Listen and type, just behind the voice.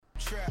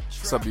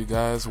What's up, you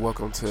guys?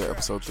 Welcome to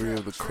episode 3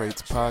 of the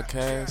Crates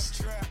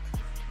podcast.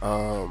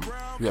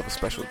 We have a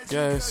special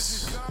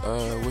guest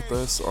with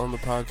us on the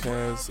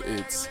podcast.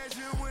 It's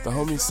the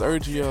homie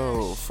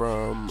Sergio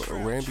from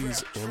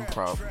Randy's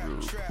improv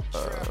group.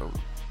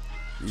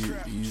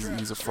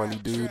 He's a funny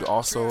dude,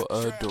 also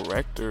a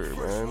director,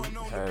 man.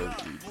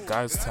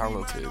 Guy's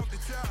talented.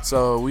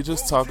 So we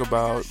just talk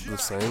about the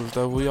same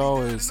stuff we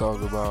always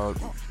talk about,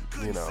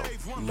 you know,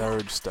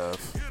 nerd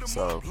stuff.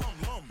 So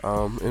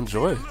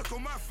enjoy.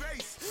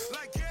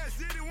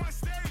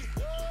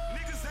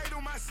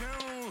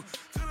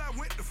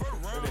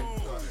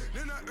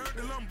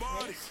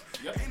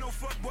 Yep. Hey,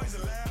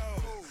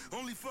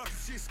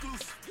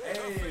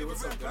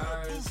 what's up,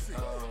 guys?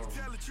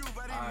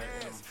 I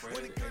am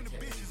Fred, aka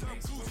Mace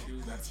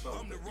Windu. That's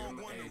spelled with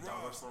M-A$E.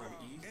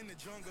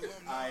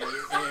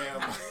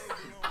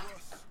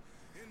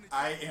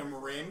 I am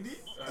Randy.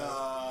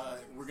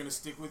 We're gonna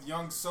stick with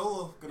Young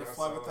Solo. Gonna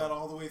fly with that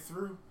all the way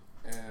through.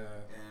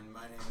 And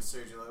my name is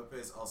Sergio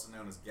Lopez, also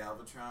known as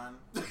Galvatron.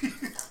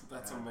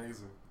 That's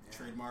amazing. Yeah.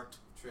 Trademarked.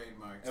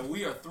 And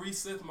we are 3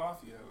 Sith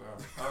Mafia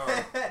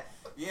now.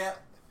 Yeah.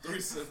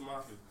 3 Sith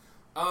Mafia.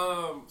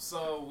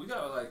 So we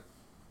got like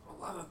a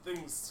lot of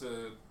things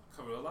to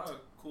cover, a lot of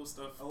cool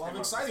stuff. A lot of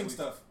exciting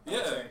stuff.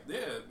 Yeah,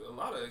 a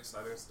lot of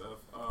exciting stuff.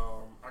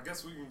 I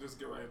guess we can just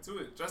get right into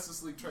it.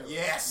 Justice League trailer.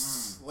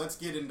 Yes, let's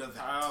get into that.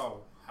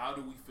 How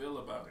do we feel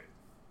about it?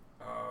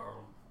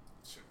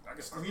 I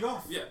guess lead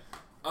off. Yeah.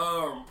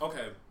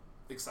 Okay.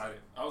 Excited.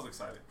 I was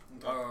excited.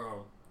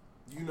 Okay.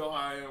 You know how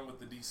I am with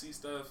the DC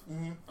stuff.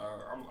 Mm-hmm.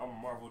 I'm a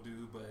Marvel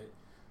dude, but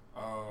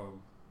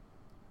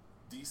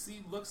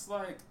DC looks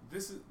like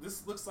this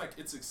looks like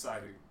it's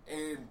exciting,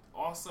 and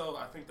also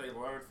I think they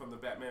learned from the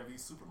Batman v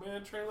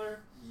Superman trailer.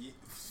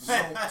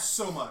 Yeah.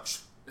 So much.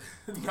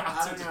 I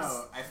don't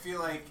know. I feel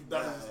like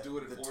the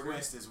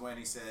twist is when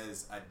he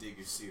says, "I dig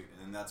your suit,"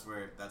 and then that's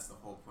the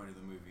whole point of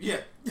the movie.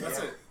 Yeah, that's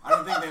it. I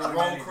don't think they learned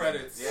roll anything.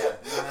 credits. Yeah,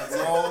 that's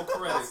roll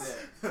credits.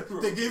 That's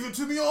it. They gave it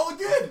to me all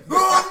again.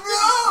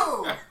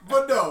 Oh no!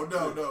 But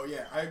no.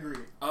 Yeah, I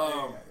agree.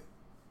 I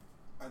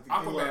think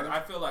Aquaman.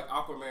 I feel like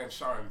Aquaman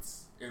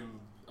shines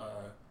in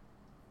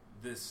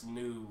this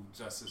new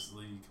Justice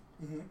League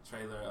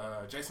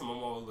trailer. Jason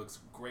Momoa looks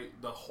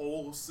great. The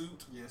whole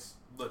suit,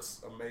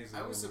 looks amazing.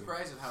 I was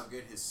surprised at how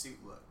good his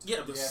suit looked.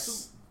 Yeah, the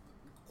suit,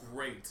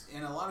 great.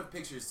 In a lot of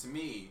pictures, to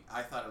me,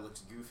 I thought it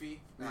looked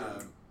goofy. In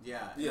the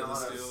a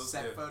lot of stills,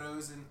 set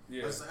photos, and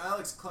I was like, "Oh, that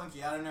looks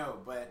clunky." I don't know,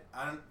 but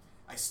I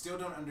still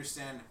don't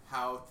understand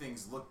how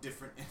things look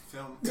different in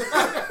film than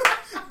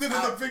in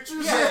the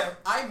pictures. Yeah,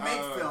 I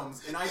make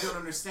films and I don't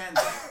understand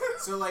that.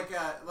 So like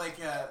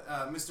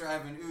Mr.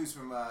 Ivan Ooze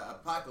from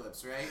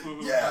Apocalypse, right?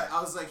 Yeah.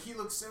 I was like, he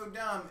looks so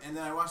dumb, and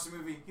then I watched the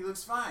movie. He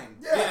looks fine.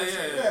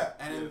 Yeah.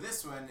 And in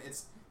this one,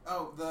 it's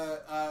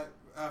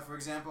for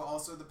example,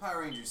 also the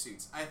Power Ranger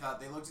suits. I thought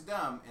they looked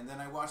dumb, and then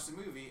I watched the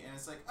movie, and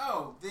it's like,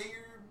 oh,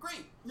 they're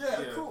great.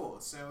 They're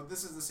cool. So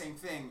this is the same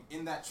thing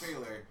in that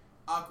trailer.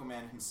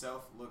 Aquaman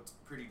himself looked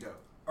pretty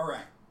dope. All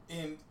right,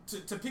 and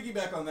to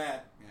piggyback on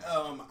that,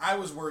 I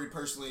was worried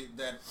personally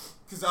that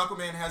because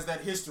Aquaman has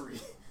that history.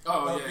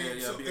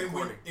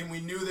 And we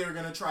knew they were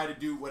gonna try to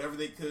do whatever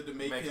they could to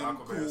make him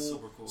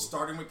cool,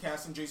 starting with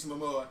casting Jason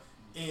Momoa,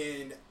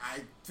 and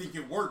I think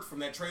it worked from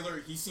that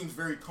trailer. He seems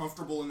very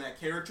comfortable in that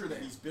character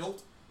that he's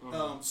built.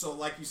 So,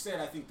 like you said,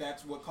 I think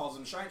that's what calls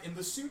him shine. And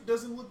the suit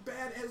doesn't look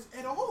bad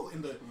at all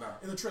in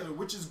the trailer,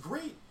 which is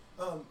great.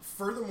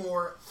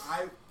 Furthermore,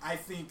 I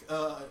think,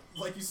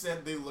 like you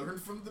said, they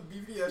learned from the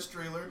BVS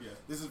trailer. Yeah.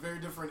 This is very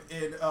different,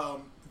 and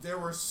there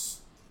were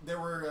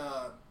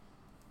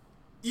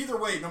either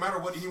way, no matter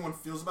what anyone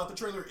feels about the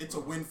trailer, it's a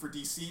win for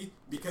DC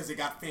because it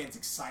got fans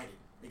excited.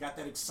 They got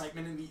that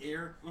excitement in the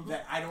air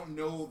that I don't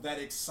know that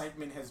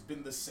excitement has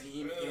been the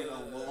same in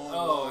a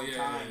long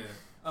time.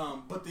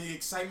 Yeah. But the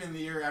excitement in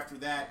the air after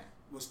that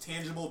was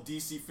tangible.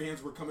 DC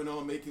fans were coming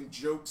on making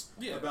jokes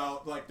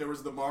about, like, there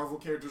was the Marvel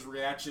characters'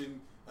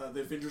 reaction.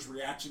 The Avengers'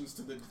 reactions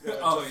to the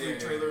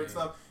trailer and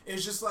stuff.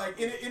 It's just like,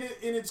 and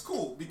it's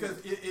cool because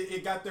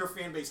it got their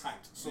fan base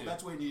hyped. So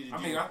that's what it needed to do.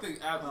 I mean, I think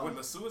when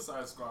the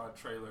Suicide Squad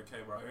trailer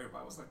came out,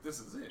 everybody was like, "This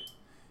is it."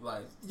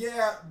 Like,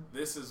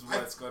 this is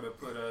what's going to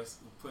put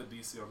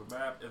DC on the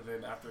map. And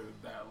then after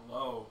that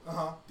low,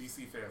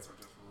 DC fans are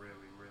just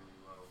really, really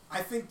low.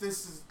 I think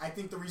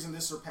the reason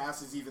this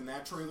surpasses even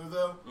that trailer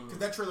though, because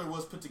that trailer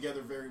was put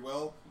together very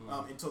well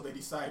until they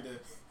decided to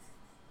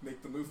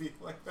make the movie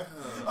like that.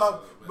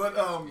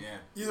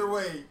 Either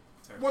way,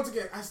 once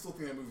again, I still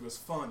think that movie was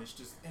fun. It's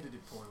just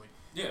edited poorly.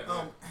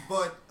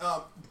 But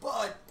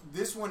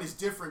this one is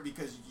different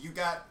because you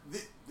got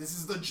this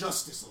is the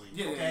Justice League.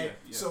 Okay,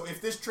 so if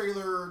this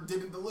trailer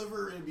didn't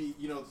deliver, it'd be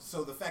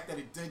so the fact that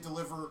it did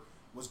deliver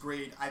was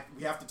great.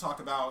 We have to talk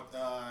about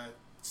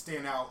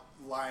standout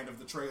line of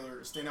the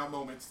trailer, standout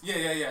moments.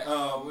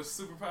 Yeah. With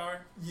superpower?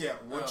 Yeah.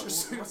 What's your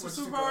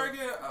superpower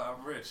again?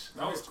 I'm rich.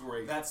 That was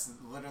great. That's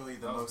literally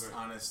the most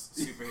honest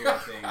superhero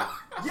thing.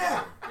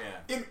 Yeah.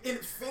 And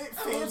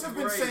fans have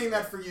been saying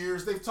that for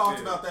years. They've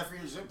talked about that for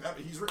years.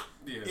 He's rich.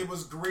 Yeah. It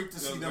was great to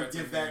see them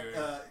give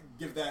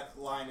that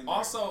line in there.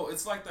 Also,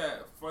 it's like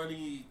that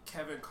funny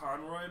Kevin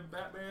Conroy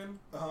Batman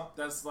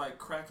that's like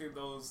cracking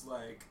those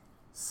like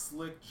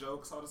slick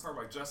jokes all the time,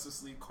 like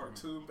Justice League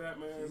cartoon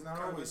Batman. He's not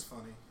always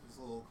funny. He's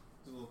a little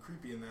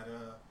creepy in that.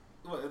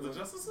 What, in the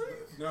Justice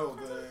League? No,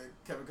 the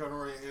Kevin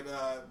Conroy in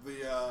the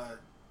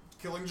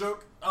Killing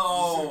Joke.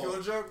 Oh,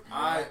 Killing Joke.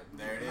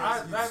 There it is.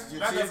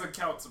 That doesn't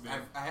count to me.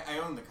 I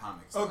own the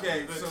comics.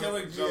 Okay, the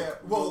Killing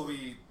Joke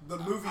movie. The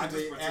movie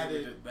they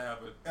added. Didn't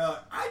happen.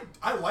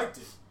 I liked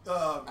it.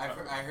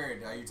 I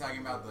heard. Are you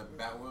talking about the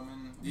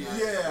Batwoman?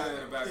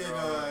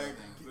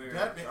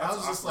 Batman. I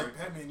was just like,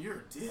 Batman, you're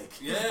a dick.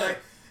 Yeah,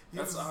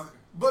 that's awkward.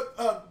 But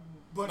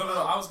no,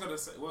 I was gonna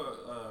say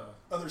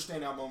other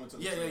standout moments.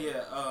 Of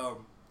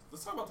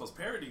let's talk about those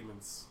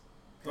parademons.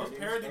 Those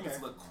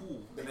parademons look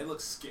cool and they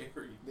look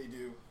scary. They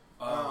do.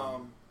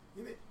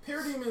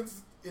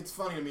 Parademons. It's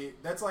funny to me.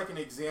 That's like an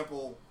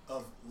example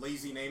of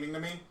lazy naming to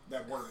me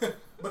that worked,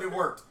 but it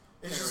worked.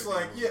 It's just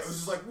like, it was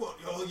just like, well,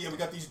 we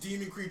got these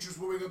demon creatures,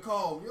 what are we going to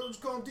call them?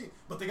 Just call them demons.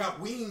 But they got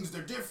wings,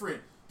 they're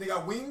different. They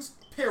got wings,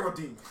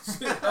 parademons.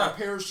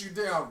 Parachute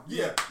down.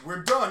 Yeah,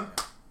 we're done.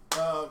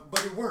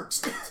 But it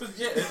works.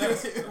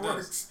 It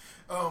works.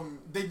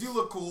 They do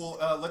look cool.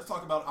 Let's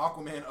talk about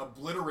Aquaman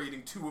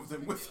obliterating two of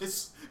them with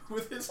his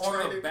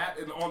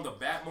on the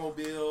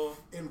Batmobile.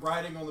 And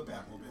riding on the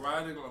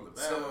Batmobile.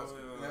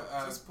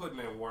 Just putting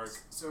in work.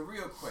 So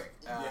real quick,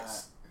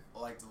 yes. I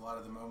liked a lot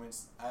of the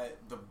moments.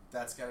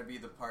 That's got to be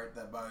the part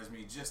that bothers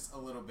me just a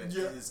little bit.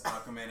 Is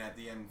Aquaman at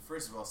the end,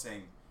 first of all,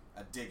 saying,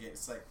 I dig it.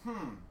 It's like,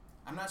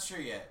 I'm not sure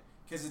yet.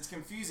 Because it's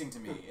confusing to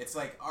me. It's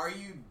like, are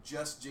you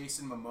just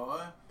Jason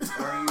Momoa?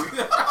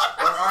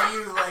 Or are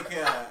you like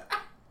a...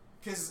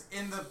 Because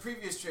in the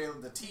previous trailer,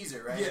 the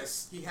teaser, right?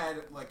 Yes. He had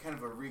like kind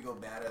of a regal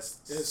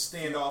badass...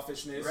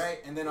 standoffishness. Right?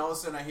 And then all of a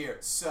sudden I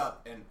hear,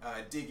 sup, and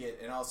dig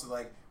it, and also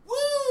like,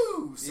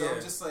 woo! So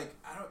I'm just like,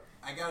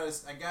 I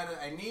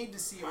need to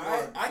see it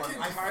more. I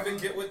can kind of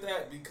get with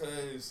that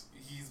because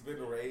he's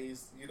been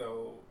raised,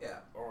 on,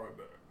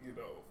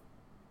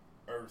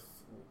 Earth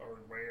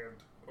or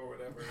land or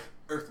whatever.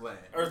 Earthland.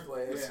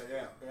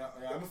 Yeah.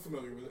 I'm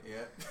familiar with it.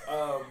 Yeah.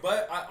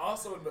 But I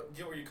also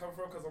get where you come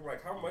from because I'm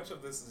like, how much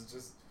of this is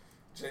just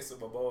Jason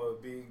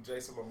Momoa being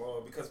Jason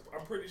Momoa? Because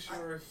I'm pretty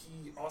sure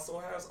he also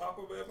has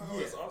Aquaman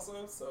powers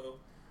also, so...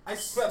 in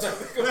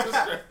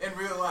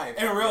real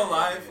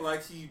life.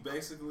 Like he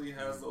basically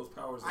has those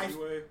powers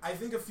anyway. I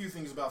think a few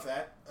things about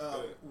that.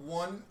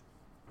 One,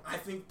 I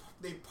think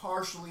they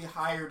partially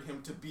hired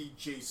him to be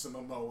Jason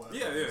Momoa.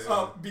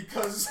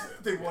 Because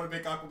they want to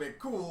make Aquaman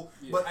cool.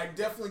 Yeah. But I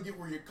definitely get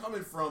where you're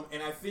coming from,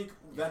 and I think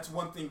that's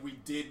one thing we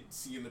did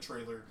see in the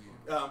trailer,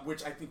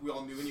 which I think we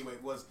all knew anyway,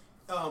 was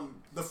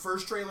the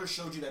first trailer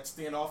showed you that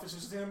standoffish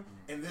is him,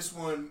 and this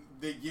one,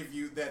 they give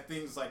you that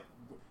things like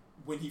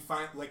when he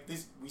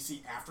we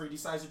see after he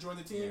decides to join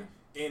the team,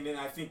 and then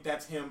I think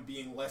that's him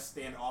being less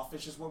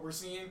standoffish is what we're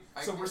seeing.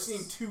 We're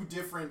seeing two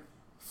different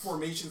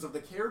formations of the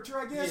character,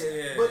 I guess.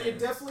 But it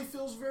definitely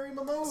feels very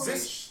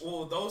Momoa-ish.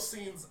 Those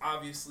scenes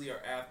obviously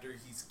are after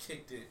he's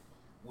kicked it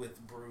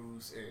with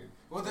Bruce and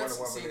that's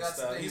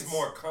stuff. He's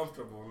more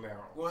comfortable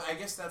now. Well, I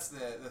guess that's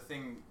the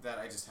thing that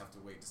I just have to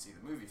wait to see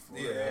the movie for.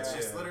 It's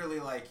just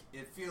literally like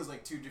it feels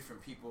like two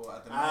different people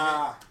at the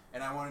moment,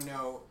 and I want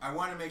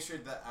to make sure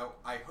that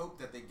I hope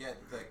that they get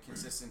the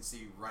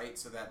consistency right,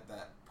 so that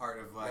part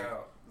of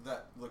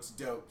that looks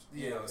dope,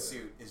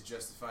 suit is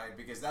justified,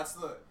 because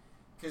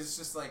it's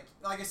just like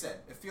I said,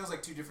 it feels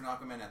like two different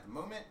Aquaman at the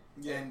moment,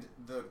 and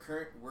the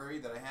current worry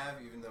that I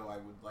have, even though I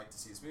would like to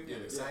see this movie,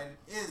 is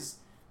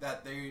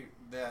that they're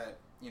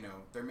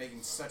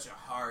making such a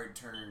hard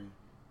turn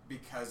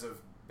because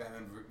of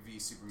Batman v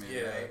Superman,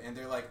 right? And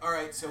they're like, all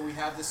right, so we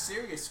have this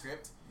serious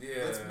script,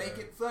 let's make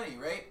it funny,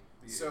 right?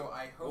 Yeah. So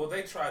I hope. Well,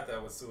 they tried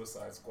that with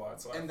Suicide Squad,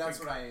 that's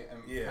what I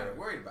am kind of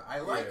worried about. I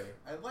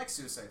like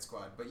Suicide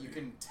Squad, but you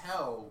can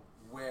tell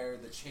where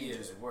the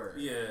changes were.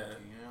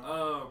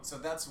 So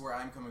that's where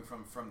I'm coming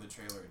from the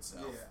trailer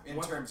itself, in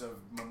terms of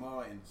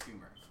Momoa and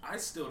humor. I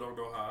still don't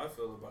know how I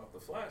feel about the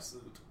Flash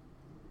suit.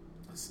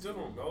 I still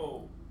don't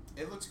know.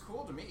 It looked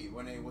cool to me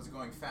when it was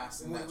going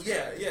fast.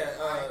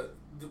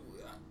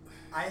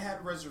 I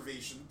had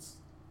reservations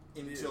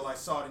until I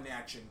saw it in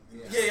action.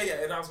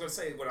 And I was going to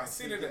say, when I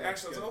seen it in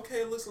action, I was like,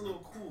 okay, it looks a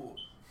little cool.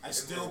 I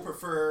still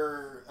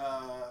prefer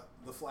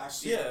the Flash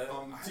suit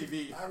on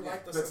TV. I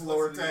like the that's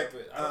lower tech.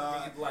 I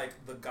don't need like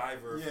the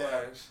Guyver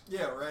Flash.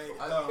 Yeah, right.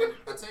 I'll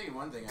tell you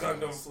one thing.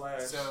 Gundam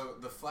Flash. So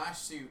the Flash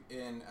suit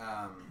in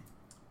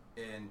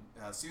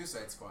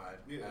Suicide Squad,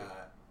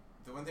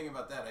 the one thing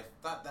about that, I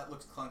thought that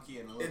looked clunky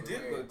and a little bit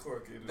weird. It did look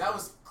clunky. That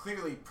was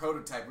clearly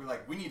prototype. We were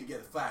like, we need to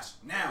get the Flash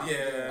now.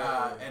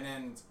 Yeah. And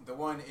then the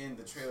one in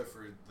the trailer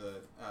for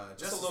the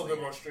Justice It's a little League,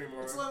 bit more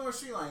streamlined. It's a little more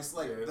streamlined. It's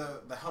like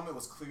the helmet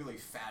was clearly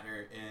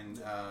fatter in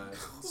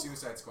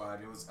Suicide Squad.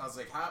 I was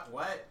like, how?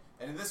 What?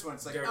 And in this one,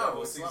 it's like, it's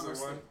a lot more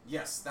one.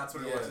 Yes, that's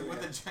what it was.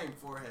 With the giant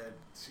forehead.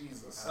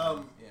 Jesus.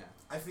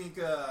 I think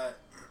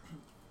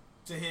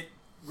to hit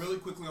really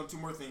quickly on two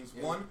more things.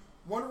 Yeah. One,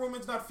 Wonder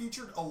Woman's not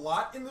featured a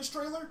lot in this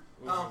trailer.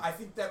 Mm-hmm. I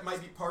think that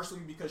might be partially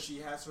because she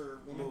has her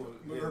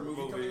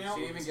movie coming out.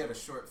 She didn't even get a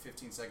short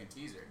 15-second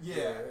teaser.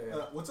 Yeah.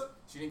 What's up?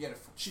 She didn't get a...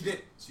 She did.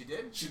 She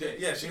did? She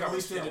did. Yeah, she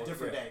released it a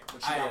different day.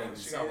 But she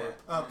got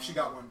one. She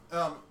got one.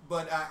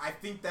 But I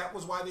think that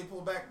was why they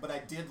pulled back. But I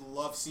did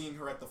love seeing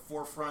her at the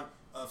forefront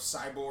of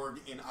Cyborg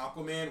in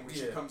Aquaman when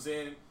she comes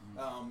in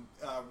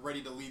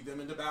ready to lead them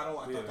into battle.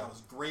 I thought that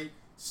was great.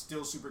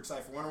 Still super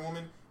excited for Wonder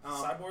Woman.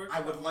 Cyborg?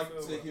 I would like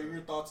to hear your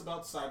thoughts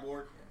about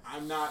Cyborg. I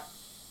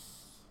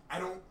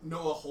don't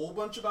know a whole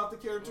bunch about the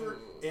character,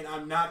 and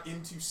I'm not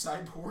into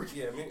Cyborg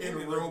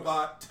and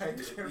robot type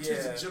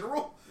characters in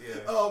general. Yeah.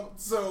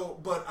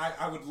 But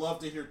I would love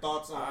to hear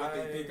thoughts on what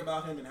they think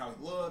about him and how he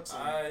looks.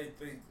 I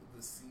think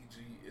the CG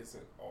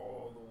isn't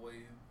all the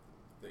way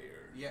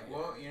there. Yeah,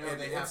 well,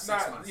 they have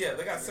 6 months. Yeah,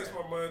 they got 6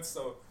 more months,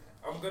 so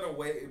I'm gonna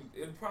wait.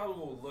 It probably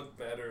will look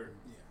better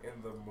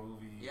in the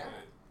movie. Yeah.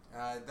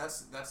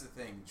 That's the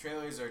thing.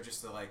 Trailers are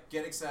just to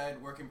get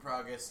excited, work in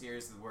progress.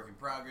 Here's the work in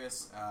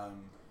progress.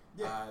 An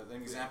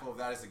example of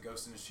that is the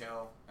Ghost in the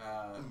Shell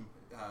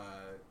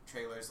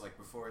trailers. Like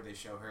before they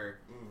show her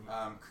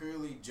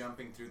clearly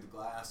jumping through the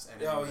glass,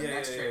 and in the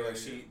next trailer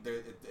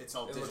it's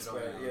all digital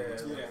now.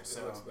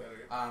 So it looks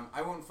better.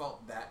 I won't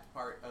fault that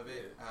part of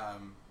it.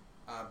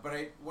 But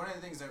one of the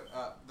things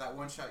that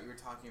one shot you were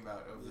talking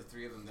about of the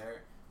three of them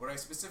there. What I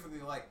specifically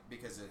like,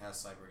 because it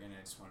has Cyborg in it,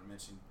 I just want to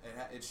mention,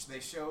 they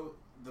show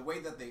the way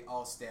that they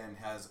all stand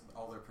has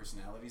all their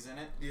personalities in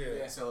it.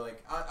 Yeah. So,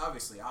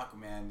 obviously,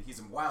 Aquaman, he's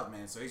a wild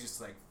man, so he's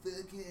just like,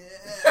 fuck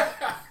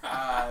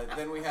yeah.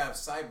 Then we have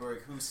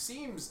Cyborg, who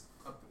seems,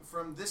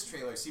 from this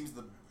trailer, seems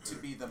to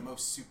be the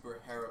most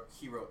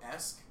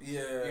superhero-esque. Yeah.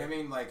 You know what I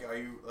mean? Like, are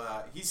you,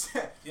 he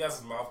has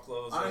his mouth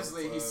closed.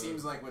 Honestly, he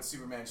seems like what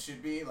Superman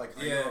should be. Like,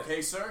 are you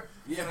okay, sir?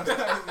 You know?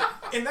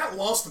 And that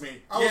lost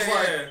me. I was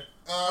like...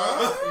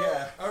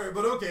 Alright,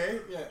 but okay.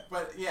 Yeah.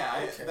 But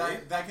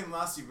that can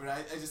last you, but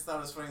I just thought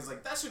it was funny. It's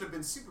like, that should have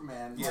been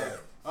Superman. It's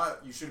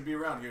like, you shouldn't be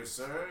around here,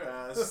 sir.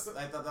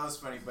 I thought that was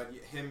funny, but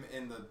him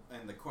in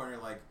the corner,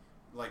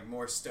 like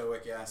more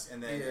stoic ass,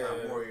 and then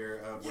warrior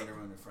of Wonder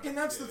Woman in front. And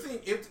that's the thing.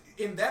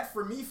 And that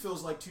for me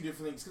feels like two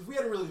different things, because we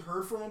hadn't really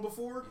heard from him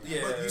before.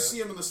 Yeah. But you see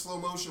him in the slow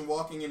motion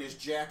walking in his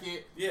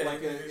jacket,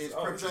 his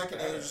prep jacket,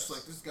 and it's just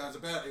like, this guy's a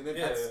bad. And then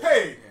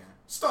hey.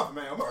 Stop,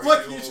 man.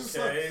 He's just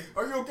like,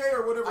 are you okay,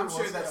 or whatever? I'm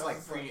sure that's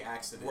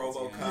pre-accident.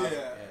 RoboCop.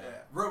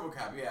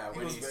 RoboCop, yeah. He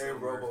was very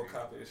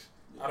RoboCop-ish.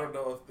 I don't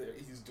know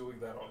if he's doing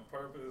that on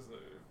purpose or...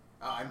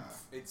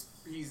 It's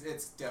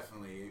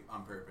definitely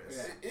on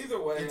purpose. Yeah. Either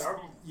way,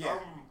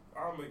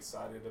 I'm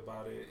excited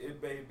about it. It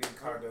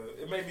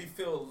made me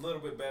feel a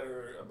little bit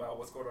better about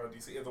what's going on in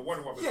DC. And the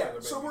Wonder Woman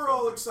trailer so we're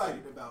all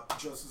excited about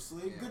Justice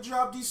League. Yeah. Good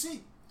job,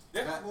 DC.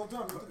 Yeah, well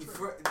done for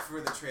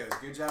the trailers.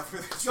 Good job for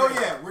the trailers. Oh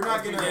yeah, we're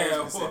not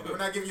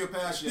giving you a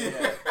pass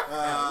yet.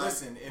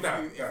 Listen, if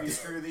you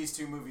screw these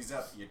two movies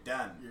up, you're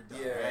done. You're done.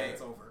 Yeah, right?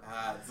 It's over.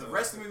 The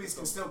rest of the movies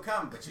can still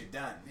come, but you're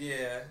done.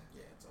 Yeah,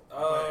 it's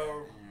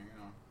over.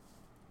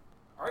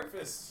 Iron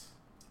Fist.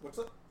 What's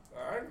up?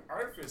 Iron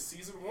Fist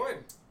season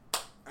 1.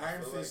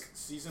 Iron Fist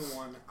season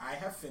 1. I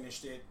have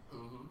finished it.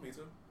 Mm-hmm. Me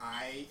too.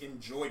 I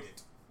enjoyed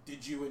it.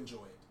 Did you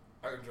enjoy it?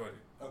 I enjoyed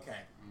it. Okay.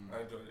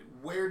 I enjoyed it.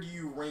 Where do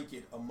you rank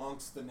it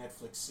amongst the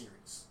Netflix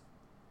series?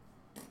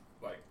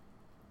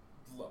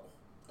 Low.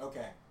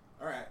 Okay.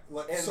 All right.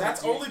 And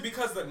that's only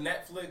because the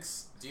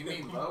Netflix... Do you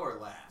mean low or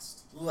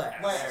last?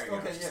 Last.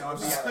 Okay, yeah. I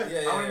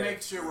want to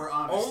make sure we're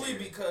honest. Only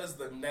because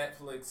the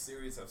Netflix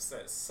series have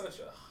set such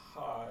a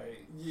high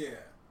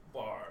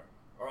bar.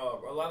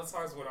 A lot of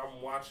times when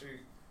I'm watching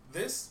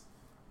this,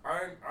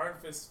 Iron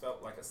Fist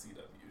felt like a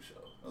CW show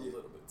a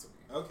little bit to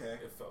me. Okay.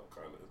 It felt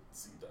kind of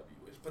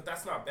CW-ish. But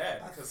that's not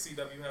bad because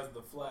CW has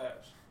The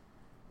Flash,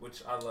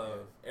 which I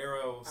love.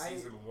 Arrow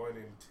season 1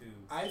 and 2.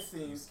 I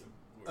think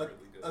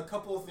a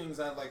couple of things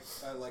I like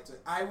to...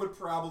 I would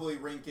probably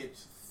rank it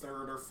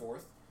 3rd or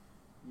 4th.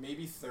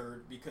 Maybe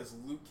 3rd, because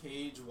Luke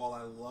Cage, while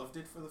I loved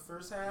it for the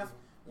first half,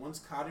 once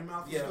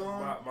Cottonmouth was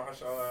gone,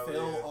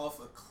 fell off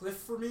a cliff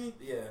for me.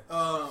 Yeah.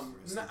 Not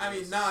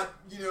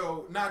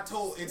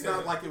told. It's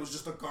not like it was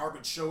just a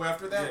garbage show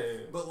after that.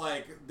 Yeah. But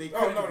they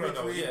couldn't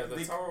recreate.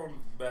 The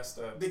tone messed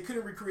up. They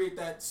couldn't recreate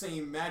that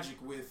same magic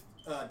with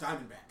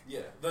Diamondback.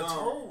 Yeah. The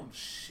tone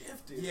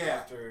shifted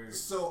after.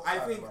 So I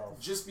think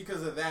just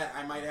because of that,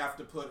 I might have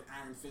to put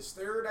Iron Fist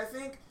 3rd. I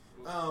think.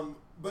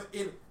 But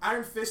in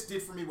Iron Fist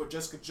did for me what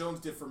Jessica Jones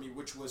did for me,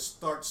 which was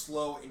start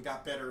slow and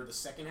got better the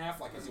second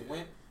half, as it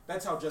went.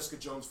 That's how Jessica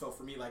Jones felt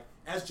for me.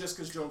 As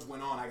Jessica Jones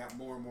went on, I got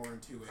more and more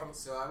into it.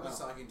 So I was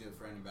talking to a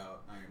friend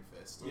about Iron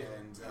Fist,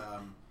 and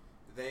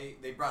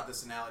they brought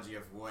this analogy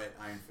of what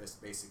Iron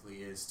Fist basically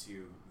is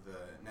to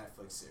the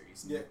Netflix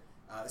series. Yeah.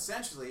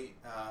 Essentially,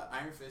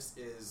 Iron Fist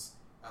is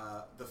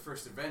the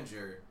first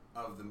Avenger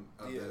of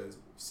the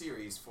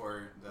series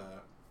for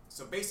the.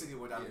 So basically,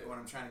 what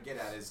I'm trying to get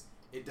at is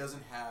it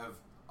doesn't have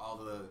all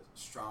the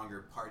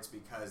stronger parts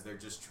because they're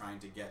just trying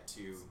to get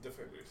to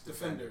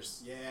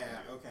Defenders. Yeah.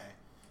 Okay.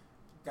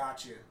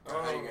 Gotcha.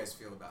 How do you guys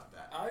feel about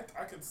that?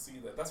 I can see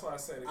that. That's why I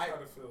said it kind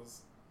of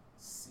feels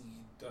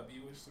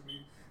CW-ish to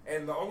me.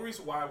 And the only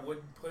reason why I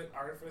wouldn't put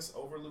Iron Fist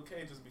over Luke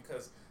Cage is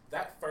because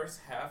that first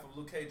half of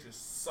Luke Cage is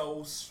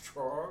so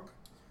strong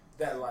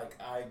that like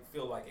I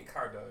feel like it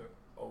kind of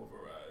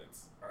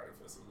overrides Iron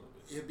Fist a little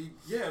bit. It'd be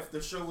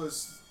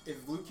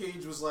if Luke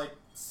Cage was like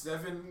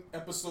 7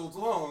 episodes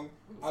long,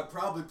 I'd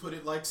probably put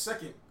it like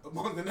second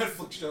among the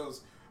Netflix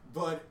shows.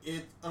 But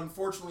it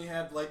unfortunately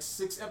had like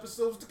 6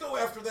 episodes to go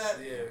after that,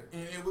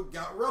 and it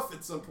got rough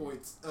at some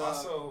points.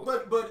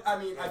 But I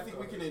mean, I think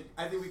we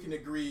can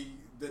agree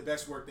the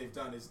best work they've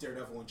done is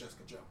Daredevil and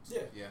Jessica Jones.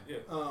 Yeah.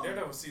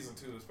 Daredevil season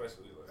 2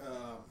 especially.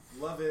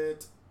 Love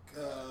it.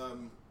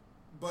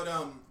 But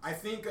I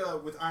think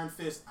with Iron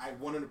Fist, I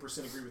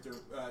 100% agree with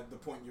the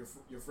point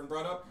your friend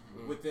brought up.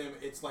 With them,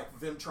 it's like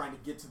them trying to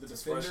get to the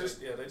Defenders.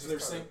 They're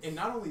saying, and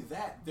not only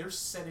that, they're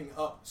setting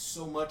up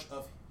so much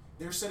of.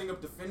 They're setting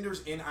up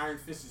Defenders in Iron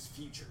Fist's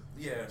future.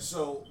 Yeah.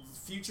 So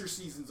future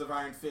seasons of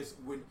Iron Fist,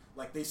 when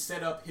like they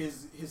set up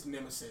his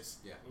nemesis.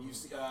 Yeah.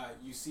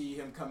 You see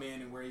him come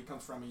in and where he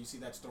comes from, and you see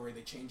that story.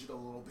 They change it a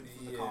little bit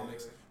from the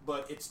comics,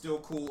 but it's still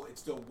cool. It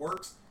still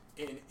works,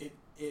 and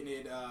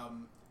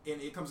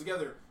it comes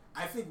together.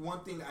 I think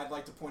one thing I'd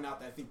like to point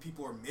out that I think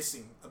people are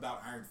missing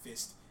about Iron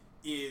Fist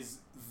is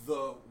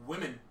the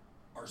women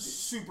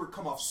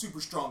come off super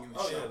strong in the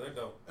show. Oh yeah, they're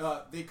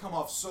dope. They come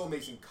off so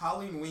amazing.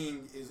 Colleen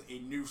Wing is a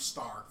new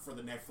star for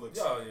the Netflix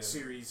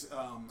series.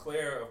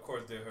 Claire, of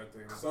course, did her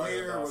thing.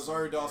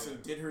 Rosario Dawson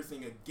did her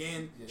thing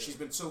again. Yeah. She's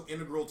been so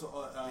integral to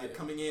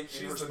coming in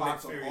her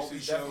spots on all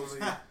these shows.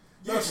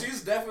 No,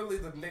 she's definitely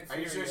the Nick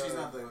Fury. Are you sure she's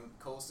not the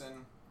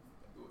Coulson?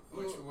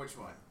 Which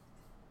one?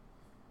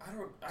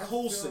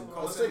 Coulson.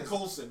 Let's say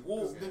Coulson.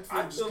 Well,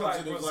 I feel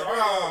like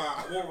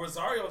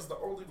Rosario's the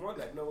only one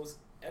that knows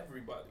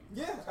everybody.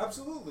 Yeah,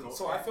 absolutely.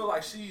 So I feel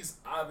like she's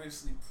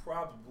obviously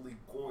probably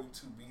going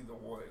to be the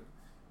one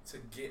to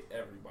get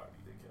everybody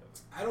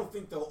together. I don't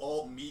think they'll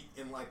all meet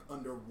in like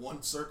under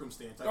one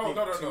circumstance. I think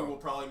two will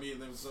probably meet,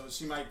 and then so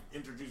she might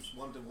introduce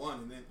one to one,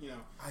 and then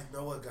I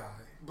know a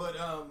guy. But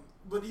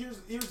here's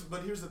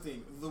the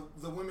thing: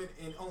 the women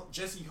in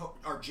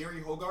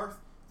Jerry Hogarth.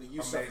 The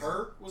use of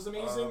her was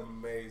amazing.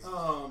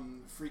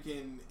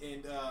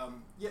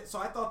 So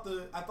I thought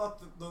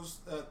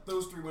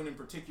those 3 women in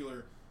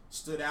particular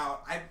stood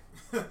out.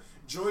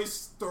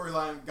 Joy's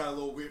storyline got a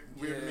little weird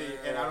to me,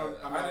 and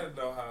I didn't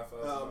know how I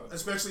felt.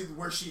 Especially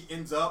where she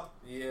ends up.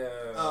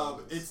 Yeah.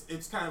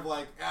 It's kind of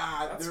like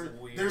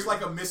there's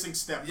like a missing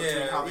step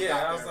between how they got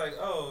there. I was like,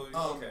 oh,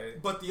 okay.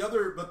 But the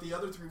other 3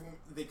 women,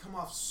 they come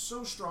off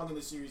so strong in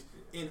the series.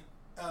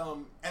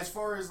 As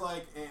far as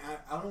like, and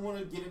I don't want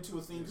to get into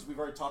a thing because we've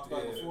already talked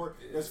about it before.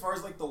 As far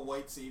as like the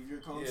white savior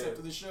concept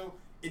of the show,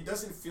 it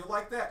doesn't feel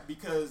like that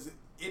because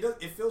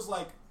it feels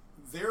like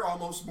they're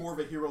almost more of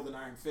a hero than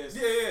Iron Fist.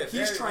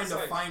 He's trying to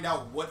find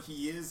out what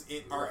he is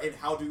and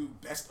how to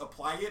best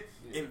apply it,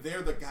 and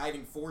they're the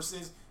guiding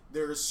forces.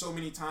 There are so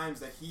many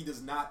times that he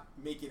does not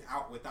make it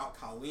out without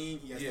Colleen.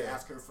 He has to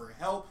ask her for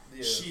help.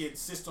 She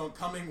insists on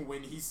coming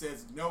when he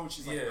says no.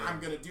 She's like, I'm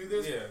going to do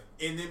this.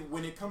 And then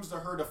when it comes to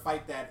her to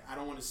fight that, I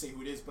don't want to say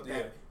who it is, but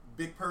that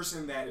big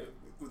person that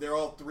they're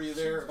all 3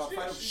 there about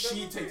fighting,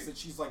 she takes it.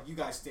 She's like, you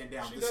guys stand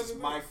down. This is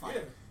my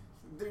fight.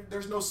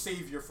 There's no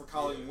savior for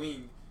Colleen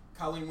Wing.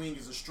 Colleen Wing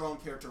is a strong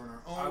character on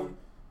her own.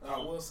 I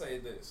will say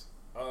this.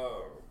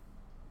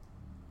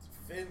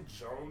 Finn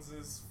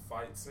Jones's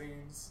fight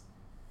scenes...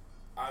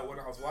 when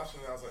I was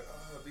watching it, I was like,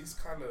 these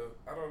kind of,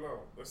 I don't know,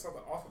 there's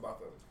something off about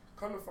them.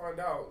 Come to find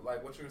out,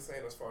 like what you were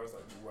saying as far as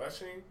like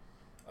rushing,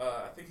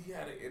 I think he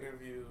had an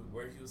interview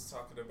where he was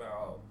talking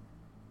about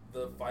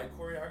the fight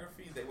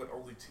choreography. They would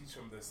only teach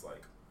him this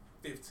like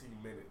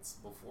 15 minutes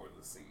before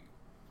the scene.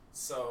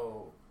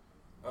 So,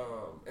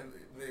 and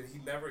then he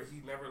never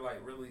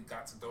like really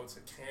got to go to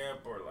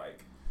camp or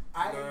like,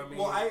 you know what I mean?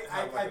 Well,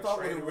 I thought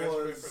what it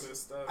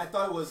was, I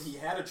thought it was he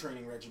had a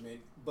training regimen,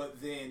 but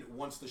then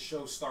once the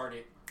show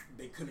started,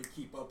 they couldn't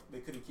keep up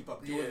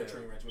doing the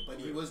training regimen. But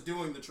he was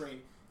doing the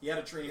training. He had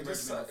a training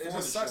regimen. It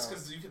just sucks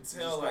because you can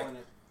tell, like,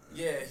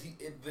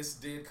 this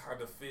did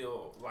kind of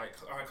feel like,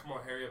 all right, come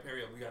on, hurry up,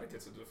 we got to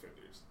get to the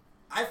Defenders.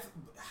 I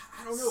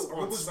don't know.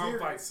 What was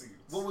weird?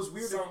 What was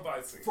weird? Some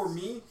fight scenes. For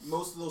me,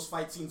 most of those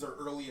fight scenes are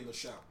early in the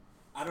show.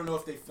 I don't know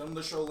if they filmed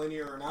the show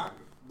linear or not,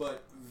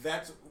 but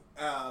that's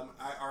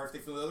or if they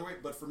film the other way.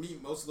 But for me,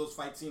 most of those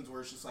fight scenes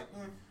where it's just like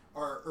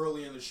are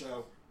early in the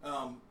show.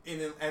 And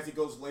then as it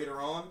goes later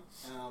on,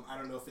 I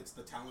don't know if it's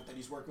the talent that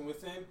he's working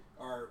with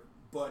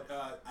but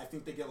I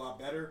think they get a lot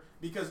better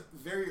because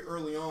very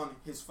early on,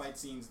 his fight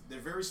scenes, they're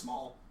very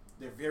small,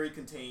 they're very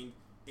contained,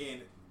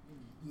 and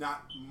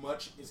not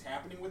much is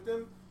happening with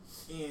them.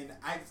 And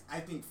I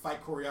think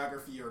fight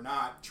choreography or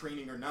not,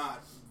 training or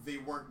not, they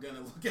weren't going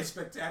to look as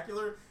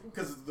spectacular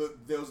because of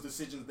those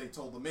decisions they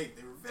told them to make.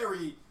 They were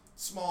very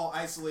small,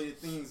 isolated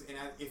things. And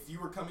if you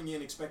were coming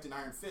in expecting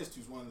Iron Fist,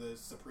 who's one of the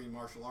supreme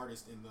martial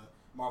artists in the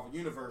Marvel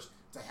Universe,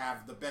 to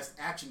have the best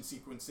action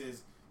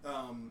sequences,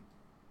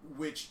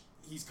 which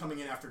he's coming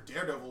in after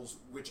Daredevil's,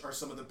 which are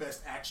some of the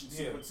best action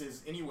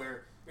sequences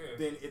anywhere,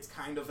 then it's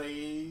kind of a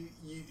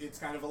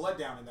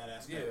letdown in that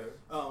aspect.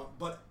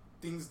 But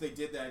things they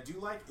did that I do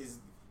like is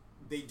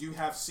they do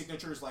have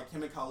signatures, like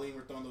him and Colleen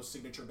were throwing those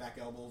signature back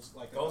elbows,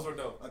 like those are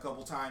dope a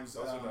couple times.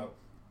 Those are dope.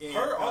 And,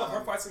 all of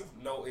her fight scenes,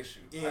 no issue.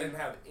 I didn't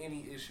have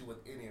any issue with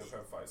any of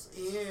her fight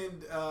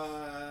scenes.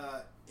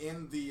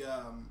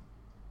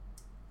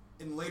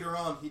 And later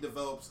on, he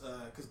develops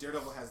because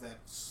Daredevil has that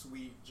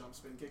sweet jump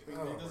spin kick thing.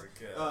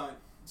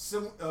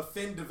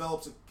 Finn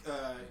develops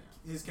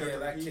his character.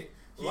 Yeah, that kick.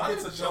 He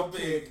gets a jump,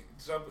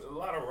 a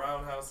lot of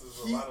roundhouses,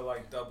 a lot of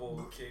like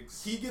double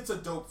kicks. He gets a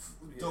dope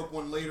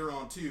one later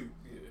on too.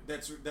 Yeah.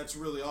 That's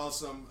really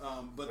awesome.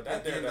 But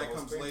that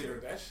comes later.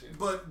 That shit.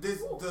 But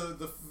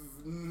the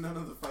none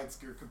of the fights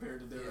are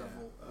compared to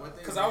Daredevil.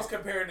 Because I was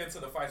comparing it to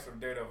the fights from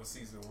Daredevil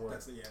season 1.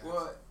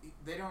 Well,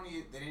 they didn't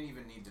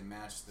even need to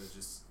match the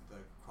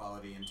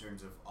quality in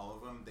terms of all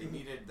of them. They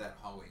needed that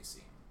hallway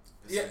scene.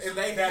 Yeah, and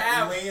they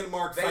have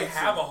landmark. They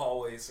have a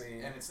hallway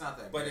scene, and it's not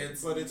that. But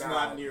good. It's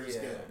not near as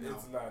good. No.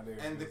 It's not near.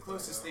 And the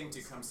closest thing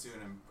comes to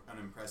an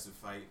impressive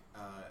fight,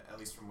 at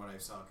least from what I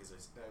saw, because I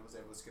was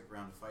able to skip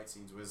around the fight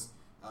scenes, was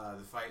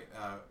the fight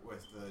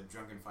with the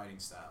drunken fighting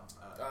style.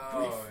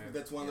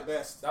 That's one of the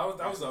best. That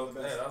was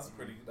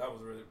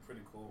really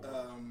pretty cool.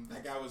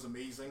 That guy was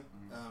amazing.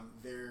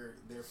 Their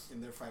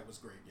fight was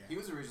great. Yeah, he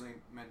was originally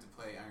meant to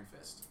play Iron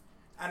Fist.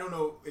 I don't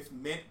know if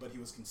meant, but he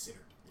was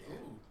considered. Yeah.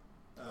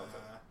 Okay.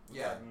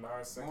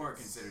 More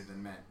considered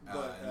than meant.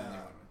 Then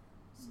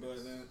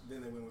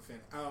they went with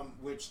Finn.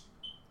 Which,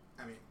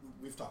 I mean,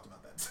 we've talked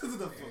about that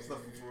stuff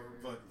before,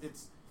 but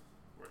it's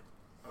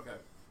okay.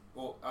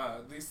 Well,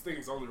 these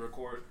things only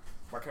record.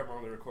 My camera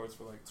only records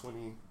for like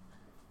 20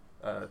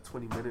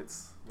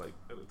 minutes, like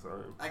at a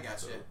time. I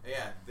gotcha.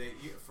 Yeah,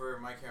 for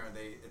my camera,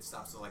 it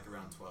stops at like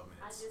around 12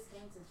 minutes. I just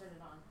came to turn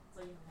it on,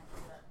 so you don't have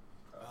to do that.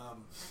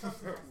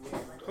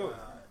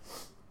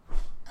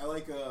 I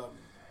like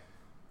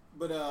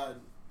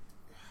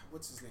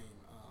what's his name?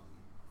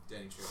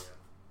 Danny Trejo.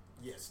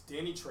 Yes,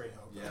 Danny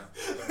Trejo. Yeah.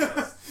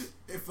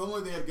 If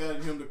only they had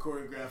gotten him to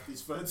choreograph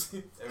these fights.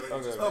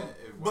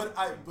 But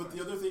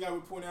the other thing I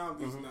would point out,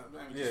 because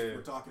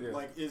we're talking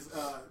is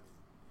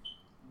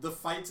the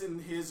fights in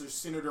his are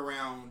centered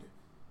around,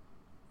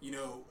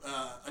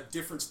 a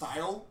different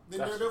style than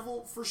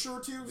Daredevil for sure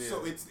too. Yeah.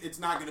 So it's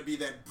not going to be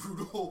that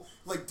brutal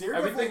like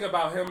Daredevil. Everything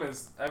about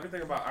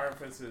Iron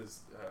Fist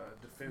is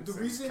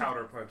defense and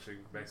counter punching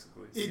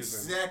basically.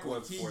 Exactly.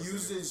 He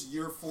uses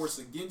your force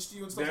against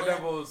you and stuff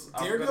Daredevil's,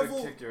 like that. Daredevil, I'm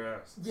gonna kick your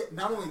ass. Yeah,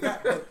 not only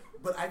that,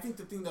 but I think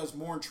the thing that was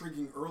more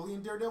intriguing early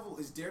in Daredevil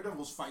is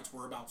Daredevil's fights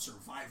were about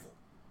survival.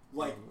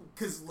 Like,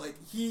 cause like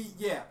he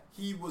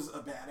was a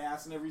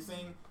badass and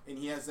everything, and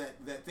he has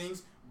that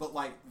things, but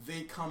like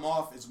they come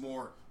off as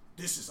more.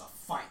 This is a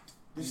fight.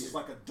 This is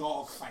like a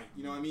dog fight.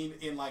 You know what I mean?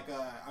 And like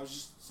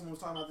someone was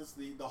talking about this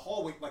the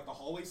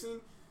hallway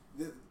scene.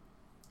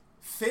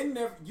 Finn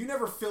you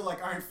never feel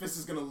like Iron Fist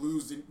is gonna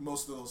lose in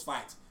most of those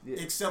fights,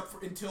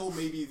 except until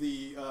maybe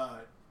the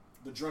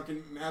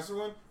drunken master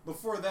one.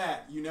 Before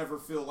that, you never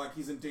feel like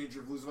he's in danger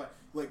of losing.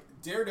 Like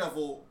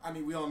Daredevil, I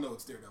mean, we all know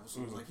it's Daredevil,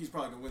 so it's like he's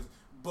probably gonna win.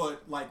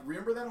 But like,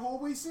 remember that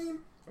hallway scene?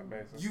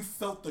 Amazing. You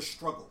felt the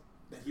struggle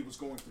that he was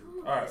going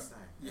through. All right,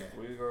 yeah.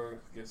 We're gonna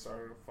get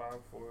started.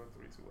 5, 4,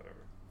 3, 2,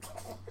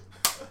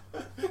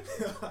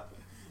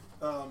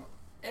 whatever.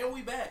 And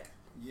we back.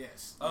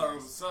 Yes.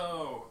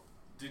 So,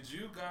 did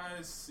you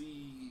guys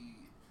see?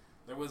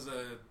 There was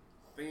a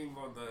thing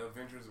on the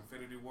Avengers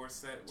Infinity War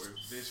set where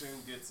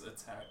Vision gets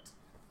attacked.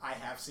 I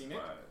have seen it.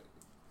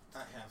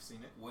 I have seen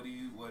it. What are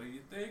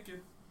you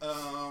thinking?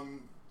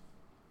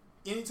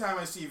 Anytime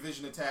I see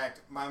Vision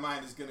attacked, my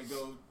mind is gonna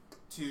go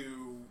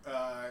to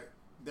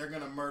they're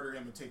gonna murder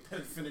him and take that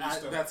Infinity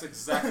Stone. That's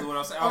exactly what I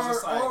was saying. I was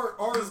just like,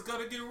 or he's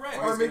gonna get wrecked.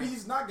 Or maybe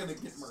he's not gonna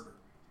get murdered.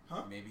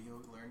 Huh? Maybe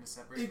he'll learn to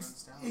separate from his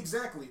stone.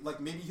 Exactly. Like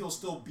maybe he'll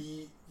still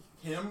be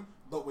him,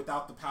 but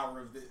without the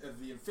power of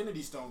the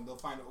Infinity Stone, they'll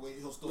find a way.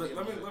 He'll still.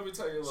 Let me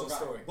tell you a little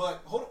story.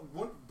 But hold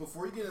on,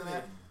 before you get into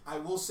that, I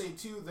will say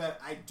too that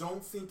I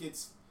don't think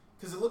it's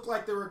because it looked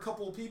like there were a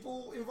couple of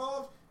people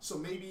involved. So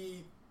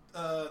maybe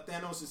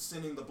Thanos is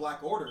sending the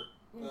Black Order.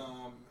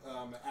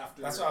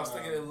 After that's what I was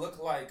thinking. It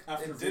looked like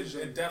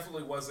it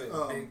definitely wasn't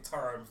big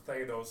time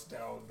Thanos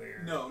down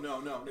there. No.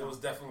 It was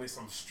definitely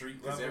some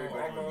street level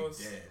everybody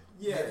almost. Would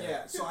be dead.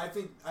 Yeah. So I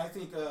think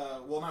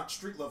well, not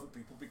street level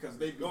people because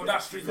they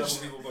not street level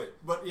people,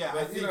 but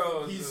I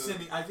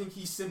think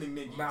he's sending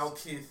minions.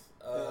 Malekith.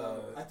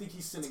 I think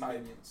he's sending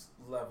minions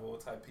level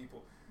type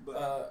people.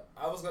 But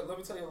let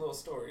me tell you a little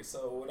story.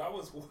 So when I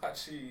was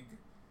watching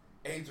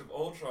Age of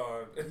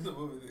Ultron in the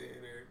movie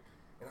theater.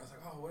 And I was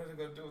like, oh, what are they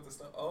going to do with this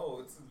stuff? Oh,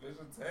 it's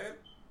Vision's head?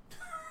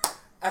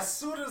 as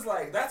soon as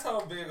that's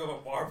how big of a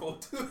Marvel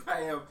dude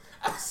I am.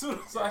 As soon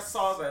as I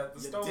saw that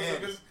the Stone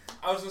Wars,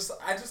 I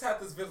just had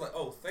this vision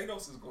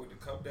Thanos is going to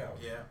come down.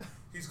 Yeah,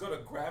 he's going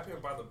to grab him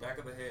by the back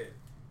of the head.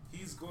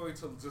 He's going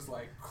to just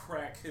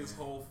crack his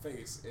whole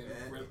face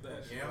and rip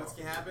that shit. You know what's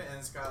gonna happen?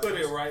 And Scarlet put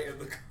it right in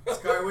the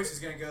Scarlet Witch is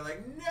gonna go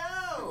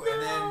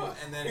no,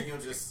 and then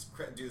he'll just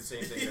do the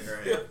same thing to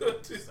her head,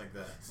 just like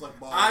that. It's like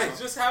I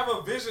just have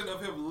a vision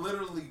of him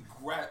literally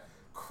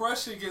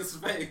crushing his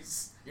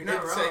face. You're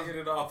not wrong. Taking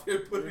it off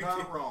and putting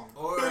wrong.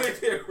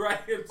 Putting it right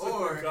into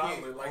the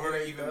gauntlet. Or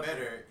even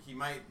better, he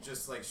might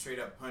just straight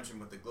up punch him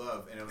with the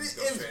glove and it'll just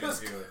go straight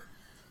into it.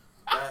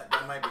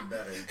 That might be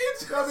better.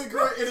 That'd be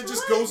great. And it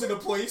just goes into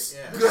place.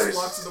 Yeah. It just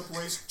locks into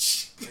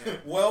place. Yeah.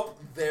 Well,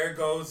 there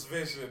goes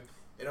Vision.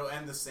 It'll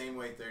end the same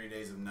way 30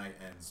 Days of Night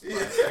ends.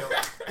 Yeah.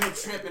 He'll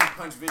trip and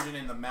punch Vision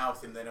in the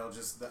mouth, and then the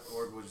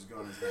orb will just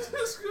go in his hand.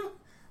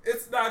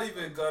 It's not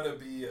even gonna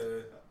be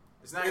a.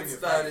 It's not even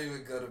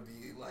gonna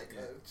be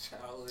a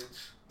challenge.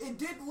 It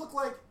did look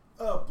like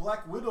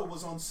Black Widow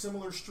was on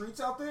similar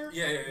streets out there.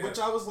 Yeah. Which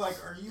I was like,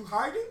 are you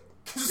hiding?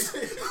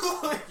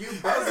 You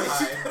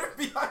better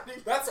be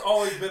hiding. That's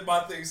always been my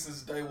thing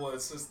since day one,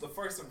 since the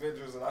first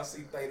Avengers, and I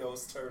see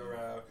Thanos turn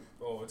around.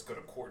 Oh, it's gonna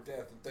court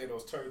death, and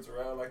Thanos turns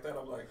around like that.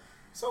 I'm like,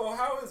 so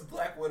how is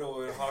Black Widow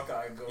and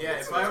Hawkeye going? Yeah,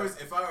 if I were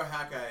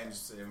Hawkeye and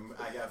just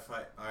I got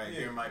fight. All right,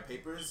 here are my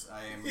papers.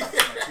 I am my 2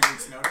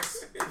 weeks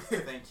notice.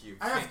 Thank you.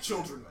 I have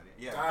children.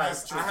 Yeah,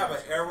 guys, I have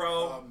an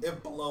arrow.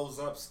 It blows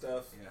up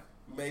stuff. Yeah,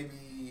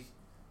 maybe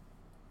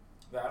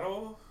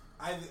that'll.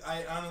 I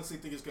honestly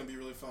think it's going to be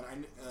really fun.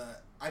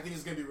 I think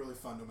it's going to be really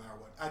fun no matter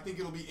what. I think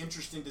it'll be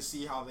interesting to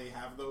see how they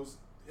have those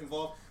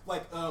involved.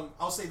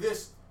 I'll say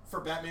this, for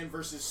Batman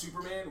versus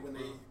Superman, when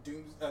they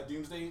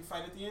Doomsday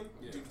fight at the end,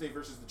 Doomsday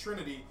versus the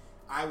Trinity,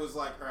 I was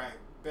like, all right,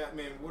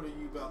 Batman, what are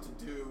you about to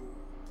do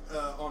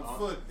on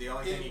foot? The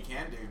only thing he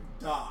can do.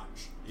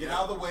 Dodge. Get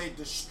out of the way,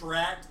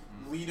 distract,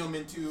 lead them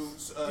into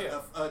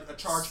a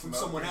charge from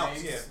someone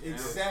else. Yeah.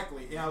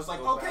 Exactly. And I was like,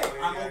 okay,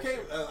 I'm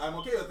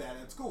okay with that.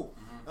 That's cool.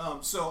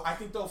 So I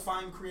think they'll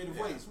find creative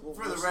ways.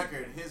 For the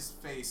record, his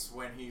face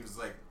when he was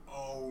like,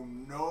 "Oh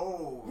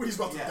no!" When he's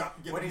about to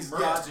get when he's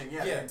murdered. dodging,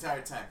 the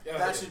entire time.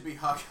 That should be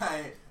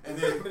Hawkeye, and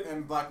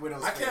then Black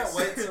Widow's face. I can't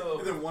wait till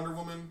and then Wonder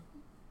Woman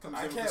comes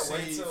in. I can't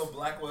wait till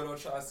Black Widow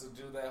tries to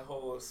do that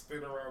whole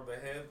spin around the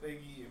head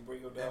thingy and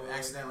bring him down. And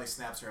accidentally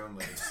snaps her own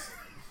legs.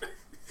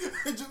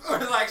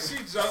 Or she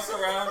jumps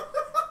around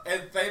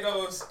and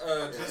Thanos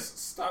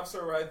just stops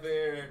her right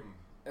there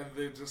and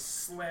then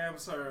just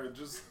slams her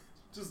just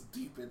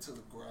deep into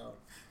the ground.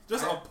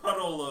 Just a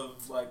puddle of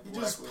he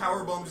just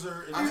power bombs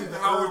her into the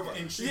herb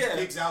and she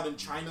digs out in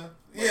China.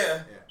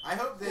 Yeah. I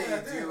hope they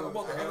do. I'm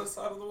on the other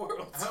side of the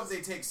world. I hope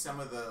they take some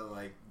of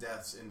the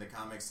deaths in the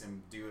comics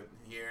and do it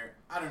here.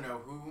 I don't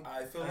know who.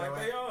 I feel like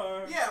they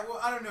are. Yeah, well,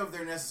 I don't know if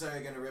they're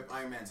necessarily going to rip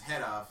Iron Man's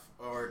head off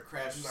or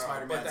crash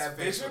Spider-Man's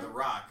face with a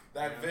rock.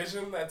 That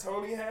vision that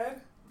Tony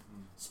had.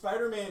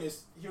 Spider-Man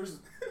is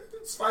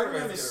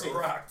Spider-Man is safe.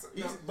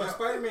 But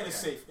Spider-Man is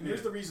safe, and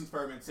here's the reason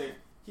Spider-Man's safe.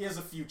 He has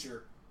a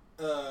future.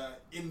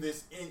 In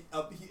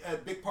a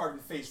big part in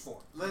Phase 4.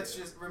 Let's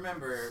just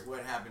remember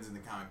what happens in the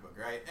comic book,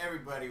 right?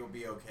 Everybody will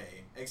be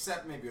okay,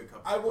 except maybe a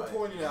couple. I will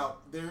point it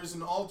out. There is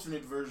an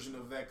alternate version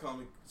of that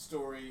comic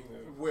story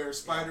where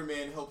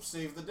Spider-Man helps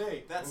save the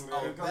day. That's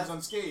and comes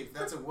unscathed.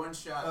 That's a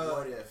one-shot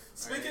what if.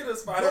 Speaking of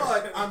Spider-Man,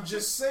 but I'm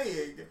just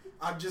saying.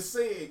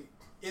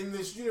 In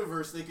this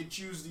universe, they could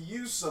choose to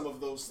use some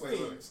of those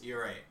things.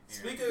 You're right.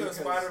 Speaking of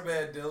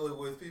Spider-Man dealing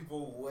with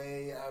people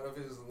way out of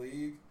his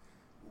league.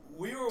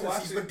 We were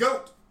watching. He's the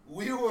GOAT.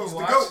 We were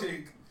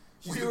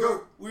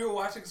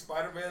watching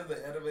Spider-Man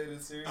the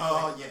animated series in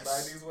the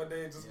 90s one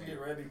day, just getting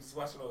ready, just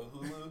watching on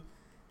Hulu,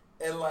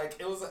 and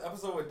it was an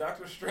episode with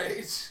Doctor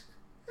Strange,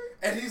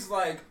 and he's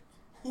like,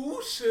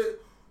 "Who should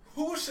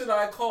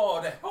I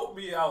call to help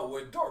me out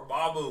with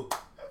Dormammu?"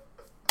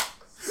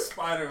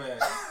 Spider-Man.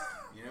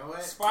 You know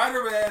what?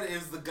 Spider-Man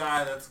is the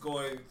guy that's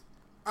going.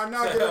 I'm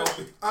not gonna.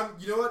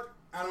 You know what?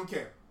 I don't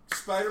care.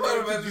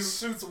 Spider-Man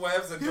just shoots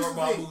webs at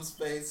Dormammu's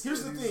face.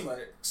 Here's the thing.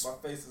 Like, my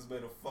face is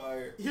made of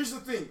fire. Here's the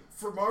thing.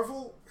 For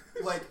Marvel,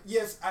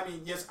 yes,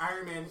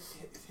 Iron Man,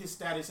 his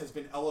status has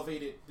been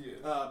elevated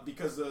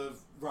because of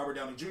Robert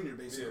Downey Jr.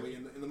 basically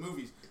in the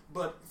movies.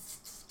 But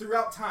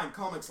throughout time,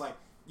 comics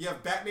you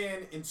have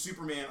Batman and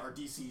Superman are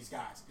DC's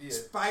guys. Yeah.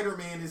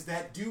 Spider-Man is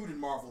that dude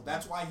in Marvel.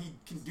 That's why he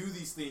can do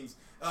these things.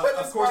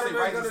 Of course, they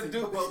write these things.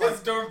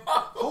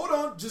 Hold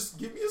on, just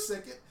give me a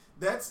second.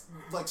 That's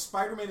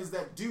Spider-Man is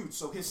that dude,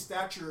 so his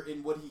stature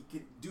and what he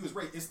can do is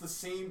great. It's the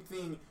same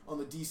thing on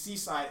the DC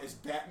side as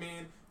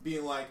Batman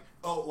being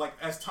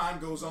as time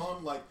goes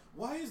on,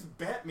 why is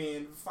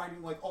Batman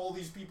fighting all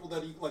these people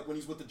that he when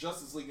he's with the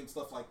Justice League and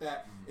stuff like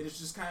that? And it's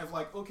just kind of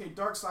okay,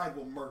 Darkseid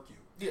will murk you.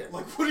 Yeah.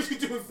 Like, what are you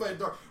doing fighting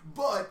dark?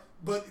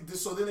 But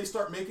so then they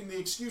start making the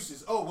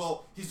excuses. Oh,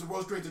 well, he's the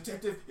world's great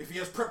detective. If he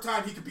has prep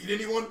time, he could beat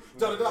anyone.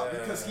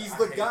 Because he's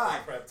the guy.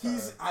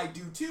 I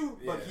do too,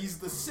 but he's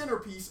the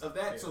centerpiece of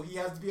that, so he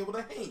has to be able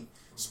to hang.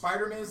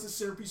 Spider-Man is the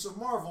centerpiece of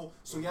Marvel,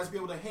 so he has to be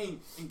able to hang.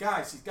 And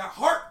guys, he's got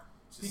heart.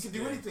 He can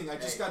do anything. I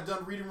just got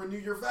done reading Renew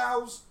Your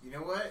Vows. You know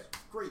what?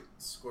 Great.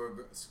 Squirrel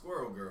Girl.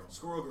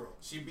 Squirrel Girl.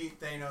 She beat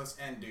Thanos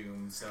and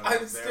Doom, so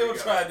I'm still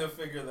trying to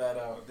figure that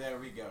out. There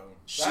we go.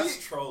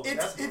 That's trolling.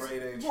 That's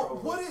grade A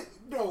trolling.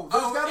 There's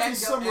got to be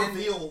some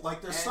reveal.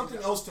 Like, there's something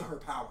else to her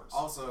powers.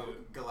 Also,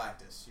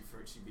 Galactus.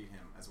 She beat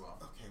him as well.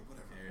 Okay,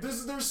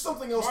 whatever. There's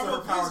something else Marvel,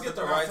 to her powers. Please get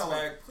the rights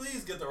back.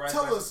 Please get the rights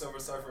back to Silver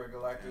Surfer and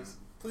Galactus.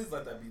 Yeah. Please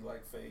let that be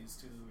like phase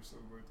 2 or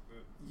something.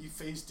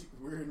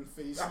 We're in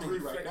phase 3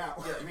 right now.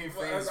 Yeah, I mean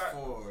phase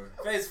 4.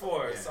 Phase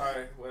 4. Yeah.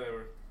 Sorry,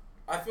 whatever.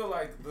 I feel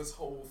like this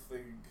whole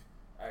thing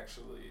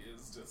actually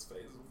is just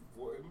phase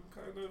 1,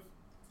 kind of.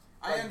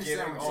 I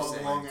understand what you're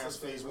saying. Long as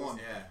phase 1.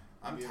 Yeah.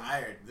 I'm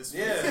tired. This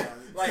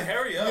like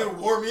hurry up. You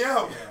wore me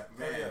out.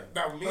 Yeah, man.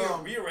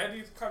 Now, me and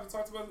Randy kind of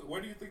talked about it.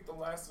 Where do you think the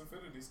last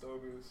Infinity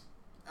Stone is?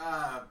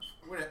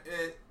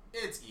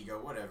 It's ego,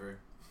 whatever.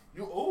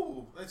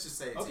 Let's just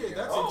say it's okay. ego.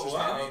 That's interesting.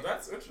 Wow,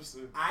 that's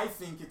interesting. I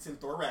think it's in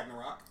Thor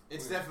Ragnarok.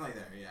 It's definitely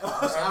there. Yeah,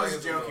 I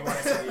was joking when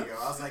I said ego.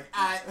 I was like,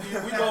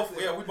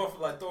 we both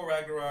like Thor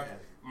Ragnarok. Yeah.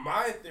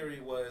 My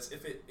theory was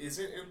if it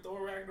isn't in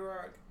Thor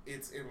Ragnarok,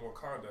 it's in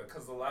Wakanda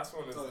because the last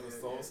one is the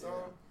Soul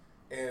Stone,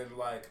 and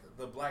like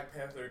the Black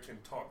Panther can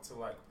talk to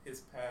like his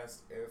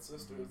past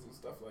ancestors and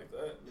stuff like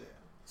that. Yeah.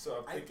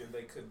 So I'm thinking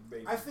they could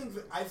maybe. I think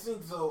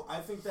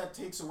that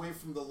takes away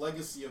from the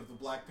legacy of the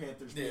Black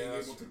Panthers being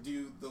able to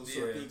do those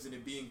sort of things and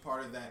it being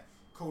part of that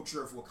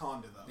culture of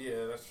Wakanda, though.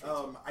 Yeah, that's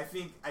true. I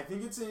think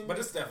it's in. But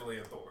it's definitely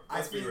in Thor.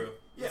 Let's be real.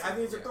 Yeah, I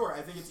think it's in Thor.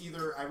 I think it's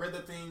either. I read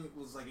that thing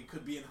was like it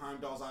could be in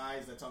Heimdall's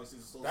eyes. That's obviously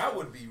the soul. That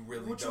would be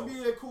really which dope. Would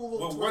be a cool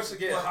little. Well, once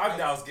again,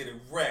 Heimdall's getting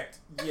wrecked.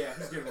 Yeah,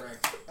 he's getting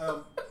wrecked.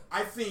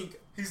 I think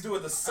he's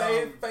doing the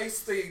same face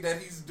thing that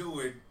he's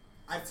doing.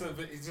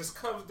 He just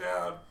comes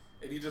down.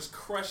 And he just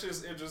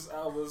crushes Idris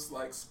Elba's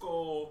like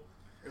skull,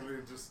 and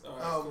then just.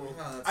 Cool.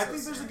 I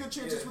think there's a good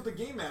chance it's with the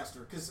Game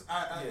Master because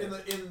in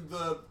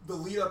the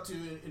lead up to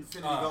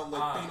Infinity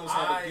Gauntlet, Thanos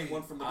had a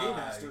one from the Game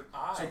Master,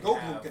 so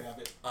Goldblum could have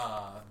it.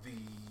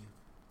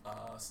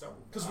 Star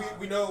Wars. Because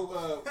we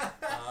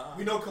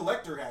know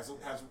Collector has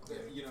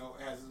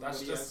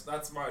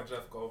that's my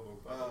Jeff Goldblum.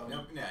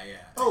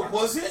 Oh,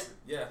 was it?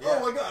 Yeah. Oh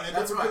my God!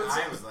 That's why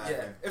I was laughing.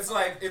 Yeah. It's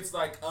like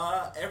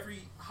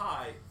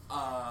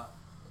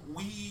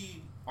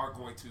we are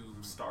going to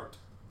start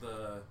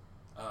the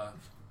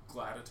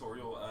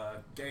gladiatorial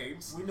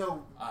games. We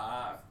know.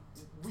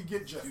 We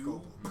get Jeff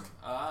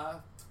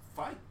Goldblum.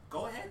 Fight.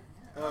 Go ahead.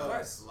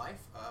 Nice. Life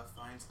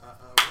finds a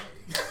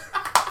way.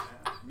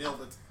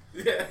 Nailed it.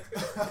 Yeah.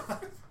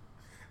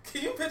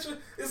 Can you picture?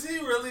 Is he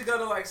really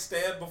gonna like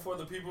stand before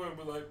the people and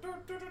be like,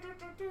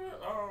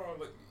 oh,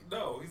 like,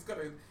 no, he's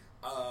gonna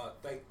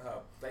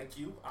thank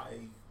you.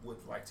 I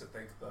would like to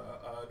thank the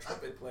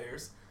trumpet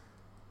players.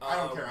 I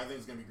don't care. I think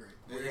it's gonna be great.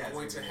 We're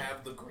going to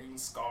have the Green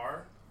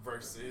Scar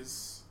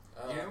versus.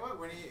 You know what?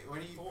 When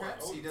he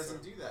preps, he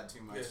doesn't do that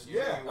too much.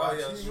 Yeah.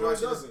 He really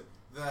doesn't.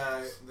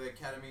 The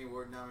Academy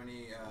Award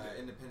nominee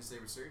Independence Day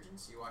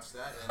Resurgence. You watch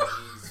that, and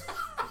he's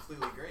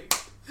completely great.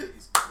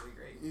 He's completely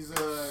great.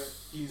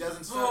 He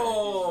doesn't stutter.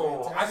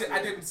 Oh,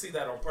 I didn't see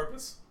that on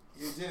purpose.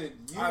 You did.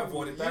 I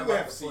avoided that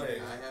like the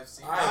plague.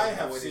 I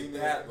have seen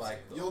that. Like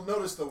you'll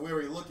notice the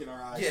weary look in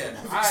our eyes. Yeah,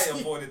 I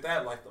avoided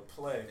that like the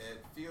plague.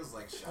 It feels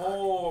like shock.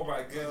 Oh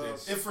my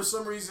goodness! If for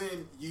some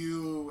reason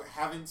you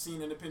haven't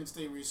seen Independence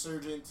Day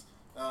Resurgence,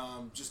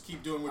 just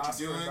keep doing what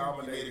you're doing.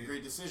 You made a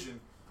great decision.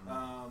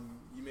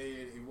 You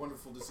made a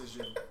wonderful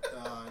decision.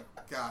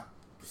 God,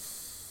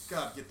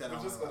 get that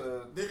out.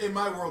 In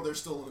my world, there's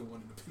still only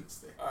one Independence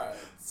Day. All right.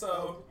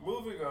 So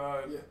moving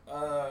on.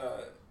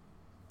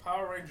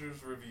 Power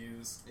Rangers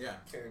reviews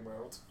came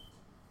out.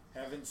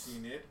 Haven't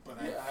seen it, but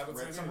I've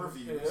read some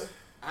reviews. Yeah.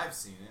 I've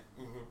seen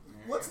it.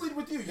 Mm-hmm. Let's lead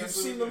with you. You've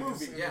seen the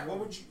movie. Yeah. What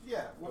would you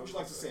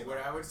like to say? What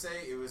I would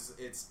say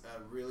it's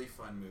a really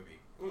fun movie.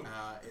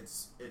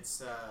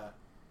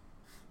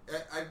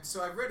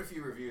 So I've read a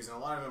few reviews and a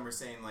lot of them are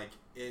saying like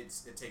it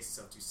takes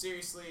itself too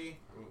seriously,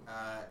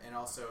 and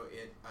also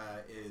it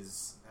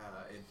is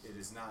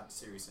not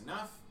serious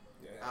enough.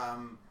 Yeah.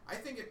 I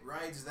think it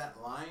rides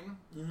that line.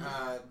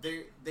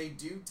 Mm-hmm. They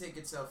do take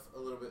itself a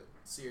little bit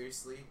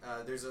seriously.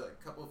 There's a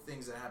couple of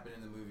things that happen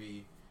in the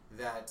movie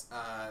that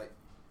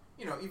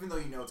even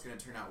though it's going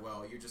to turn out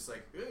well, you're just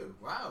like, ooh,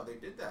 wow, they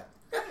did that.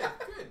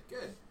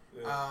 Good.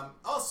 Yeah.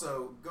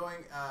 Also, I'm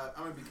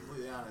going to be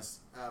completely honest.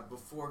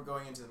 Before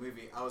going into the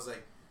movie, I was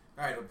like,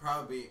 all right, it'll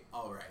probably be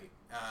all right.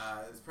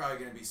 It's probably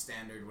going to be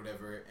standard,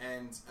 whatever.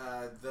 And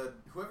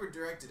whoever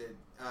directed it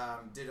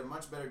did a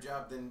much better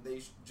job than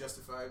they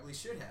justifiably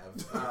should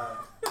have.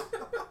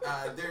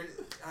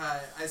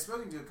 I've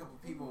spoken to a couple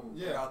people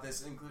about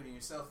this, including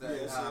yourself. That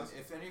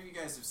if any of you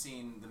guys have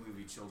seen the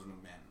movie Children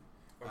of Men,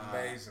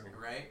 Amazing.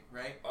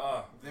 Right?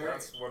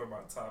 That's one of my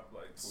top,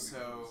 like, 20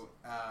 So,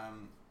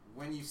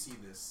 when you see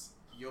this,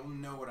 you'll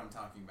know what I'm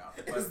talking about.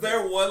 Is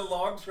there one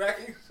long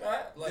tracking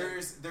shot? Like,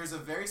 there's a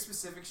very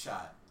specific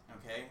shot.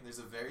 Okay, there's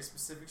a very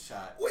specific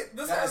shot. Wait,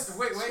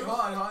 hold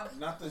on.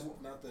 Not the.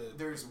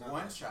 There's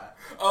one shot.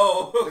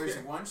 Oh, okay. There's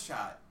one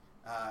shot,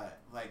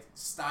 like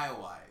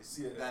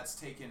style-wise, that's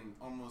taken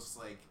almost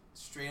like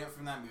straight up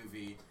from that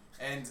movie.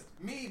 And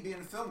me being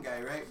a film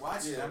guy, right,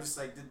 watching it, I'm just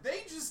like, did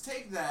they just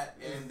take that?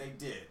 And they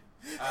did.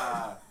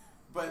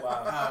 But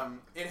wow.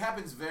 It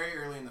happens very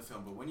early in the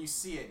film. But when you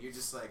see it, you're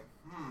just like,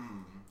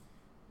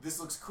 this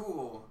looks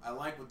cool. I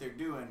like what they're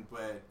doing,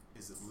 but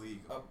is it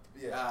legal?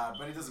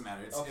 But it doesn't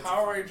matter. It's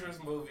Power Rangers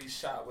movie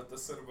shot with the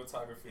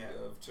cinematography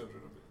of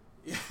Children of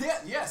Men.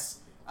 Yes.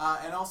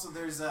 And also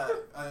there's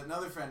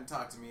another friend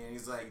talked to me, and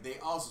he's like, they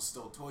also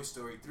stole Toy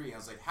Story 3. I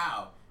was like,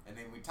 how? And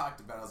then we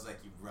talked about it. I was like,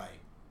 you're right.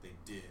 They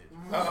did.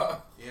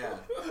 Yeah.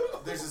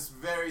 There's this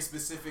very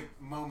specific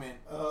moment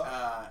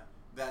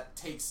that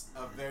takes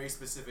a very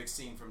specific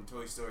scene from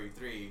Toy Story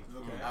 3.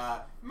 Okay.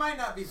 Might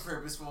not be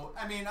purposeful.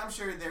 I mean, I'm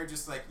sure they're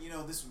just like,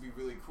 this would be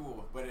really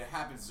cool, but it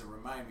happens to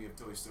remind me of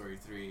Toy Story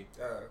 3,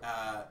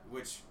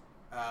 which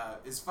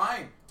is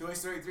fine. Toy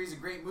Story 3 is a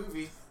great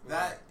movie.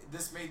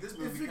 This made this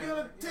movie. If you're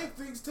gonna take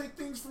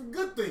things from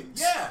good things.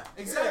 Yeah,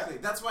 exactly.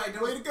 Yeah. That's why I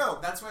don't. Way to go.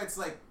 That's why it's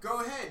like,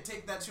 go ahead,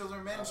 take that Children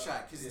of Men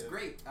shot, because it's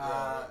great.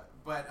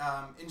 But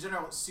in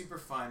general, super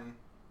fun.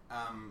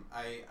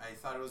 I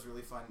thought it was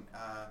really fun.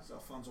 Does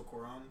Alfonso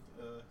Cuarón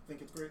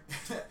think it's great?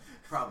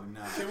 Probably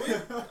not. Can we?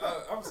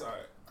 I'm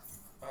sorry.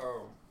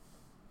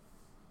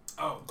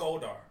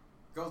 Goldar.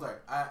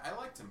 I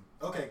liked him.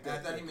 Okay, good. I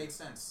thought he made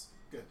sense.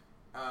 Good.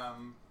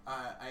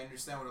 I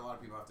understand what a lot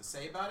of people have to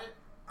say about it.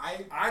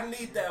 I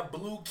need that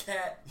blue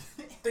cat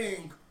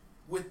thing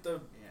with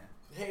the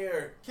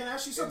hair. Can I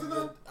ask you something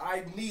though?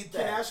 I need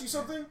that. Can I ask you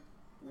something?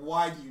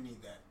 Why do you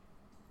need that?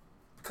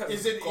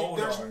 Because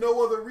there's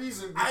no other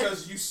reason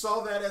because you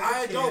saw that as a kid.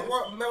 I don't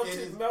want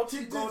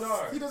melted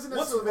Goldar. He doesn't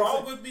What's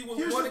wrong with me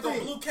with wanting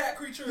a blue cat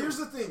creature? Here's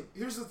the thing.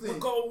 With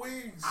gold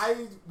wings.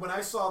 When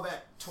I saw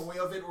that toy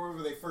of it, or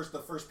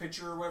the first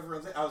picture or whatever,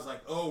 I was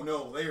like, oh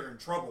no, they are in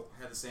trouble.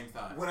 I had the same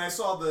thought. When I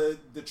saw the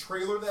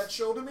trailer that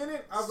showed him in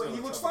it, I was like, he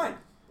looks fine.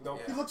 Nope.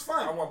 He looks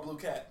fine. I want blue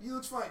cat. He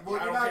looks fine. Well,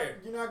 you're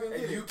not gonna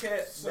get it. You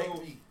can't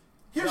make me.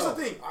 Here's the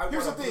thing.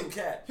 Here's the thing.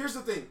 Cat. Here's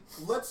the thing.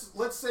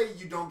 Let's say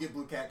you don't get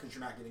blue cat because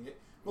you're not getting it.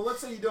 But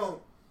let's say you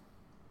don't.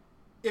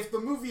 If the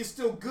movie is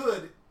still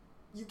good,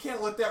 you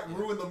can't let that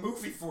ruin the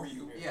movie for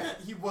you. Yeah.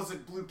 That he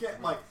wasn't blue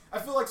cat. Like, I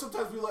feel like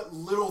sometimes we let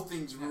little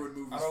things ruin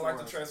movies. I don't like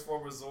the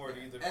Transformers Zord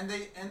either. And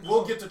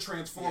we'll get to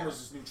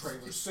Transformers' new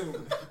trailer soon.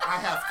 I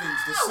have things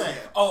to say.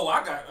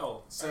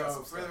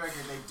 So for the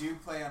record, they do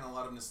play on a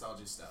lot of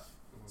nostalgia stuff.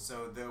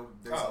 So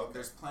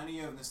there's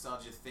plenty of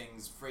nostalgia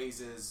things,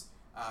 phrases,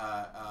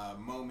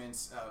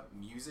 moments,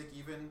 music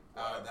even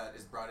that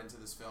is brought into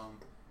this film,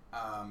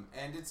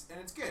 and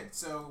it's good.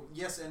 So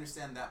yes, I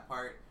understand that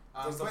part.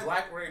 Does the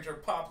Black Ranger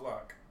pop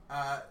lock?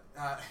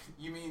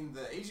 You mean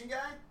the Asian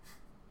guy?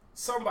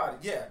 Somebody,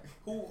 yeah.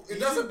 Who it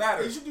doesn't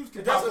matter. Asian dudes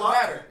can it doesn't pop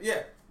matter. Lock.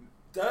 Yeah.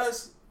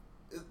 Does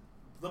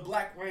the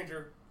Black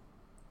Ranger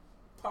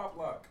pop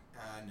lock?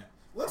 No.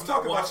 Let's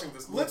talk about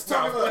this movie. Let's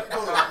talk about.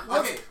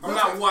 I'm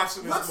not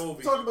watching this movie.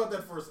 Let's talk about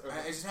that first. Okay.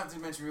 I just have to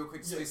mention real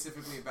quick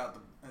specifically about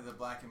the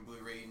Black and Blue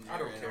Ranger. I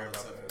don't care about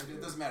stuff. That.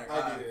 It doesn't matter.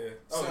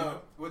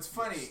 So what's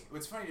funny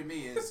to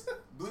me is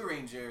Blue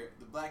Ranger,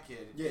 the black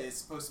kid, is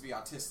supposed to be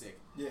autistic.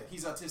 Yeah.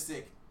 He's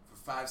autistic for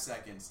 5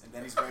 seconds, and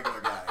then he's a regular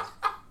guy.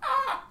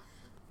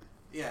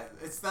 Yeah,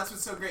 that's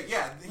what's so great.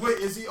 Yeah. Wait,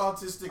 is he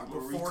autistic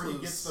before he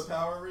gets the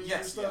Power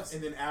Ranger stuff? Yes.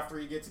 And then after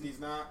he gets it,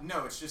 he's not?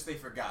 No, it's just they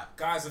forgot.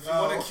 Guys, if you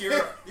want to cure,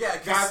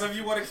 if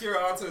you want to cure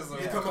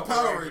autism, become a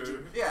Power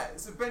Ranger. Yeah,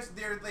 it's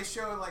they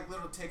show like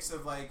little ticks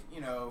of like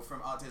from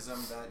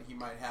autism that he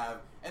might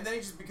have, and then he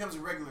just becomes a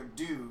regular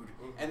dude,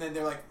 and then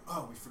they're like,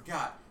 oh, we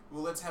forgot.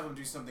 Well, let's have him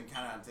do something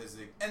kind of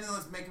autistic, and then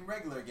let's make him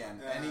regular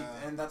again,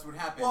 and that's what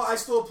happens. Well, I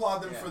still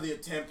applaud them for the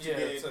attempt to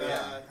get to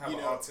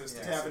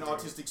have an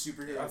autistic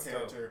superhero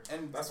character,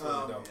 and that's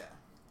really dope.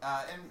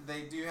 Yeah. And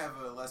they do have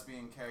a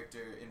lesbian character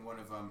in one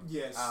of them.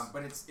 Yes.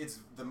 But it's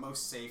the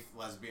most safe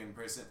lesbian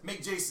person.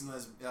 Make Jason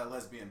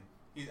lesbian.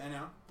 I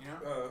know.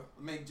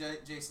 Make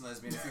Jason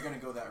lesbian if you're gonna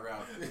go that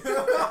route.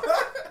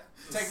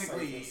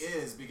 Technically, he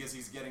is because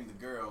he's getting the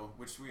girl,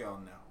 which we all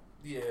know.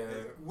 Yeah.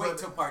 Wait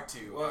till part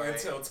 2. Well, right?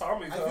 Until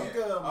Tommy comes. I think,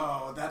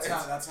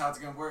 that's how it's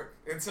gonna work.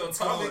 Until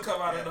Tommy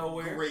come out of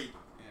nowhere. Great.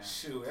 Yeah.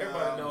 Shoot,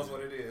 everybody knows what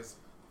it is.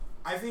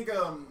 I think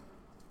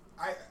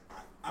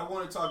I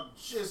want to talk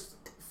just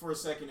for a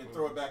second and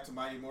throw it back to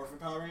Mighty Morphin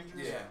Power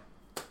Rangers.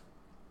 Yeah.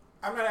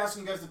 I'm not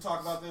asking you guys to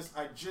talk about this.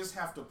 I just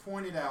have to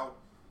point it out.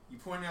 You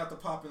pointed out the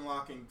pop and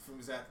locking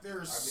from Zach. There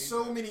are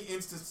so many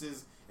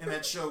instances in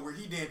that show where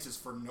he dances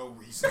for no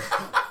reason.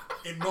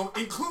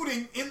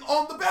 Including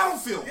on the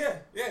battlefield. Yeah,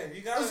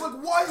 you got. It's like,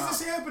 why is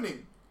this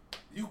happening?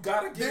 You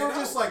gotta get. They were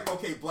just like,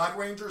 okay, Black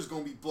Ranger is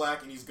gonna be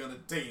black and he's gonna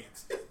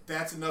dance.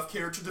 That's enough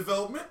character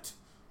development,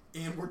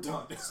 and we're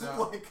done.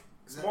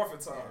 It's morphin'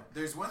 time. Yeah.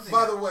 There's one thing.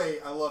 By the way,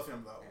 I love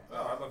him though.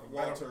 Oh, I love him.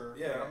 Walter.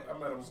 I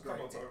met him a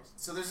couple of times.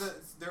 So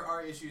there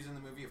are issues in the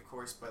movie, of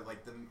course, but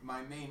like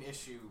my main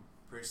issue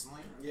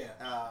personally,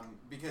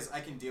 because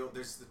I can deal.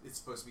 It's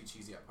supposed to be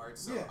cheesy at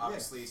parts, so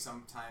obviously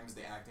sometimes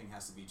the acting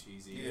has to be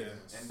cheesy,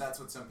 and that's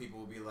what some people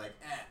will be like,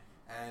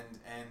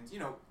 and you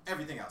know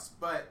everything else.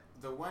 But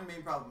the one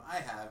main problem I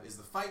have is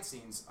the fight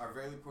scenes are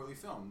very poorly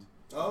filmed.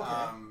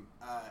 Okay.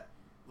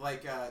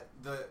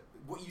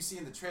 What you see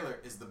in the trailer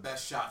is the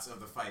best shots of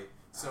the fight.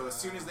 So as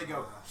soon as they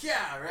go,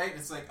 right,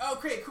 it's like, oh,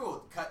 great,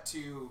 cool. Cut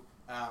to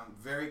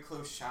very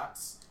close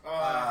shots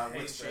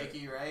with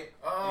shaky, right?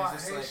 Oh, I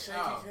hate shaky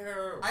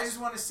cam. I just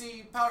want to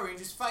see Power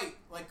Rangers fight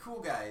like cool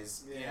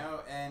guys, you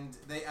know, and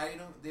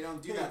they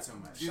don't do that so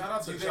much. Shout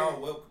out to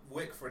John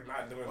Wick for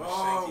not doing the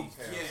shaky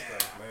cam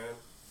stuff, man.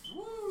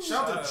 Woo.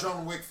 Shout out to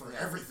John Wick for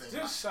everything.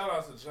 Just shout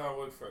out to John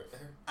Wick for.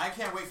 I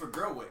can't wait for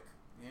Girl Wick.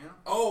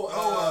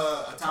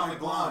 Yeah. Atomic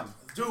Blonde.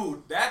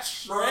 Dude, that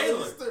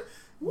trailer.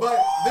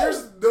 But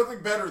there's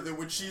nothing better than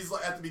when she's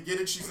like, at the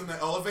beginning, she's in the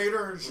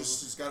elevator and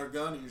she's got her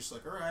gun, and you're just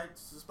like, all right,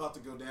 it's about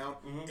to go down.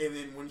 And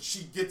then when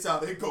she gets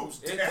out, it goes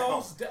down. It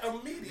goes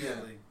down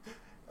immediately. Yeah.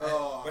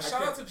 But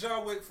shout out to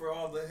John Wick for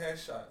all the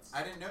headshots.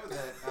 I didn't know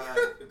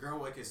that Girl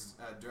Wick is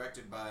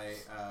directed by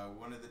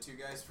one of the two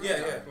guys from You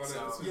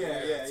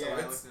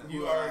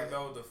already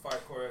know the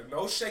fight choreography.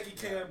 No shaky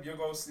cam, you're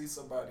going to see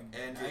somebody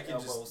get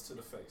elbows to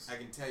the face. I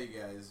can tell you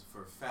guys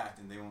for a fact,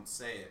 and they won't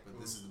say it, but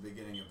this is the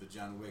beginning of the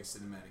John Wick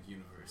cinematic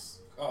universe.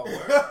 Oh,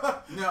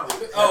 where?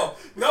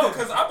 No,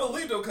 because I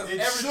believe them, because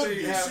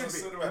everything has a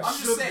cinematic. I'm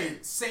just saying,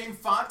 same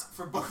font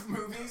for both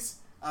movies.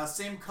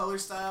 Same color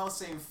style,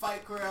 same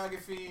fight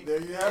choreography.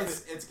 There you have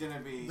it. It's gonna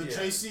be the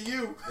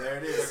JCU. There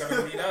it is. They're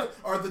gonna meet up,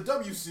 or the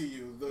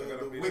WCU,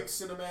 the Wick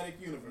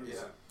Cinematic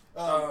Universe.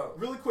 Yeah.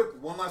 Really quick,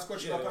 one last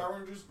question about Power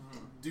Rangers.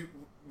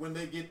 When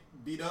they get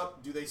beat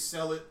up, do they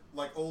sell it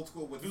like old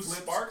school with flips?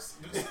 Sparks?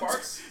 Do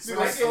sparks? Do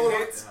they sell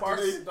it?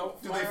 Sparks?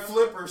 Do they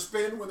flip or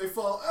spin when they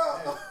fall?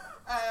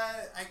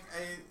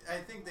 I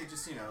think they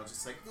just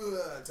just like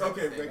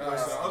okay, big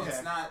okay.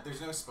 It's not.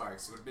 There's no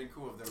sparks. It would have been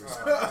cool if there were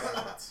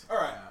sparks. All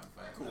right,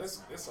 cool.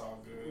 It's all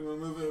good. You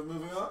want to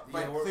moving on?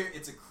 But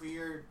it's a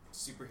clear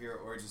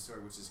superhero origin story,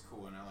 which is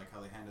cool, and I like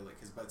how they handle it.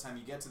 Because by the time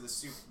you get to the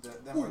suit, them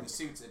wearing the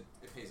suits, it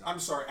pays off. I'm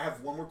sorry, I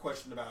have one more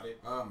question about it.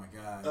 Oh my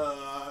god.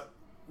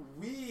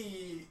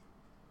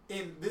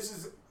 This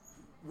is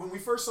when we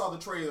first saw the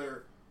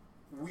trailer,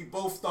 we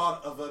both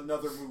thought of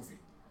another movie.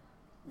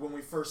 When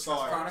we first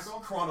saw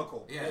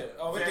Chronicle. Yeah.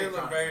 Oh, it did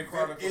look very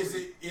Chronicle. Is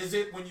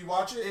it when you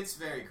watch it? It's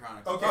very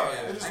Chronicle. Okay.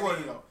 I just wanted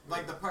to know.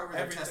 Like the part where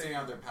they're testing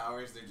out their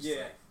powers, they're just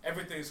like...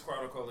 Everything's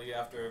Chronicle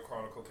after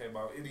Chronicle came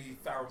out. Any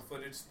found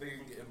footage thing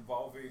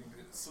involving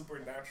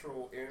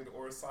supernatural and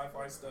or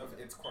sci-fi stuff,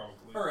 it's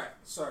Chronicle. Alright.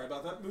 Sorry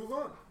about that. Move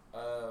on.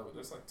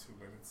 There's like 2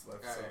 minutes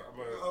left,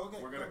 right.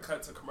 We're gonna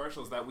cut to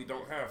commercials that we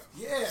don't have.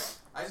 Yeah.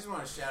 I just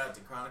want to shout out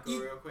to Chronicle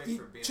real quick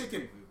for being chicken. a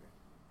great movie.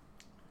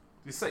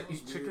 You say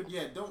eat chicken?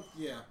 Yeah,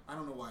 I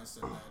don't know why I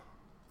said that.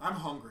 I'm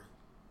hungry.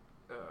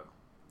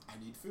 I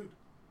need food.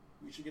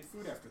 We should get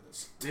food after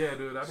this. Yeah,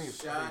 dude, I need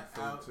Shout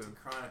out food too. to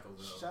Chronicle,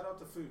 though. Shout out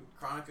to food.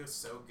 Chronicle's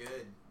so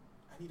good.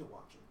 I need to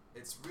watch it.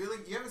 It's really...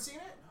 You haven't seen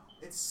it? No.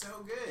 It's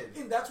so good.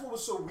 And that's what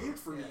was so weird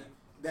for me.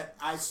 That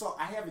I'd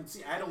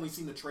only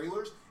seen the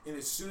trailers, and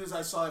as soon as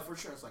I saw it for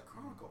sure, I was like,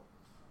 Chronicle.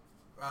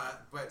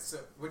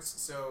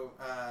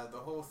 The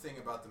whole thing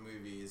about the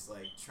movie is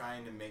like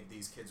trying to make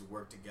these kids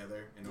work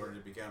together in order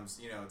to become, it's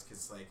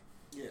because like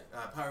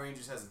Power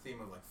Rangers has a theme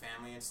of like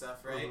family and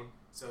stuff, right?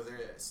 So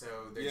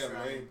they're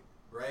trying,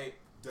 right?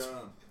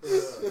 Dumb.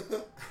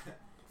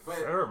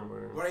 But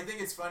what I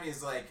think is funny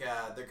is like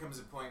there comes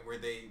a point where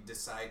they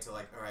decide to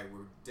like, all right,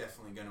 we're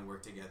definitely gonna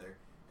work together.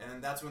 And then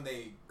that's when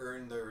they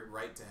earn their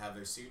right to have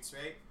their suits,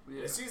 right?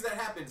 Yeah. As soon as that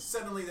happens,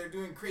 suddenly they're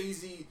doing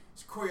crazy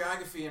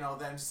choreography and all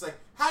that. And just like,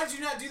 how did you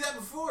not do that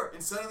before?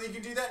 And suddenly you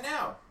can do that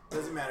now.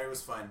 Doesn't matter. It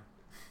was fun.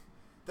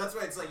 That's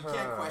why it's like you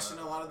can't question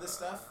a lot of this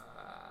stuff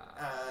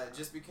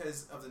just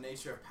because of the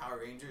nature of Power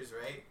Rangers,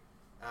 right?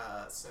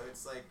 So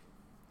it's like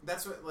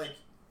that's what like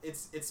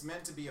it's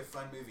meant to be a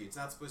fun movie. It's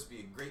not supposed to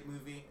be a great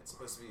movie. It's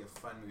supposed to be a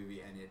fun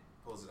movie, and it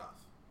pulls it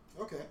off.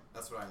 Okay.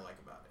 That's what I like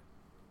about it.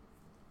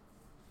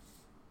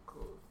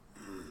 Cool.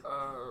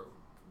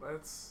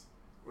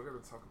 We're gonna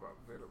talk about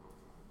Venom.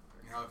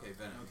 Okay,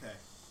 Venom. Okay.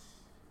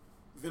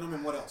 Venom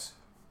and what else?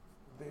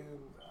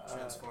 Then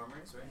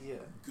Transformers, right? Yeah.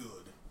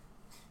 Good.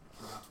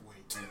 Not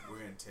wait. We're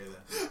gonna tear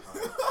that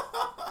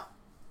apart.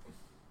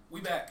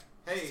 We back.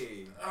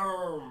 Hey.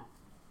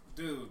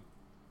 Dude.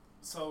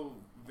 So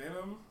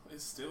Venom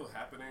is still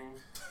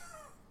happening.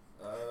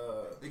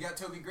 They got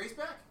Toby Grace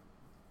back.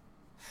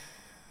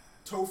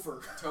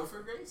 Topher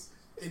Grace.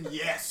 And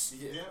yes,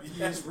 he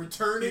is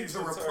returning to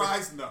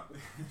reprise. No,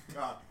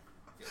 God.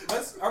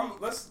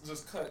 Let's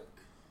just cut.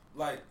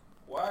 Like,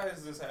 why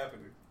is this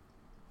happening?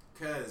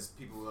 Because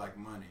people like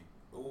money.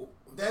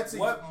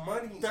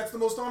 Money? That's the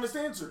most honest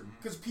answer.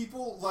 Because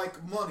people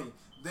like money.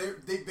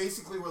 They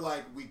basically were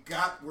like,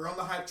 we're on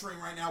the hype train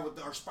right now with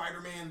our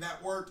Spider-Man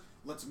that worked.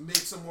 let's make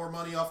some more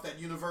money off that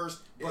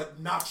universe, but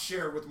not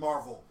share with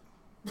Marvel.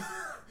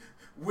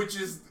 Which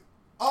is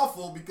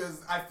awful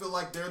because I feel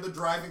like they're the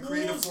driving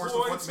creative force of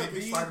what's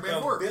making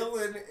Spider-Man work.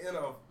 Villain in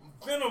a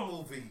Venom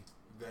movie.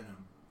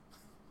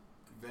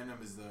 Venom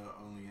is the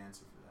only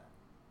answer for that.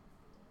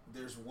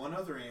 There's one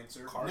other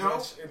answer.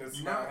 Carnage,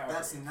 that's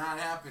not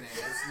happening.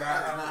 It's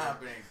not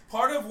happening.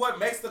 Part of what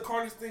makes the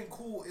Carnage thing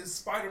cool is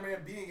Spider-Man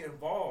being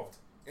involved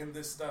in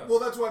this stuff. Well,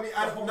 that's what I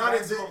mean. Not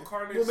in this.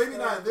 Carnage well, maybe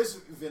not in this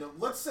Venom.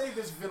 Let's say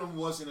this Venom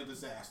wasn't a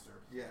disaster.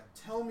 Yeah.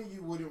 Tell me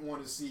you wouldn't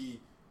want to see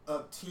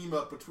a team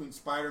up between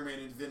Spider-Man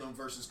and Venom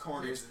versus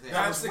Carnage.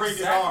 That's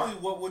exactly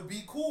what would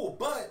be cool,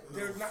 but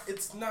they're not.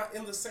 It's not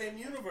in the same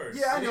universe.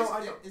 Yeah, I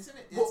know. Isn't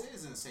it? It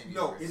is in the same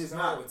universe. No, it is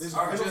not. This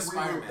Venom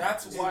reboot.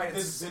 That's why it's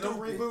this Venom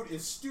reboot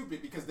is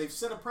stupid because they've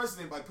set a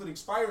precedent by putting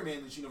Spider-Man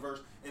in this universe,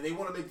 and they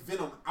want to make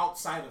Venom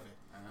outside of it.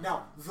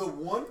 Now, the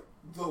one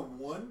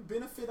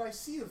benefit I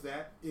see of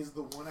that is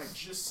the one I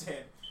just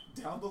said.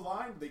 Down the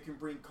line, they can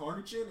bring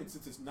Carnage in, and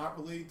since it's not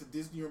related to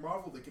Disney or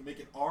Marvel, they can make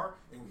it R,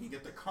 and we can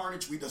get the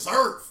Carnage we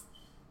deserve.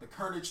 The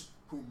Carnage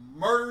who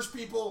murders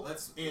people. I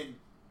just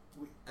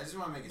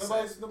want to make it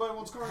nobody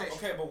wants Carnage.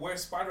 Okay, but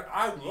where's Spider?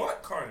 I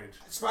want Carnage.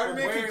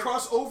 Spider-Man can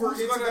cross over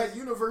into that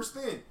universe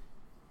then.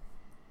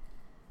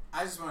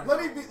 I just want.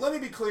 Let me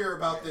be clear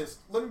about this.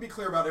 Let me be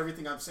clear about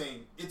everything I'm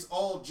saying. It's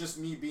all just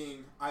me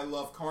being. I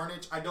love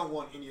Carnage. I don't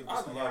want any of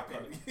this to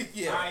happen.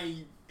 Yeah.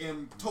 I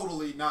am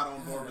totally not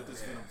on board with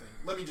this Venom thing.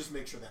 Let me just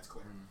make sure that's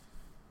clear.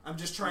 I'm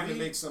just trying to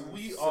make some.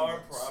 We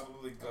are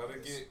probably gonna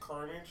get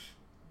Carnage.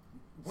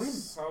 When?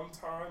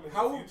 Sometime in the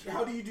future.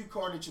 How do you do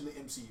Carnage in the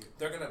MCU?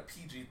 They're gonna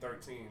PG-13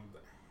 the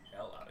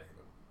hell out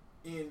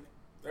of him.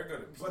 They're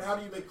gonna. But how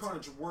do you make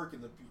Carnage work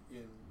in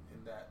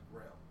that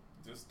realm?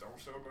 Just don't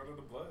show none of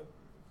the blood.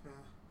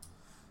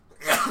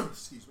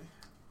 Excuse me.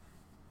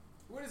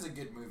 What is a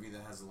good movie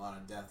that has a lot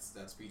of deaths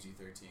that's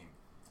PG-13?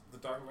 The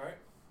Dark Knight.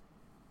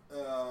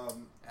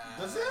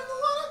 Does it have a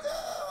lot of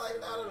deaths?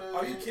 Like, I don't know.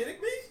 Are you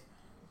kidding me?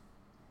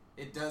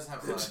 It does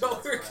have a lot of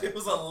Joker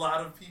kills a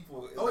lot of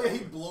people. Oh yeah,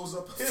 he blows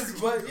up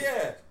his butt.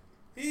 Yeah,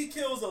 he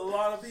kills a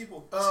lot of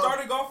people.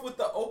 Starting off with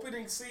the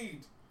opening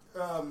scene.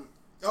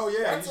 Oh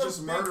yeah, he's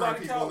just murdering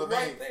people in the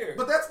bank. There.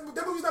 But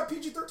that movie's not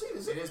PG-13,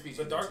 is it? It is PG-13.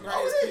 The Dark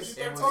Knight is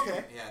PG-13.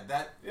 Okay. Yeah,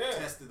 that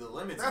tested the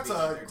limits. That's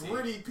of PG-13. a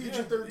gritty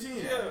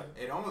PG-13. Yeah.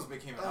 It almost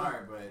became an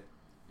R, but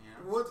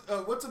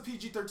what's a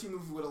PG-13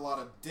 movie with a lot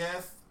of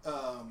death?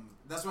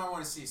 That's what I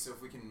want to see. So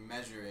if we can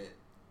measure it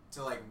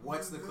to like,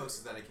 what's the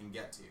closest that it can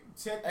get to?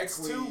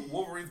 X2,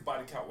 Wolverine's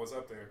body count was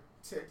up there.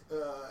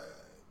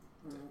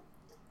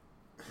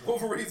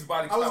 Wolverine's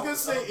body count. I was gonna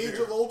say Age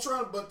of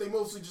Ultron, but they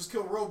mostly just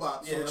kill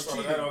robots. Yeah, so it's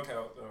cheating. That don't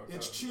count.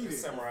 It's cheating.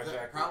 Samurai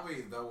Jack.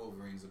 Probably the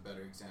Wolverine's a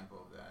better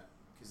example of that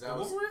because that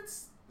was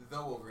Wolverine's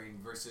the Wolverine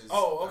versus.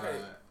 Oh, okay.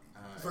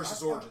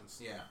 Versus Origins.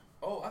 Yeah.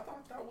 Oh, I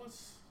thought that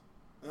was.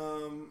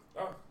 Oh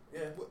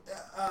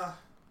yeah.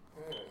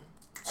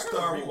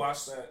 Star Wars.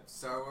 Watch that.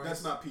 Star Wars.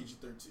 That's not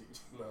PG-13.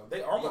 No,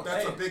 they almost.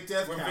 That's a big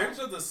death Revenge count.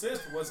 of the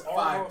Sith was 5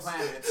 almost.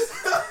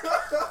 planets.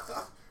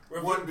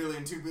 1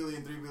 billion, 2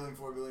 billion, 3 billion,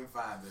 4 billion,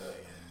 5 billion.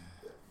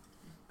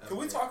 Can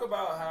we talk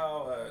about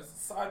how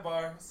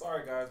sidebar?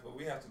 Sorry guys, but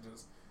we have to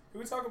just. Can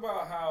we talk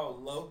about how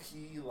low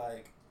key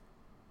like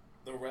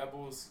the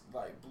rebels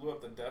like blew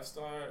up the Death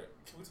Star?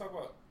 Can we talk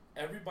about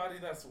everybody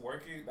that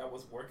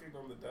was working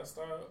on the Death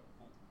Star?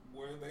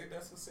 Were they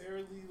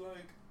necessarily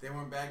like? They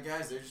weren't bad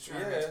guys. They're just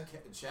trying to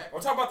check. I'm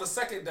talking about the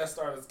second Death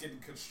Star that's getting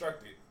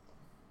constructed.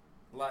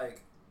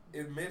 Like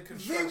in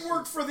mid-construction. They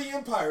worked for the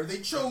Empire. They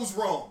chose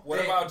wrong.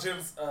 What about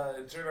Jyn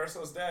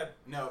Erso's dad?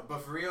 No,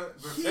 but for real,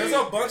 there's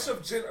a bunch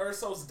of Jyn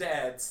Erso's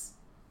dads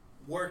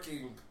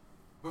working.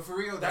 But for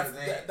real,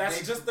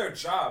 that's just their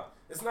job.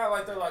 It's not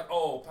like they're like,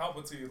 oh,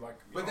 Palpatine, like.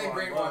 But they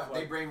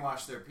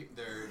brainwash their people,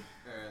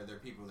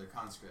 their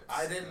conscripts.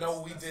 I didn't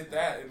know we did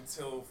that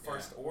until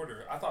First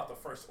Order. I thought the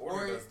First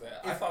Order does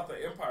that. I thought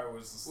the Empire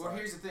was just. Well,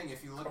 here's the thing: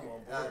 if you look,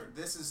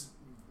 this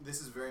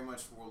is very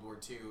much World War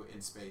II in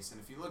space,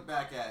 and if you look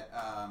back at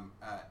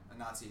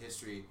Nazi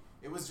history,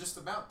 it was just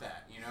about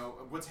that. You know,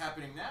 what's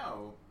happening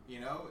now. You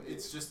know,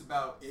 it's just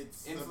about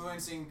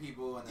influencing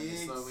people and then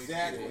slowly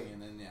changing,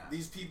 and then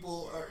these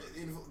people are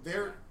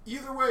they're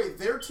either way.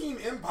 They're Team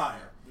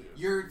Empire.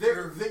 You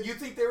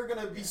think they were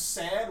gonna be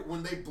sad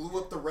when they blew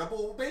up the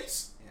rebel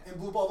base and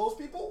blew up all those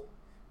people?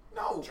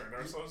 No. Jyn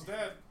Erso's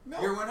dead. No.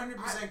 You're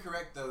 100%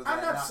 correct though.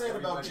 I'm not sad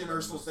about Jyn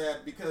Erso's dad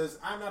because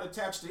I'm not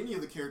attached to any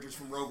of the characters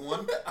from Rogue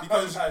One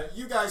because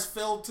you guys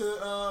failed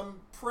to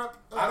prep.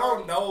 I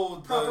don't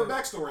know proper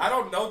backstory. I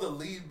don't know the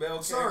lead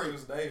male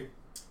character's name.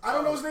 I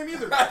don't know his name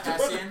either.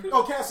 Cassian?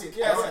 Oh, Cassian.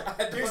 Yeah,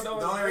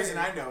 the only reason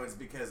I know is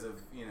because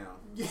of, you know.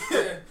 You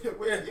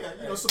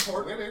know,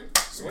 support.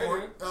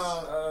 Support.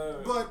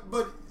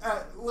 But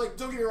like,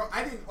 don't get me wrong,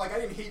 I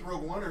didn't hate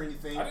Rogue One or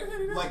anything. I didn't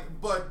hate it. Like,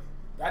 but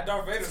that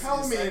Darth Vader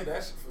scene,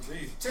 that shit for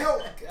me.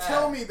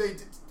 Tell me they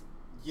did.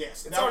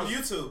 Yes, it's on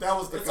YouTube. That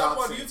was the it's God up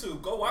on scene.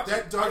 YouTube. Go watch that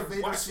it. That Darth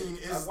Vader scene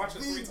is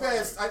the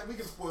best. We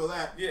can spoil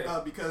that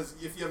because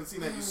if you haven't seen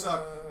that, you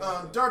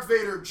suck. Darth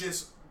Vader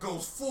just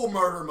goes full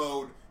murder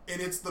mode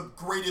and it's the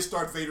greatest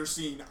Darth Vader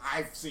scene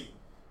I've seen.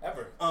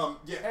 Ever.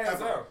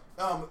 Ever.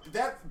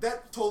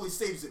 That totally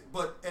saves it.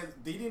 But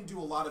they didn't do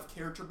a lot of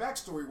character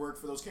backstory work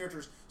for those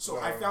characters, so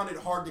I found it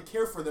hard to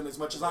care for them as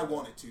much as I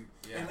wanted to.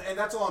 Yeah. And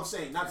that's all I'm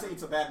saying. Not saying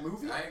it's a bad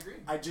movie. I agree.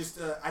 I just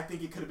I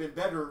think it could have been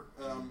better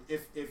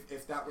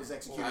if that was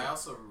executed. Well, I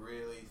also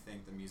really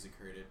think the music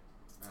hurt it.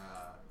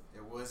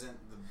 It wasn't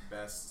the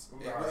best.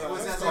 It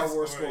was a Star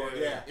Wars score.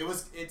 Yeah.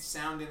 It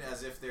sounded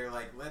as if they're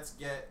like, let's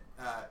get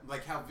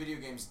like how video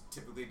games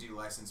typically do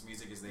licensed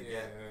music is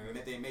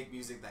they make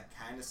music that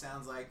kind of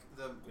sounds like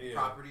the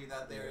property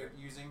that they're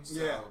using.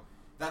 So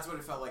that's what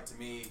it felt like to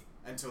me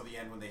until the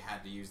end when they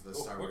had to use the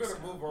Star Wars. We're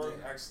gonna move on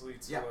actually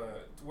to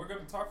we're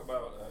gonna talk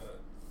about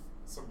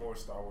some more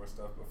Star Wars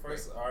stuff, but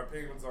first our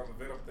opinions on the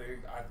Venom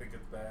thing. I think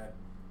it's bad.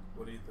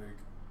 What do you think?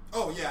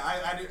 Oh yeah,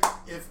 I did,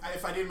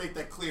 if I didn't make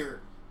that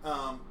clear.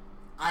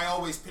 I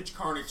always pitch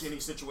Carnage any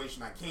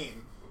situation I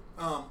can.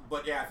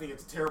 But yeah, I think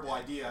it's a terrible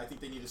idea. I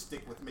think they need to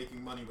stick with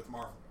making money with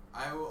Marvel.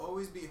 I will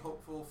always be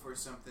hopeful for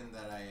something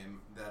that I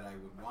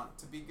would want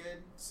to be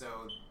good.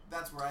 So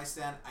that's where I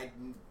stand.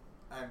 I'm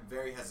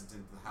very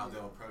hesitant to how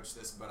they'll approach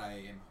this, but I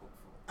am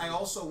hopeful. I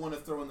also want to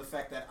throw in the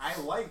fact that I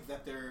like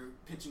that they're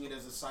pitching it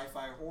as a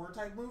sci-fi horror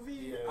type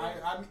movie.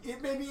 Yeah.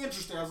 It made me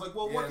interesting. I was like,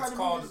 well, what kind of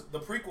movie? The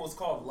prequel is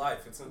called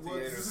Life. It's in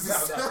theaters.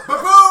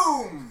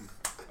 Boom!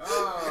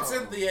 Oh. It's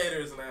in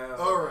theaters now.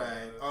 All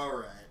right.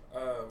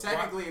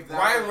 Technically, if that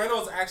Ryan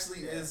Reynolds actually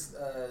is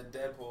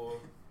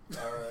Deadpool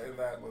in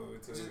that movie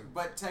too.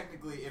 But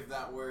technically, if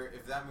that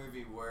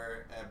movie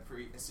were a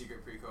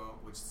secret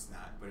prequel, which it's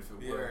not, but if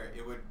it were,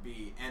 it would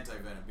be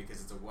anti-Venom because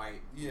it's a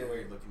white,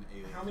 weird-looking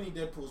alien. How many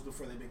Deadpools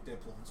before they make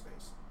Deadpool in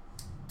space?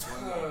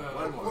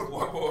 One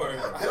more.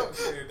 I don't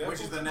care. Deadpool,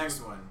 which is the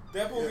next one.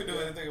 Deadpool can do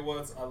anything it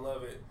wants. I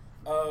love it.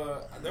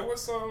 There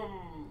was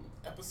some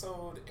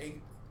episode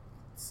 8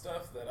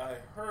 stuff that I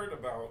heard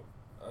about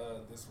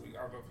this week.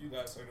 I don't know if you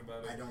guys heard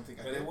about it. I don't think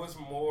I did. But it was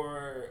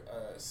more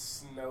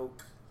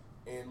Snoke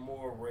and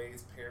more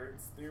Rey's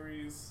parents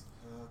theories.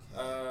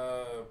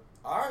 Okay.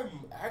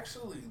 I'm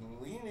actually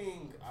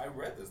leaning. I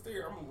read this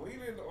theory. I'm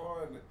leaning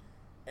on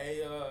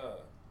a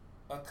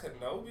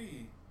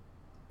Kenobi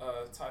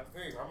type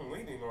thing. I'm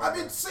leaning on. I've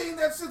been saying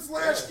that since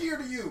last year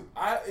to you.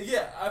 At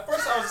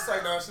first I was just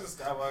like, no, she's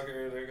a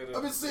Skywalker. They're gonna.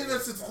 I've been saying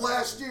that since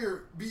last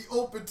year. Be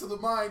open to the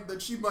mind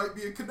that she might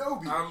be a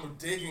Kenobi. I'm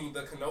digging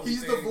the Kenobi.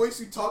 He's the voice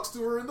who talks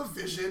to her in the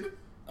vision.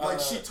 Like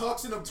she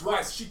talks in a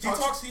twice. He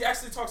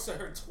actually talks to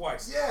her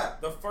twice. Yeah.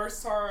 The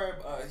first time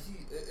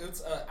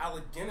it's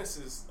Alec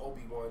Guinness's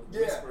Obi-Wan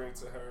whispering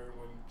to her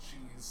when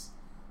she's,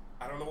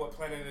 I don't know what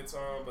planet it's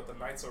on, but the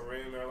Knights of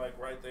Ren are like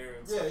right there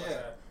and stuff like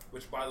that.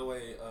 Which, by the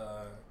way,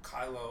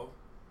 Kylo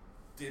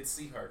did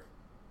see her.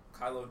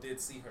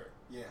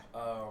 Yeah.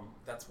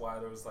 That's why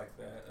there was like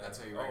that. That's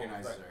how you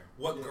recognized her.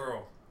 What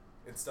girl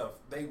and stuff.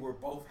 They were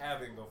both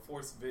having a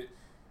force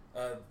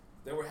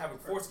they were having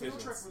force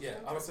visions. Yeah,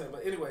 I was saying.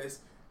 But anyways,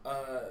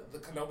 the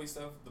Kenobi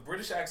stuff, the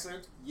British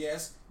accent.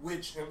 Yes,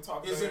 which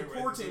is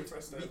important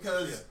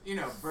because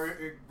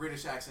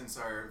British accents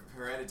are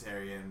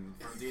hereditary and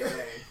from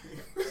DNA.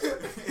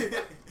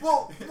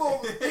 well,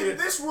 in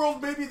this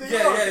world maybe they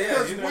are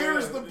because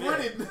where's the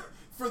Britain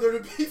for there to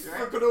be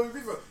for Kenobi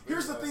people?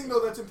 Here's the thing though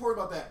that's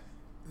important about that: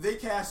 they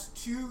cast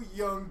 2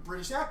 young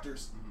British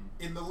actors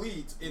in the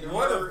leads. In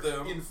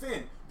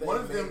Finn. One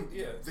of them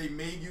they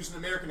made use an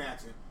American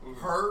accent.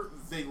 Her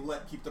they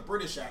let keep the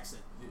British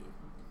accent.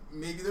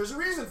 Maybe there's a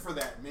reason for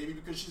that. Maybe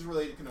because she's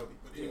related to Kenobi.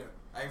 But anyway.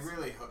 I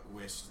really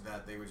wished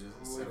that they would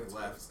just have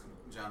left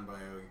John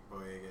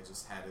Boyega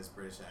just had his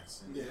British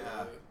accent.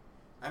 Yeah.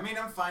 I mean,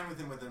 I'm fine with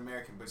him with an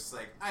American, but it's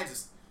like,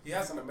 he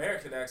has an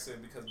American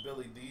accent because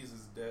Billy Dees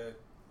is dead.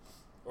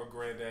 Or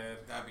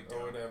granddad. That'd be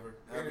dope. Or whatever.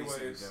 That'd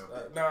Anyways,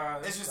 dope.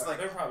 it's just like,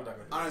 they're probably not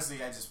going to do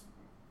honestly, I just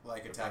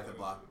like Attack the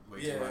Block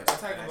way too much.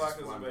 Attack the Block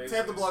is amazing.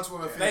 Attack the Block's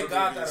one of my Thank favorite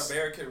God movies. that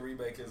American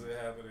remake isn't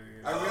happening.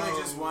 I really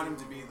just want him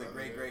to be the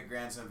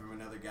great-great-grandson from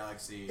another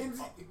galaxy.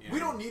 We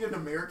don't need an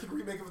American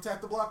remake of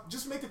Attack the Block.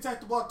 Just make Attack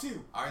the Block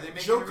 2. Are they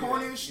making Joe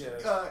Cornish?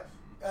 There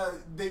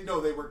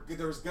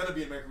was gonna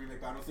be an American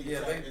remake, but I don't think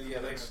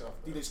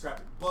they scrapped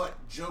it. But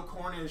Joe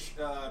Cornish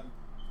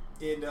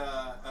and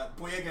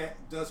Boyega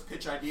does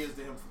pitch ideas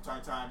to him from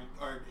time to time,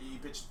 or he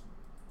pitched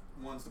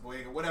ones to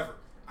Boyega, whatever.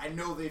 I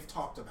know they've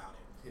talked about it.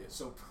 Yeah.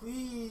 So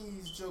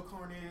please, Joe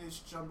Cornish,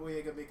 John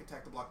Boyega, make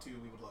Attack the Block 2.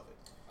 We would love it.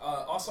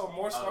 Also,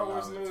 more Star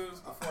Wars news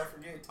before I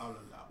forget.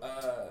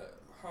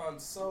 Han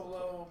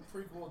Solo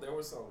prequel. There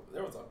was a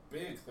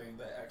big thing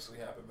that actually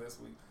happened this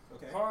week.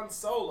 Okay. Han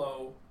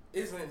Solo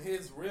isn't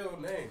his real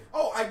name.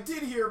 Oh, I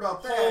did hear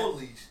about that.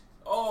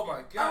 Oh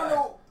my God. I don't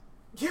know.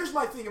 Here's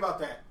my thing about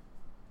that.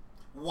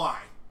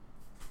 Why?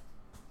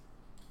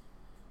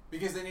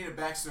 Because they need a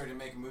backstory to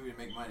make a movie to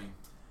make money.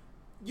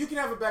 You can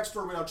have a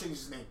backstory without changing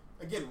his name.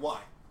 Again,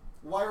 why?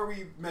 Why are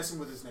we messing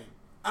with his name?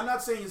 I'm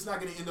not saying it's not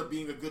going to end up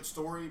being a good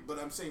story, but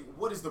I'm saying,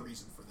 what is the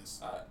reason for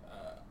this? I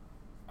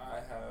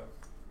have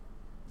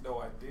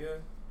no idea.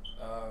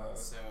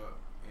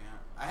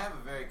 I have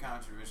a very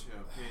controversial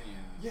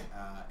opinion. Yeah.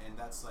 And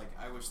that's like,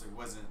 I wish there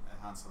wasn't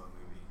a Han Solo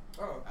movie.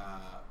 Oh.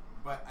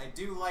 But I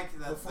do like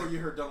that. Before you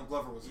heard Donald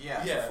Glover was.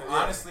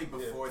 Honestly,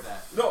 before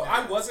that. No,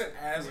 I wasn't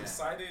as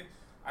excited.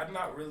 I'm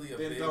not really a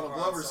then big Donald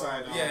Glover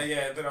side.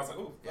 Yeah. Then I was like,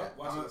 ooh,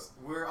 watch this.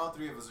 We're all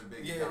three of us are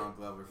big Donald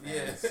Glover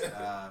fans.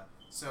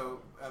 So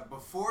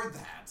before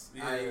that,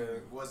 I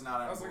was not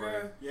on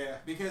board.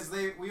 Because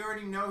we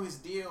already know his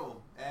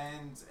deal,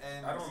 and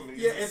I don't.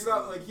 It's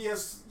not like he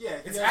has.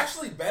 It's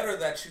actually better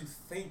that you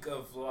think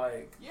of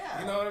like.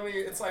 You know what I mean?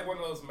 It's like one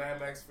of those Mad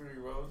Max Fury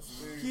Road.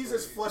 He's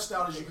as fleshed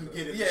out as you can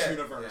get in this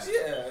universe.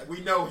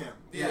 We know him.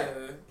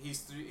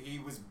 He's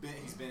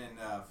been in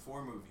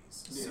 4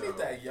 movies. We need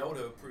that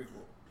Yoda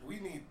prequel. We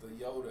need the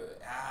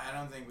Yoda. I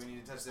don't think we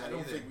need to touch that. I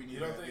don't think we need. You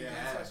don't think we need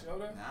to touch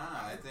Yoda?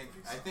 Nah, I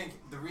think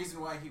the reason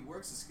why he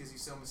works is because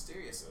he's so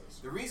mysterious.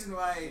 The reason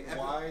why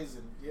wise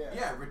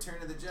and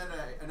Return of the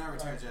Jedi, not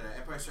Return of the Jedi,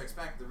 Empire Strikes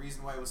Back. The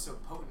reason why it was so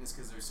potent is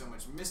because there's so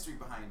much mystery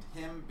behind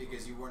him,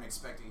 because you weren't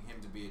expecting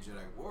him to be a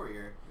Jedi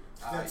warrior.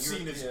 That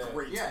scene is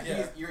great.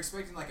 You're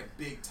expecting like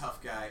a big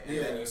tough guy, and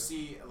then you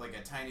see like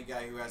a tiny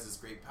guy who has this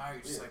great power.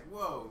 You're just like,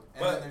 whoa.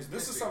 And but then there's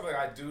this is something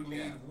I do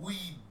need.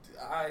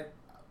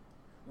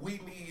 We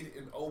need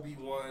an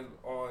Obi-Wan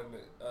on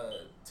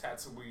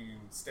Tatooine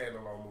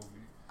standalone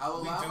movie.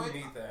 We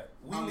need that.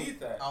 We need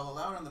that. I'll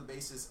allow it on the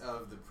basis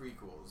of the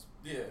prequels.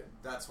 Yeah.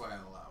 That's why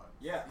I'll allow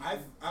it. Yeah,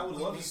 I would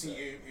love to see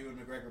Ewan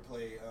McGregor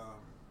play.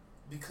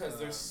 Because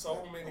there's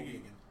so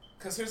many.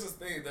 Because here's the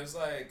thing. There's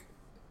like,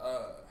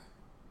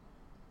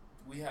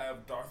 we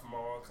have Darth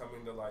Maul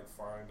coming to like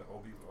find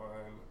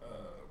Obi-Wan.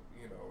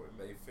 And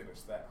they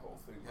finished that whole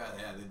thing.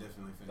 Yeah, they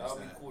definitely finished that. That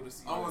would be cool to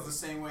see. Almost the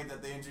same way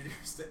that they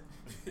introduced it,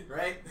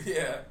 right?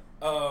 Yeah.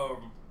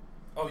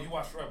 You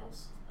watched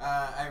Rebels?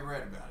 I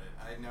read about it.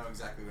 I know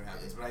exactly what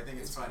happens, but I think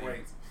it's funny.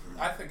 Great.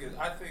 I think.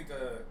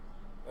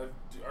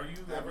 Are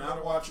you ever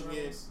not watching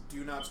it?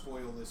 Do not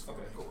spoil this for me.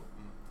 Okay, cool.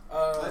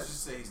 Let's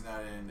just say he's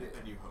not in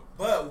A New Hope.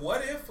 But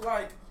what if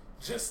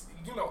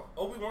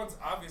Obi-Wan's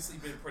obviously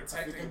been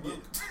protecting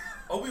Luke.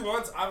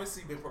 Obi-Wan's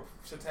obviously been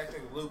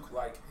protecting Luke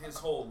like his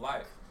whole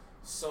life.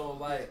 So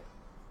like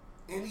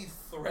any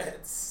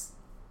threats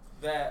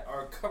that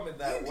are coming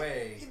that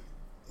way,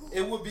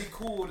 it would be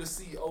cool to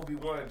see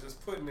Obi-Wan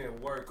just putting in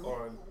work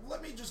on.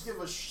 Let me just give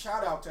a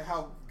shout out to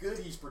how good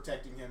he's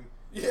protecting him.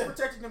 He's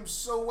protecting him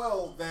so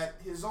well that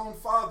his own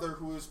father,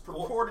 who is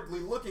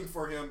purportedly looking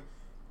for him,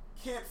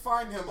 can't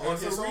find him on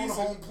his own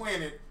home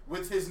planet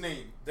with his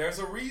name. There's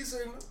a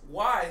reason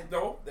why.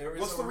 No, there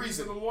is a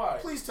reason why.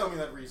 Please tell me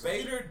that reason.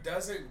 Vader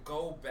doesn't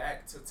go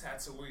back to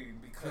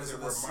Tatooine because it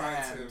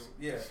reminds him.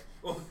 Yeah.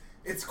 Well,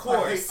 it's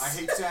coarse. I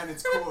hate sand.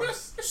 It's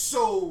coarse.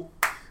 So.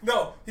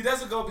 No, he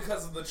doesn't go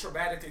because of the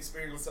traumatic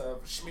experience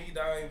of Shmi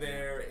dying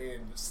there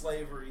and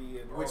slavery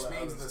and all that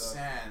means other the stuff.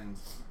 sand.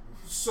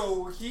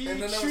 So he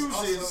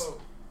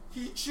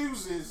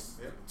chooses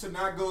to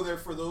not go there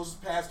for those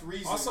past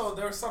reasons. Also,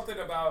 there's something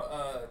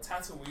about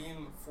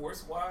Tatooine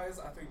Force-wise.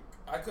 I think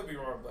I could be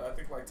wrong, but I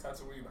think like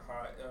Tatooine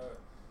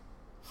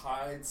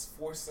hides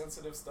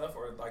Force-sensitive stuff,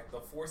 or like the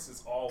Force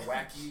is all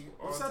wacky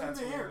on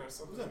Tatooine or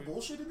something. Was that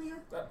bullshit in the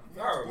air? That's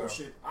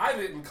bullshit. I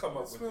didn't come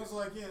up with it. Smells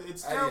like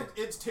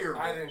it's terrible.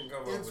 I didn't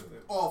come up with it.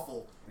 It's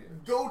awful. Yeah.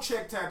 Go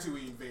check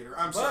Tatooine, Vader.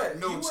 I'm sorry,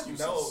 no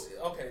excuses.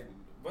 Okay.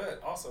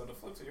 But also, to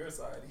flip to your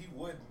side, he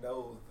would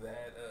know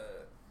that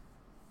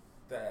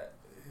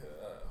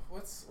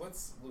what's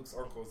Luke's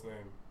uncle's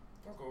name?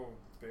 Uncle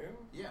Ben?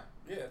 Yeah.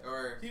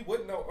 Or he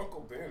wouldn't know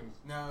Uncle Ben.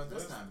 No,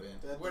 that's not Ben.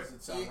 That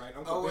doesn't sound right.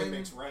 Uncle Ben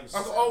makes rice.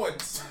 Uncle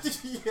Owens.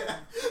 Yeah.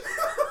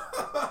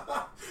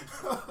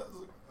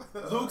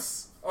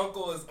 Luke's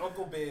uncle is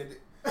Uncle Ben.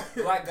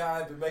 Black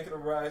guy been making a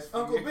rise for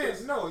Uncle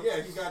years.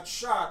 Ben, he got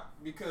shot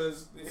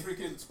because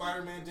freaking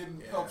Spider-Man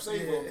didn't help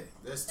save him.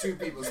 There's 2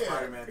 people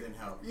Spider-Man didn't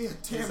help. Yeah,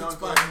 damn it,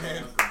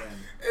 Spider-Man.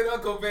 And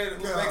Uncle Ben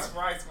who makes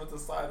rice with the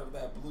side of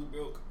that blue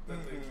milk that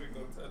they drink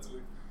on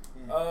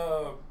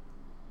Tatooine.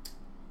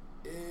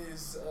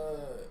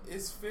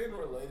 Is Finn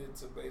related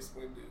to Mace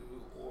Windu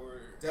or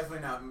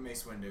definitely not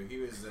Mace Windu? He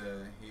was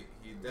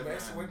he definitely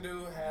Mace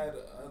Windu had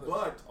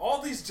but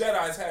all these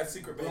Jedis had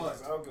secret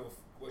babies. I don't give a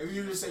if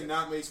you just say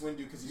not Mace Windu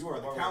because he's part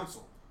of the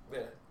council. Yeah.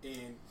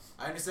 And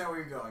I understand where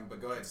you're going,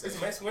 but go ahead. Is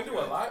Mace Windu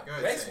alive?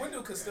 Mace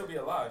Windu could still be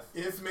alive.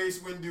 If Mace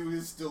Windu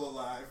is still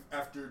alive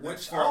after that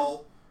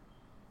fall,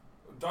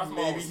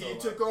 maybe he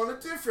took on a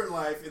different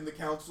life and the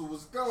council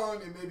was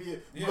gone, and maybe.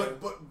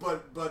 But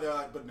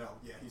no,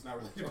 he's not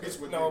related to Mace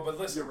Windu. No, but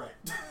listen, you're right.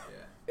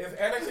 If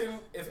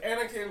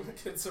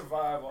Anakin could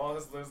survive all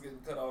his limbs getting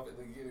cut off and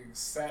then getting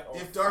sat on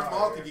if Darth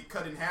Maul could get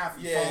cut in half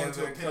and fall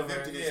into a pit of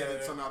emptiness and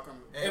then somehow come...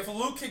 If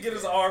Luke could get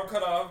his arm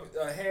cut off,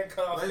 a hand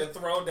cut off, and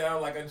thrown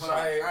down like a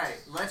giant...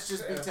 Alright, let's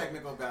just be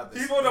technical about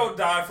this. People don't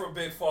die from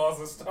big falls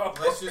and stuff.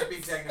 Let's just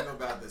be technical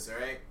about this,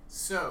 alright?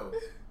 So,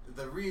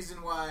 the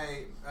reason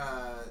why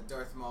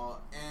Darth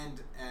Maul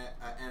and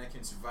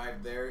Anakin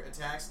survived their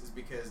attacks is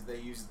because they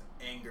used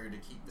anger to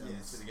keep them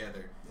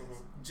together.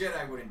 Mm-hmm.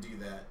 Jedi wouldn't do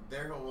that.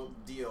 Their whole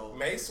deal.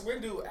 Mace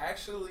Windu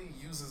actually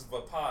uses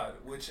Vapad,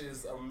 which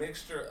is a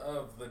mixture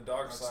of the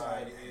dark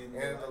side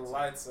and the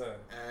light side.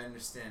 I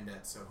understand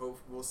that. So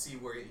we'll see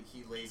where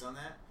he lays on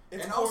that.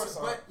 It's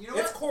Coruscant. But you know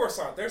what? It's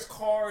Coruscant. There's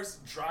cars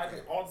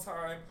driving all the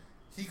time.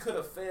 He could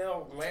have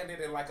landed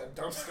in like a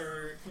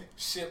dumpster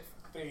ship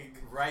thing.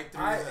 Right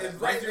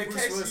through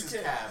Bruce Willis's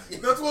cab.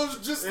 That's what I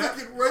was just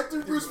thinking. Right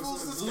through Bruce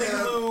Willis's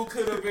cab. Lilu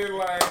could have been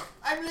like,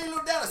 I'm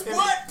Lilu Dallas.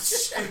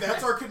 What? And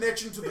that's our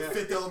connection to the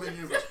Fifth Element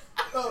universe.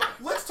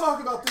 Let's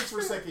talk about this for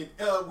a second.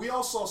 We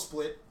all saw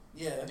Split.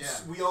 Yeah.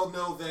 We all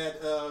know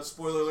that,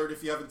 spoiler alert,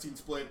 if you haven't seen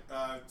Split,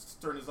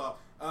 turn this off.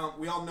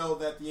 We all know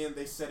that at the end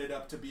they set it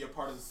up to be a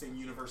part of the same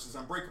universe as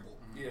Unbreakable.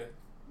 Yeah.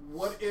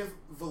 What if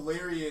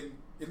Valerian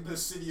in the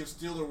City of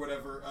Steel or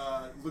whatever,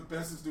 Luke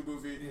Besson's new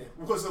movie,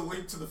 was a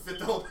link to the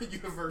Fifth Element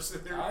universe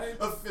and they're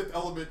a Fifth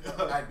Element?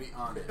 I'd be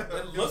on it.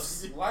 It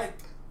looks like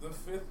the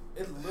Fifth,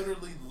 it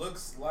literally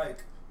looks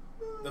like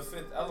the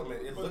Fifth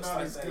Element. It looks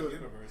like that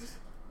universe.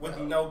 With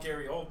no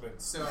Gary Oldman.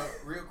 So,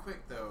 real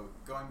quick though,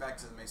 going back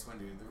to the Mace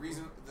Windu, the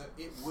reason that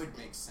it would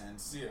make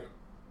sense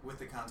with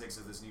the context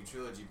of this new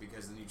trilogy,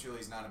 because the new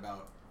trilogy is not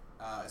about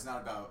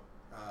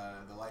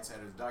the light side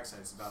or the dark side.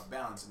 It's about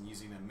balance and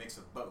using a mix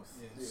of both.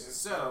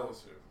 So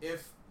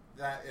if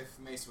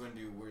Mace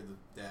Windu were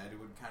the dad, it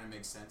would kind of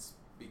make sense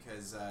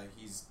because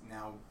he's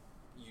now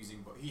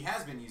using he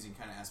has been using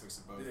kind of aspects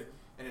of both,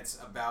 and it's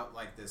about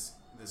like this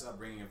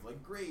upbringing of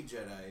like gray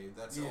Jedi.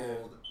 That's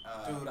old.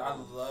 Dude, I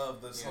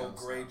love this whole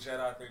gray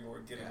Jedi thing we're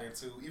getting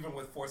into. Even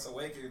with Force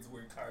Awakens,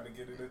 we're kind of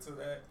getting into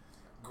that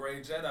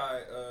gray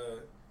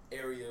Jedi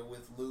area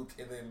with Luke,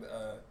 and then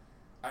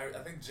I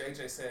think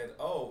JJ said,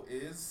 "Oh,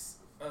 is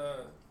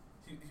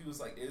he was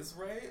like, is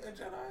Rey a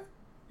Jedi?"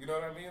 You know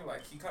what I mean?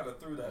 Like he kind of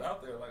threw that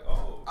out there, like,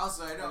 "Oh."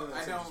 Also, I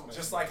don't.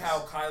 Just like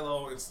how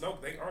Kylo and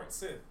Snoke, they aren't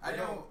Sith. They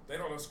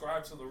don't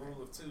ascribe to the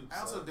rule of two. I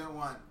also don't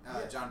want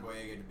John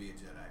Boyega to be a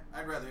Jedi.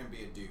 I'd rather him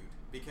be a dude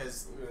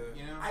because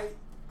you know.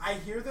 I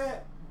hear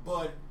that,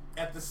 but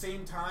at the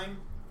same time,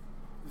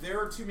 there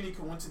are too many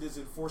coincidences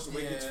in Force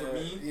Awakens for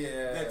me.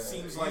 That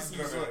seems like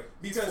he's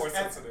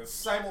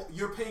because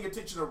you're paying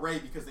attention to Rey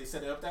because they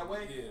set it up that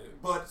way.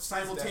 But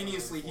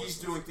simultaneously, he's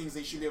doing things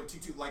they should be able to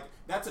do. Like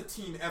that's a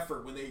team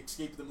effort when they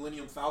escape the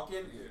Millennium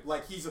Falcon.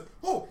 Like he's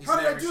how did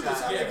I do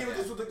this? How did I get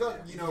this with the gun?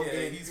 You know,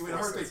 he's doing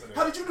her thing.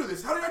 How did you do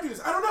this? How did I do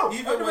this? I don't know.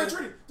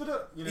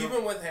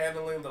 Even with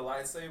handling the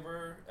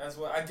lightsaber as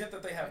well, I get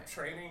that they have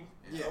training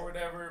or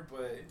whatever,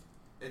 but.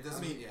 It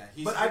doesn't mean,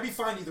 but I'd be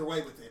fine either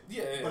way with it.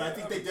 But I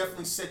think they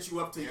definitely set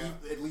you up to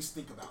at least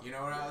think about it. You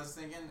know what I was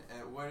thinking?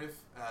 What if,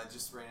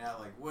 just right now,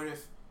 like, what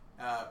if,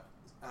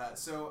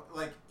 so,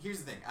 like, here's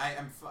the thing.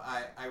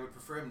 I would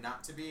prefer him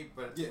not to be,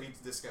 but we've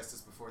discussed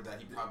this before that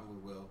he probably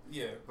will.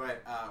 Yeah.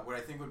 But what I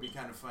think would be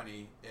kind of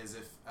funny is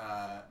if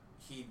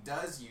he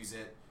does use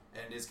it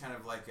and is kind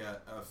of like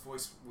a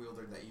voice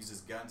wielder that uses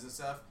guns and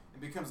stuff,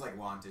 it becomes like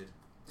Wanted.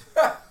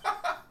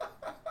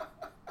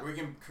 We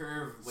can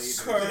curve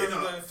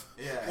lasers.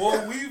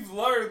 Well, we've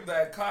learned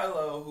that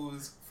Kylo,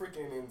 who's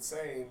freaking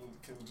insane,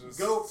 can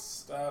just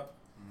stop.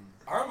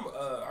 I'm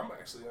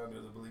actually under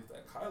the belief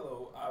that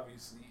Kylo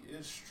obviously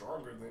is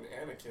stronger than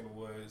Anakin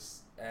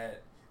was and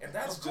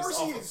that's of course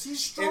he is. He's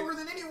stronger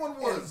than anyone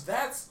was. And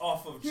that's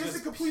off of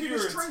just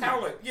pure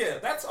talent. Yeah,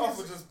 that's off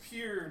of just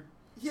pure.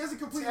 He hasn't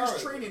completed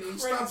his training, and he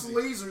stops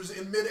lasers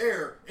in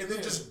midair, and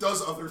then just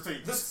does other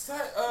things.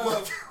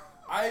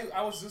 I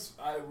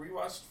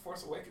rewatched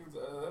Force Awakens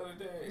the other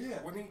day. Yeah.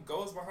 When he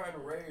goes behind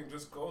Rey and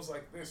just goes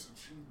like this, and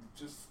she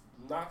just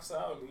knocks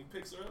out, and he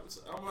picks her up.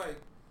 I'm like,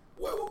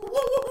 what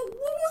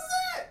was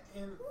that?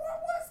 And what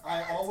was that?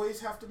 I always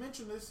have to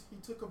mention this.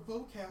 He took a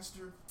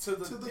bowcaster to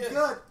the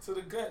gut. To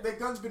the gut. That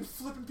gun's been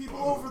flipping people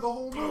over the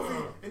whole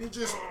movie, and he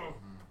just.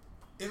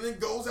 And then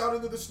goes out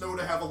into the snow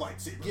to have a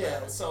lightsaber.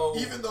 Yeah, so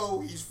even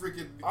though he's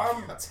freaking,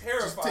 I'm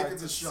terrified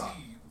to see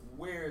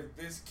where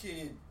this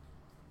kid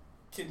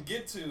can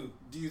get to.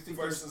 Do you think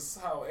versus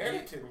how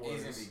Anakin was?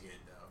 He's gonna be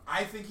good though.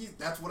 I think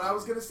that's what I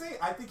was gonna say.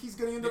 I think he's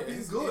gonna end up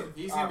being good.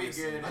 He's gonna be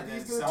good. I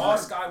think he's gonna all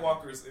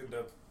Skywalkers end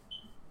up,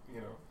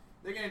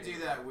 they're gonna do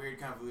that weird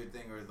convoluted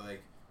thing where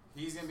like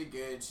he's gonna be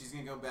good, she's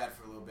gonna go bad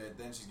for a little bit,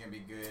 then she's gonna be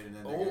good, and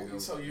then they're gonna go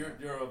so you're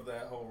of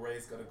that whole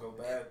Rey's gonna go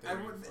bad.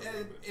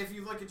 If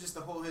you look at just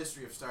the whole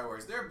history of Star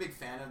Wars, they're a big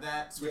fan of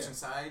that switching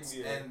sides,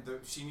 and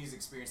she needs to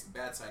experience the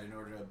bad side in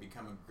order to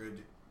become a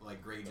good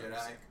like gray Jedi. You know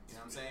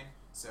what I'm saying?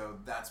 So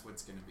that's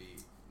what's going to be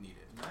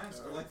needed.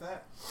 Nice. I like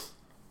that.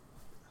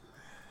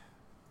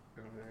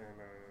 And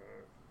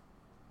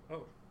then,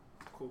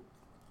 cool.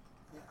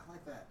 Yeah, I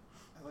like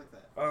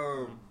that.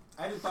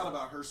 I hadn't thought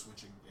about her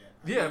switching yet.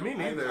 Yeah, me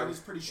neither. I was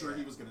pretty sure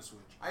he was going to switch.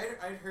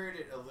 I'd heard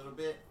it a little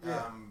bit,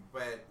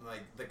 but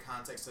like the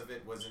context of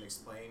it wasn't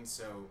explained,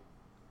 so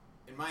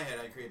in my head,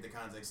 I create the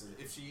context of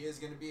if she is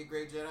going to be a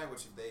great Jedi,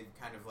 which they've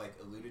kind of like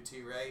alluded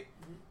to, right?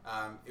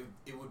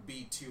 It would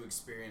be to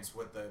experience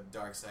what the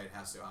dark side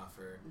has to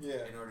offer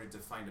in order to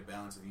find a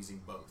balance of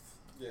using both.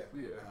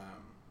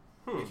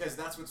 Because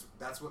that's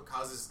what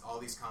causes all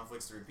these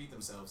conflicts to repeat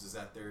themselves, is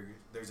that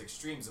there's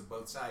extremes of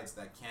both sides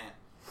that can't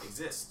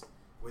exist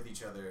with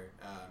each other,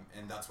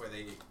 and that's why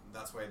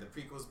the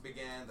prequels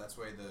began. That's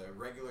why the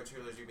regular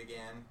trilogy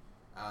began.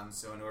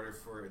 So in order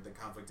for the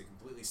conflict to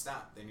completely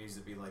stop, there needs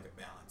to be like a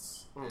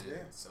balance.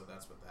 So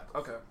that's what that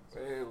was. Okay,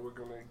 and we're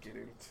gonna get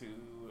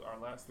into our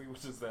last thing,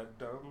 which is that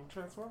dumb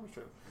Transformers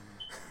trip.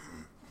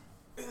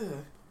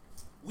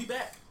 We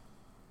back.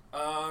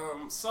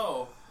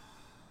 So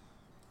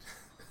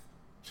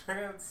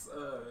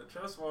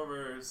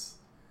Transformers.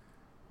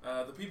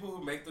 The people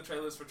who make the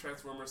trailers for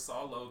Transformers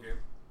saw Logan.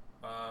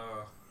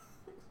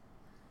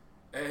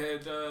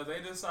 And they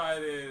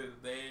decided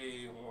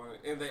they wanted,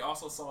 and they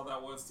also saw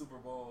that one Super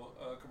Bowl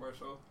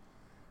commercial,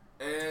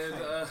 and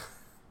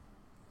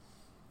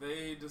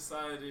they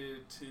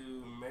decided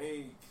to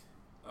make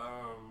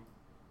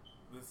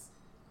this.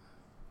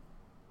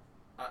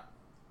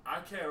 I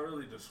can't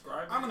really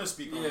describe it. I'm gonna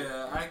speak on it.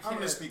 I can't. I'm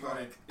gonna speak on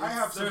it.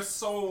 There's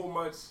so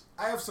much.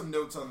 I have some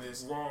notes on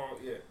this. Wrong.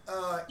 Yeah.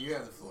 You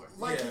have the floor.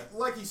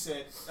 Like he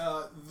said,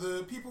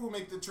 the people who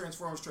make the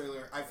Transformers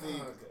trailer, I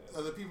think,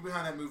 the people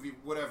behind that movie,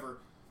 whatever,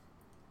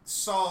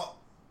 saw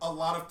a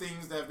lot of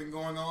things that have been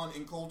going on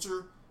in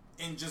culture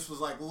and just was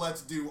like,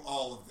 let's do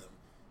all of them.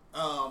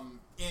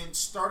 And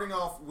starting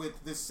off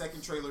with this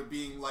second trailer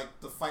being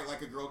like the Fight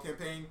Like a Girl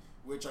campaign,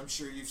 which I'm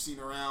sure you've seen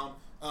around,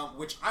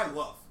 which I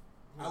love.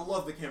 I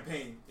love the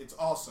campaign. It's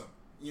awesome,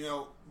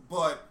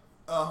 but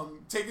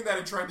taking that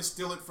and trying to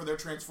steal it for their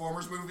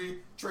Transformers movie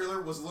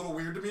trailer was a little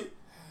weird to me.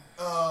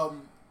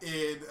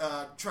 And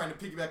trying to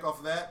piggyback off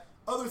of that.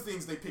 Other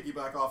things they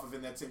piggyback off of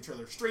in that same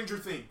trailer. Stranger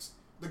Things.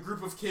 The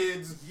group of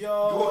kids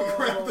going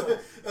around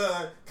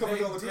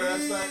coming on the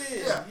crash site.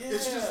 Yeah.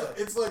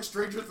 It's like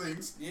Stranger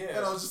Things. Yeah.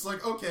 And I was just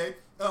like, okay.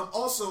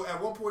 Also, at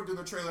one point in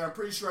the trailer, I'm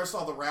pretty sure I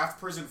saw the raft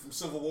prison from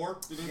Civil War.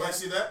 Did anybody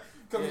see that?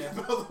 Coming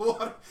out of the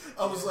water.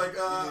 I was like,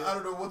 I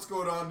don't know what's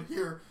going on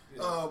here.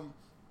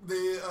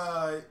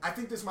 I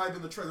think this might have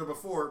been the trailer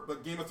before,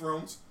 but Game of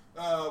Thrones.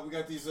 We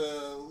got these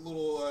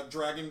little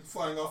dragon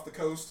flying off the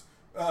coast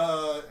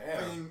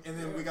thing, and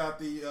then we got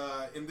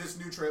the in this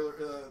new trailer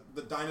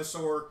the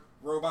dinosaur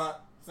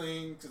robot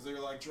thing, because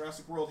they're like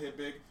Jurassic World hit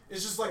big.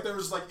 It's just like there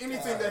was like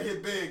anything that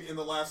hit big in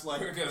the last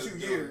 2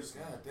 years.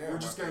 We're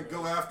just gonna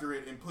go after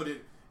it and put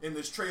it in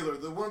this trailer.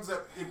 The ones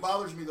that it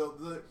bothers me though,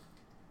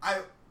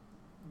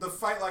 the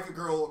Fight Like a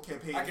Girl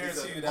campaign. I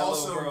guarantee you that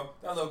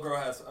little girl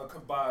has a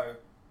combined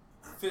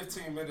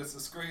 15 minutes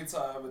of screen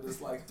time in this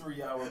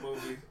 3-hour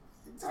movie.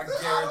 I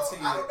guarantee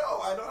it.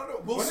 I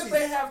don't know. When did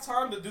they have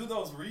time to do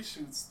those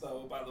reshoots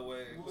though? By the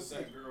way, with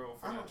that girl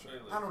for that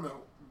trailer. I don't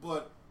know,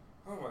 but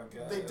oh my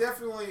god, they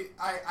definitely.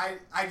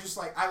 I just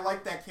I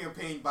like that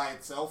campaign by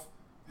itself.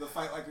 The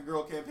Fight Like a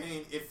Girl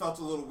campaign. It felt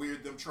a little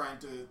weird them trying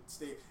to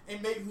stay,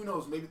 and maybe who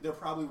knows? Maybe they're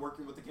probably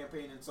working with the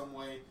campaign in some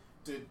way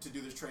to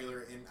do this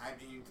trailer, and I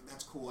mean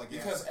that's cool. I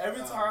guess because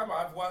every time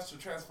I've watched a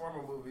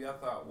Transformer movie, I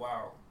thought,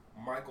 wow,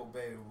 Michael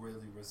Bay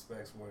really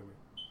respects women.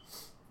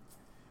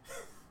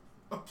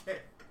 Okay.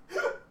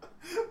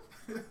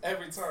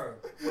 Every time.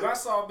 When I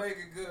saw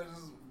Megan Good,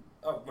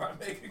 not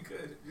Megan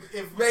Good.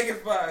 Megan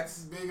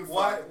Fox.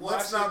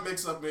 Let's not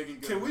mix up Megan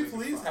Good. Can we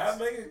please have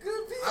Megan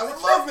Good? I would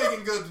love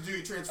Megan Good to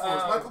do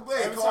Transformers. Michael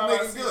Bay, call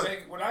Megan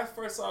Good. When I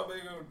first saw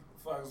Megan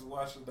Fox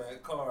washing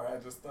that car, I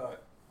just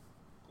thought,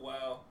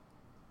 wow,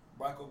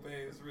 Michael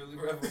Bay is really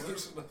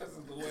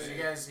revolutionizing the way. Do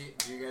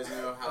you guys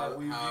know how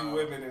we view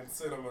women in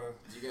cinema?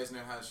 Do you guys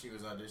know how she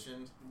was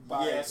auditioned?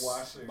 By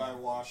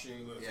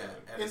washing. Yeah.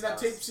 And that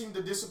tape seemed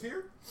to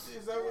disappear?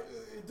 Is that what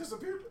it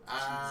disappeared?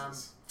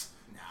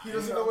 He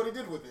doesn't know what he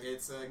did with it.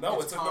 It's in the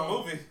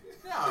movie.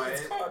 No,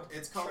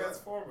 it's called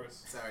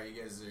Transformers. Sorry,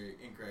 you guys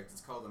are incorrect.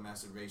 It's called the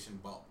masturbation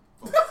ball.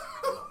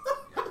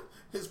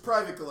 His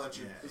private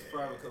collection. His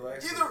private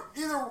collection.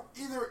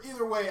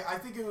 Either way, I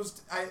think it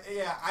was.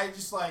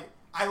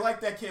 I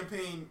like that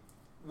campaign.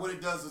 What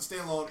it does as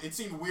standalone. It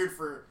seemed weird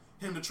for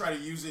him to try to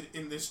use it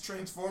in this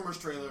Transformers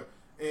trailer,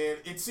 and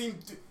it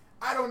seemed.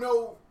 I don't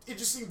know. It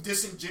just seemed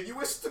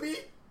disingenuous to me.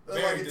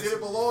 It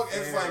didn't belong.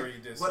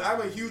 But I'm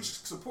a huge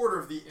supporter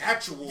of the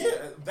actual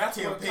that's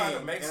campaign, what kind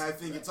of makes, and I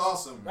think it's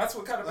awesome. That's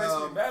what kind of makes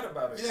me mad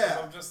about it. Yeah,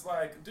 I'm just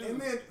like, dude.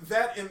 And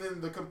then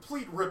the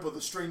complete rip of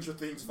the Stranger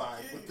Things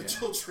vibe with the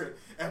children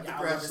at the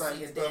crash site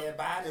and stuff.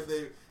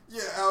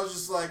 I was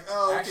just like,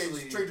 oh,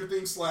 okay, Stranger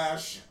Things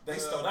 / They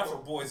stole that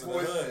from Boys in the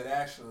Hood,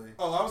 actually.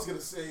 Oh, I was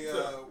gonna say,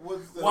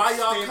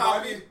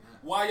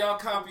 why y'all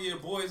copying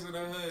Boys in the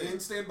Hood? Didn't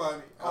Stand By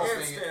Me.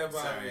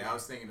 I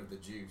was thinking of the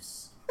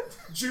Juice.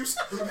 Juice?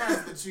 Who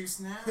has the juice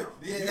now?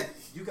 Yeah,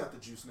 you got the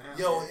juice now.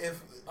 Yo, if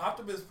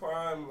Optimus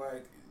Prime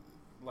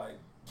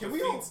can we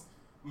defeats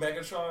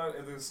Megatron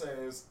and then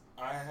says,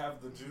 I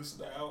have the juice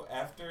now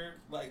after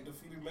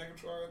defeating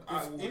Megatron,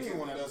 if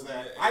anyone does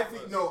that, I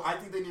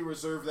think they need to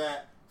reserve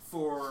that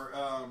for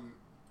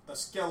a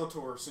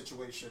Skeletor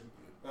situation.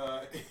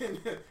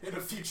 In a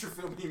future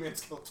film, He-Man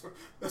Skeletor.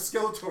 A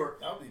Skeletor.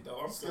 That would be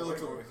dope. I'm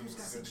Skeletor.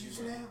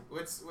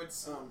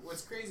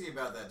 What's crazy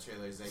about that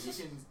trailer is that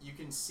you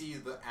can see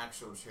the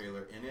actual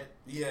trailer in it.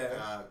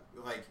 Yeah.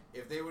 Like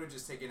if they would have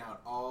just taken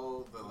out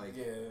all the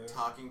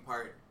talking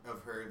part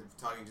of her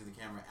talking to the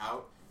camera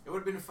out, it would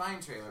have been a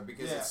fine trailer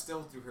because it's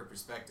still through her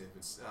perspective.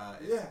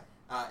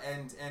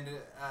 And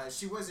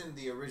she was in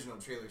the original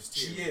trailers too.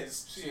 She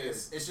is.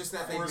 It's just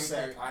that they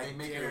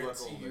make her look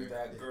older.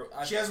 That girl.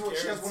 She has one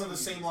of the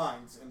same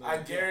lines. I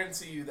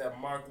guarantee you that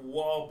Mark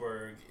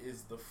Wahlberg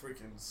is the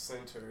freaking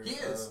center. He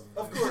is.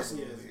 Of course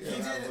he is.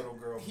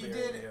 He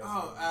did.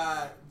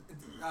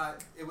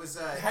 It was.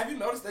 Have you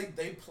noticed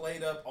they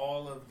played up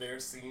all of their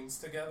scenes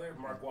together?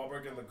 Mark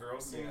Wahlberg and the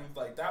girl scene.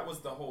 Like that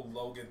was the whole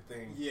Logan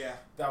thing. Yeah.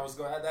 That was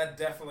going. That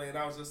definitely. And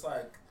I was just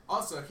like.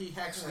 Also, he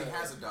actually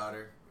has a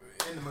daughter.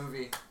 In the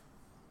movie.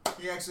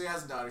 He actually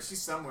has a daughter.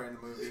 She's somewhere in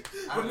the movie.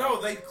 But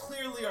no, they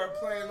clearly are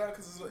playing that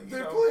because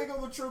they're playing on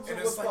the tropes and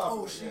of it's like,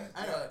 popular. oh, she.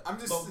 I'm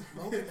just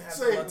Logan has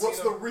saying, what's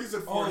the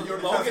reason for it?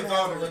 Logan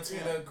has a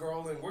Latina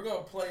girl, and we're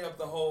gonna play up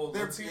the whole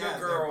Latina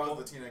girl. They're both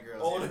Latina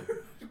girls. Older.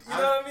 You know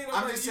what I mean?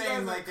 I'm just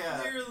saying, like,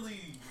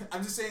 clearly.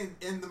 I'm just saying,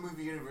 in the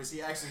movie universe,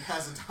 he actually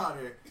has a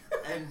daughter,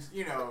 and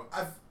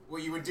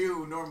what you would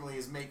do normally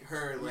is make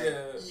her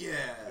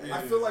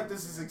I feel like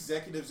this is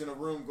executives in a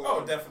room going,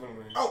 oh,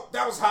 definitely. Oh,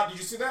 that was hot. Did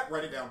you see that?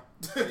 Write it down.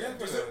 Yeah,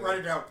 write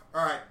it down.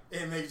 All right.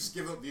 And they just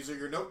give up, these are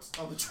your notes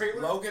on the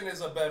trailer. Logan is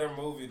a better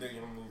movie than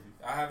your movie.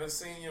 I haven't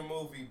seen your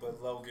movie,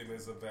 but Logan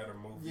is a better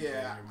movie than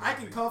your movie. I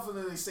can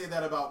confidently say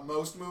that about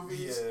most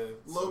movies. Yeah,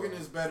 Logan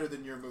is better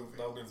than your movie.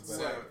 Logan's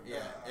better. So,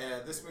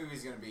 this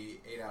movie's going to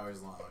be 8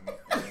 hours long.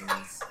 And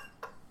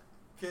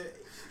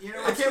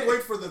I can't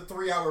wait for the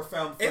 3-hour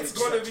found footage. It's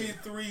going to be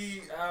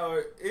 3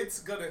 hours.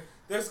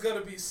 There's going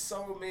to be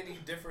so many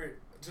different.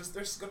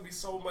 There's going to be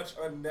so much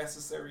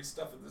unnecessary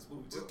stuff in this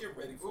movie. Just get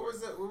ready for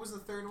it. What was the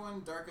third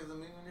one? Dark of the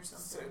Moon or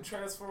something?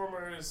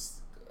 Transformers.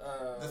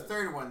 The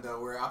third one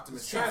though, where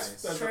Optimus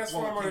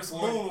Transformers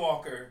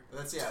Moonwalker.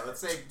 Let's say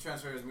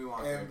Transformers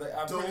Moonwalker. And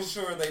I'm pretty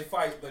sure they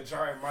fight the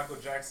giant Michael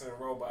Jackson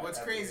robot. What's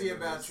crazy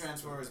about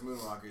Transformers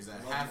Moonwalker is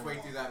that halfway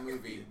through that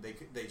movie,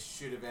 they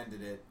should have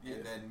ended it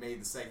and then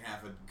made the second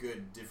half a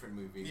good, different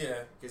movie.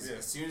 Yeah. Because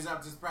as soon as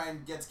Optimus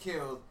Prime gets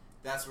killed,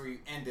 that's where you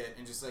end it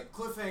and just like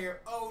cliffhanger.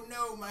 Oh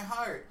no, my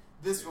heart.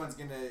 This one's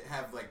gonna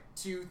have like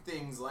 2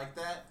 things like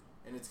that.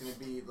 And it's gonna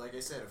be, like I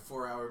said, a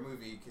 4-hour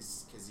movie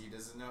because he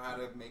doesn't know how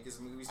to make his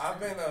movies. I've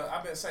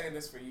been saying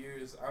this for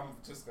years. I'm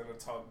just gonna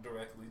talk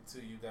directly to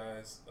you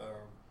guys.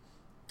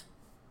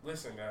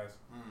 Listen, guys,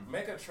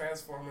 make a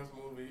Transformers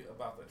movie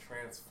about the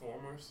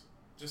Transformers.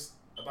 Just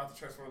about the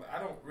Transformers. I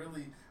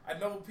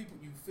know people.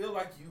 You feel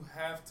like you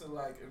have to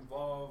like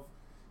involve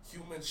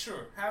humans.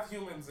 Sure, have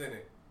humans in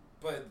it,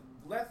 but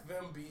let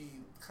them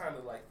be kind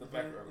of like the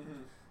background.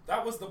 Mm-hmm.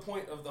 That was the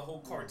point of the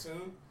whole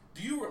cartoon.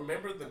 Do you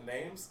remember the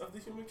names of the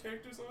human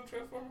characters in the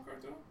Transformer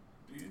cartoon?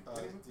 Do you?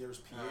 There's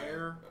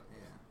Pierre.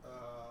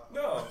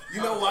 No.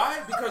 You know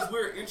why? Because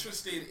we're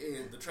interested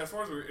in the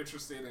Transformers. We're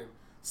interested in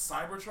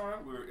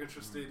Cybertron. We're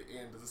interested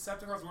in the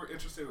Decepticons. We're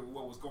interested in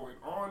what was going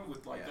on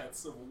with that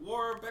Civil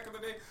War back in the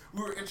day.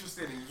 We were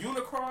interested in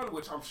Unicron,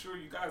 which I'm sure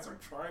you guys are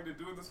trying to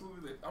do in this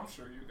movie that I'm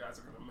sure you guys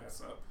are going to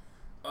mess up.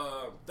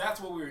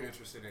 That's what we were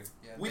interested in.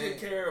 Yeah, we didn't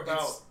care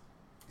about...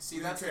 See,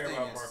 that's the thing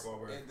is,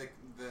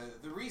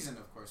 the reason,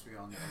 of course, we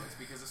all know it's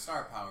because of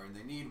star power, and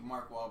they need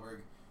Mark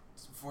Wahlberg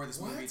for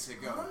this movie to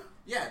go. Huh?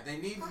 Yeah, they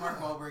need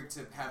Mark Wahlberg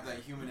to have that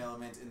human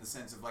element in the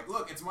sense of like,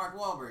 look, it's Mark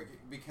Wahlberg,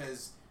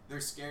 because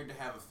they're scared to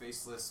have a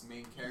faceless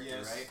main character,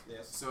 right?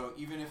 Yes. So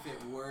even if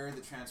it were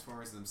the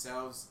Transformers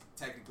themselves,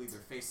 technically they're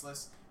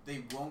faceless,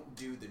 they won't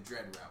do the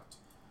Dread route.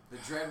 The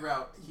Dread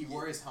route, he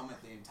wore his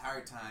helmet the entire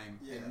time,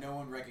 and no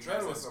one recognized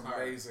Dread was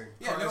amazing.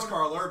 Yeah, that's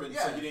Carl Urban,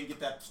 so you didn't get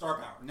that star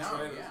power. No,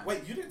 Dread.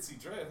 Wait, you didn't see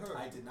Dread, huh?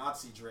 I did not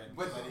see Dread,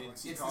 but I didn't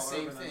see it's Carl the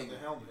same Urban thing. Under the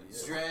helmet.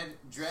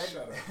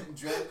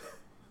 Yeah.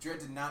 Dread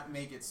did not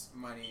make its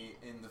money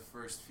in the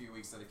first few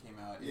weeks that it came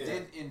out. It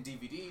did in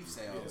DVD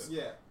sales.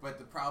 Yeah. But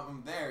the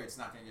problem there, it's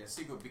not going to get a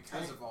sequel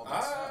because of all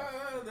that stuff.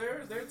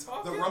 They're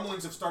talking. The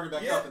rumblings have started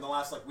back up in the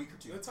last week or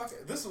 2. They're talking.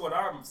 This is what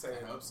I'm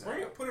saying. I hope so.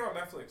 Put it on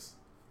Netflix.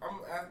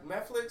 At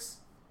Netflix.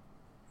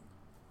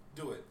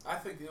 Do it. I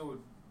think it would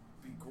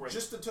be great.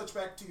 Just to touch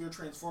back to your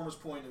Transformers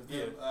point of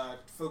them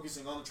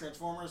focusing on the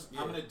Transformers,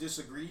 I'm going to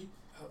disagree.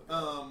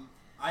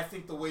 I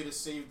think the way to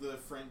save the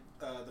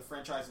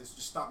franchise is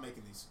just stop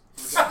making these.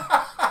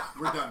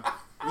 We're done.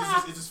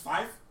 Is this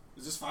 5?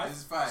 Is this 5? This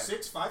is 5.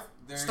 6? 5?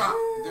 Stop.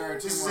 There are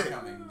 2 more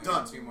coming.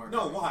 Done. 2 more no,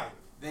 coming. why?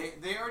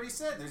 They already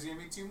said there's going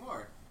to be 2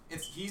 more.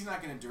 He's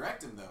not going to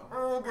direct them though.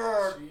 Oh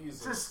God!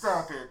 Jesus. Just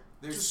stop it.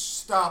 Just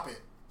stop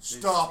it.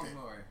 Stop it.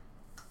 More.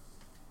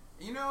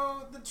 You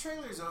know, the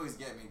trailers always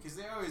get me because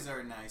they always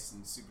are nice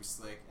and super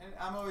slick, and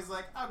I'm always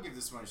like, I'll give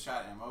this one a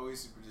shot, and I'm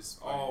always super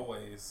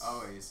disappointed.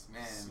 Always,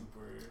 man.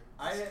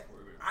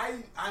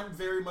 I'm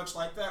very much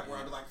like that, where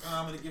I'm like,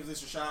 I'm going to give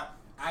this a shot.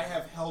 I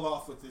have held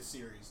off with this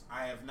series.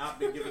 I have not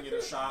been giving it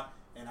a shot.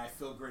 and I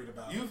feel great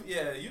about it.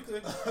 Yeah, you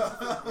could.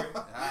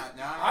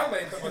 I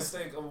made the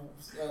mistake of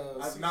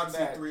I've not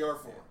seen 3 or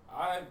 4.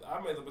 I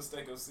made the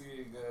mistake of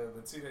seeing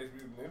the Teenage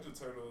Mutant Ninja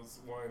Turtles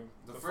one.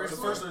 The first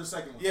or the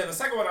second one? Yeah, the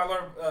second one I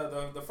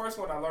learned. The first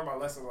one I learned my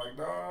lesson. Like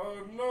no.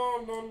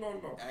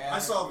 I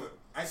saw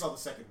the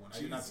second one. I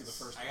did not see the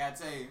first one. I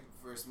gotta tell you,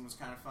 first one was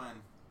kind of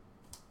fun.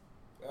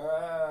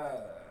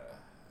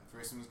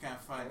 First one was kind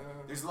of fun.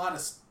 There's a lot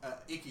of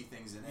icky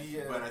things in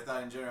it, but I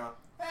thought in general,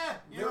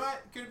 you know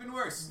what? It could have been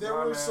worse. There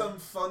were some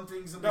fun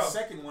things in the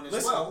second one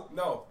as well.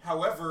 No.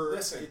 However,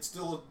 it's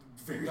still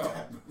very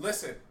bad.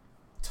 Listen,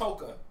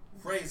 Toka,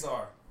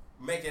 Razor,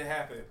 make it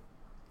happen.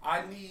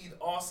 I need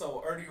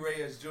also Ernie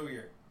Reyes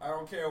Jr. I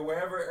don't care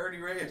wherever Ernie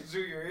Reyes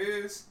Jr.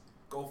 is,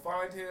 go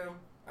find him.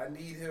 I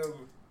need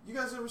him. You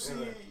guys ever see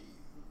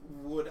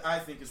what I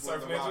think is one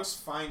of the Rock's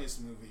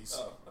finest movies?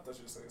 Oh, I thought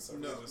you were saying Surf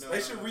Ninjas.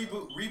 They should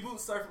reboot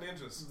Surf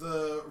Ninjas.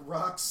 The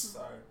Rock's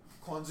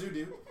Kwanzaa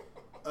dude.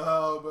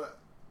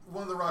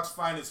 One of the Rock's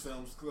finest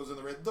films goes in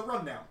the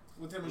Rundown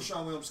with him and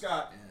Sean William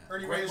Scott. Yeah.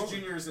 Ernie Reyes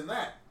Jr. is in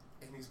that.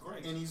 And he's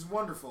great. And he's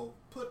wonderful.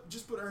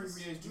 Just put Ernie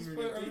Reyes Jr. in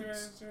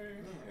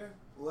the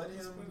Let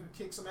him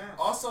kick some ass.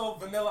 Also,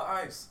 Vanilla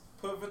Ice.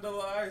 Put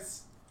Vanilla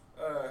Ice.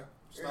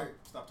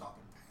 Stop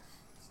talking.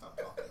 Stop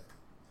talking.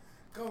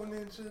 Go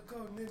Ninja,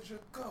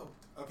 go.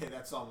 Okay,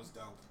 that song was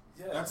dope.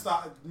 Yeah. That's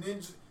the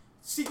Ninja.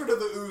 Secret of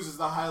the Ooze is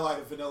the highlight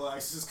of Vanilla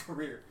Ice's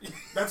career.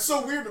 That's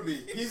so weird to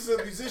me. He's a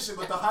musician,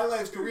 but the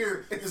highlight of his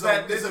career is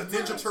a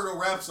Ninja Turtle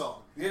rap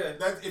song. Yeah.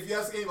 If you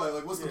ask anybody,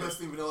 like, what's the best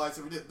thing Vanilla Ice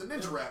ever did? The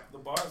Ninja rap. The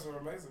bars were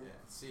amazing. Yeah.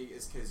 See,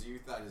 it's because you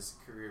thought his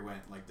career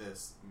went like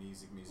this.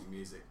 Music.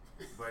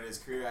 But his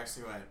career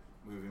actually went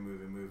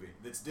movie.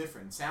 That's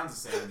different.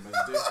 Sounds the same, but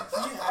it's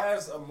different. He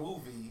has a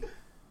movie,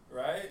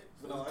 right?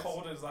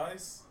 Cold as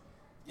Ice.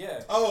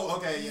 Yeah. Oh,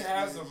 okay. He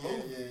has a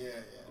movie.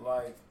 Yeah.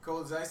 Like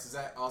Cold as Ice. Does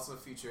that also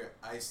feature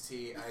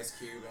Ice-T, Ice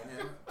Cube, and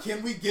him?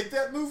 Can we get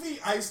that movie?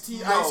 Ice-T,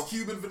 No. Ice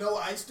Cube, and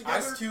Vanilla Ice together?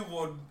 Ice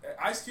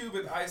Cube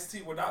and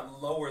Ice-T would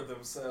not lower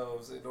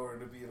themselves in order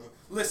to be.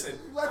 Listen,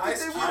 I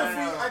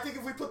think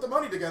if we put the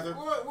money together.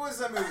 What was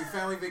that movie?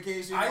 Family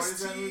Vacation.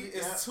 Ice-T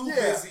is too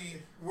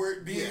busy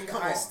being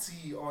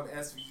Ice-T on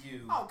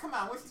SVU. Oh, come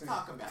on! What you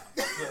talking about?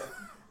 Yeah.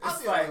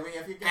 It's like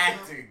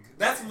acting.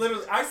 That's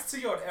literally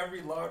Ice-T on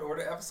every Law and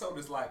Order episode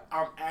is like,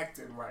 I'm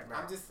acting right now.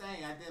 I'm just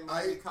saying, I did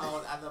a movie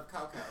called I Love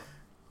Coco.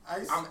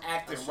 I'm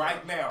acting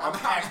right now. I'm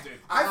acting.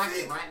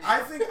 I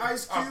think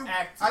Ice Cube.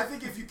 I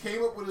think if you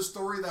came up with a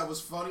story that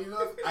was funny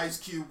enough, Ice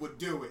Cube would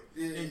do it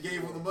and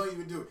gave him the money. He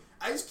would do it.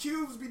 Ice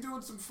Cube's be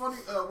doing some funny.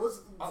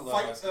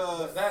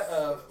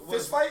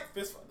 Fist fight.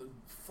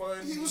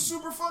 Funny. He was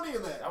super funny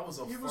in that.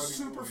 He was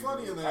super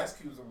funny in that. Ice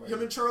Cube's amazing.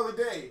 Him and Charlie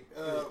Day.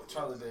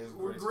 Charlie Day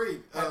were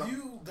great. Have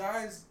you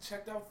guys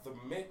checked out The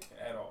Mick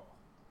at all?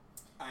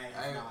 I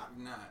have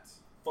not.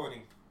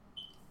 Funny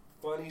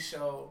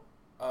show.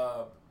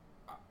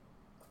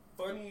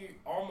 Funny,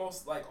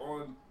 almost like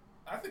on.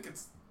 I think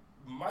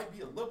might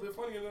be a little bit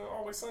funnier than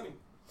Always Sunny.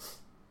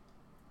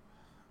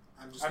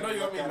 I know you're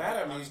gonna be mad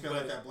at me, I'm just gonna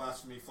let that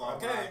blasphemy fly.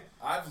 Okay,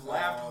 I've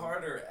laughed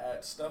harder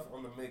at stuff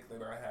on The Mick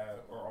than I have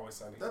or Always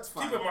Sunny. That's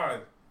fine. Keep in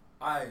mind,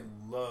 I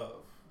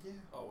love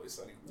Always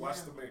Sunny.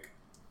 Watch The Mick.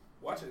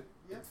 Watch it.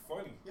 Yeah. It's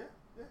funny. Yeah,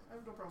 I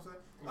have no problem with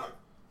that.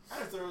 I don't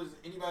know if there was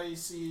anybody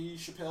see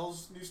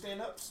Chappelle's new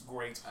stand-ups.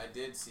 Great. I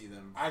did see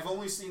them. I've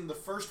only seen the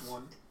first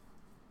one.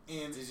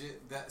 And did you?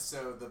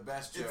 So the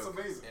best joke, it's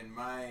amazing. In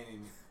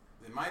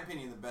my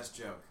opinion, the best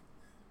joke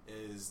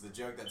is the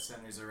joke that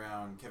centers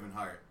around Kevin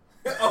Hart.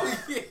 Oh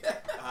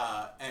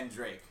yeah. And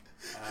Drake.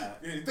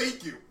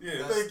 Thank you.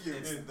 Yeah. Thank you.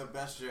 It's the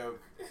best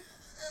joke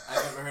I've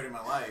ever heard in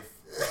my life.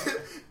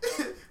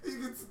 You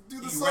can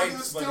do the he song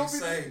rapes, but he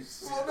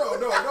saves. Well,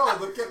 no.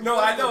 No,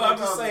 I know. I'm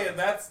just saying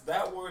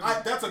that word.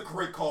 That's a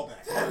great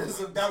callback.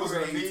 That was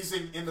an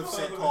amazing end of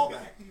set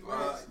callback.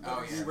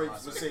 He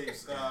rapes but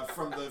saves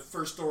from the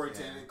first story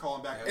to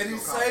calling back. And he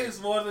saves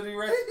more than he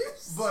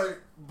rapes. But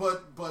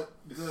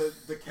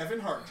the Kevin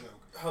Hart joke.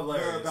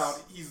 Hilarious.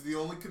 About he's the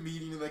only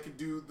comedian that can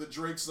do the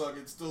Drake song.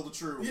 It's still the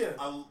truth. Yeah.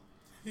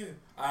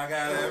 I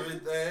got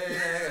everything.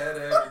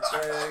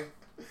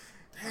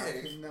 I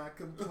cannot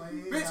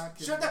complain.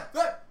 Bitch, shut up.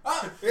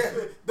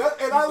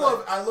 And I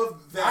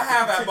love that. I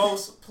have at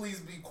most, please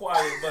be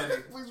quiet,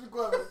 buddy. Please be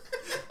quiet.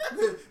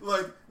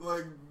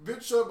 like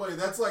bitch, shut up, buddy.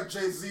 That's like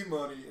Jay-Z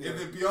money. Yeah. And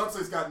then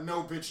Beyonce's got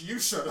no bitch, you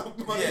shut up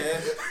money.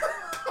 Yeah.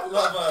 I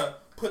love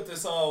put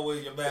this on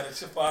when you're mad at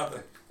your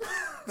father.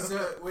 So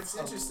what's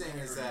interesting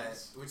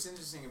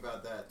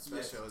about that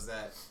special is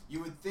that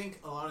you would think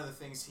a lot of the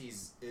things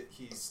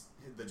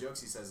the jokes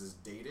he says is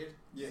dated.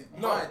 Yeah.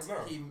 But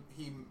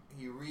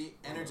he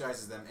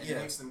re-energizes them and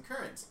makes them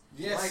current.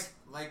 Yes.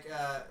 Like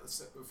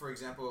so for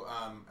example,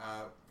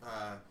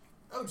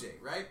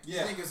 OJ, right?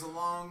 Yeah. I think it's a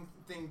long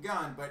thing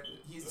gone, but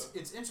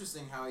it's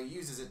interesting how he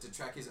uses it to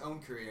track his own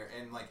career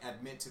and like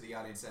admit to the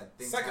audience that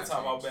things Second have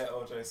time changed.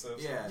 I'll bet OJ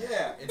Simpson.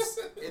 Yeah.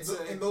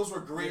 And those were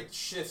great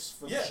shifts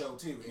for the show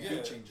too.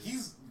 Big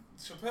changes.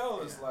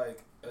 Chappelle is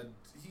like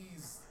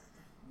he's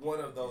one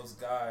of those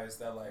guys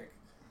that like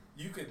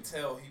you can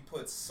tell he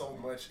puts so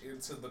much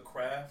into the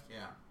craft.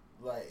 Yeah.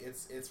 Like,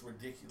 it's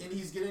ridiculous. And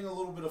he's getting a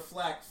little bit of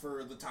flack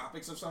for the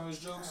topics of some of his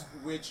jokes,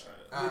 which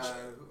are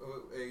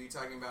you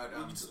talking about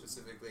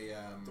specifically...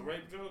 the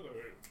rape joke?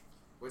 Or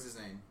what's his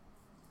name?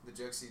 The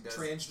jokes he does?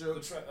 Trans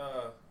jokes?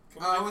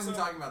 I wasn't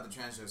talking about the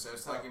trans jokes. I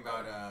was talking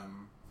about...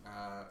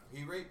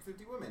 he raped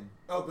 50 women.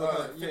 Oh,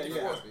 but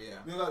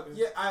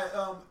yeah.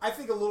 I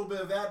think a little bit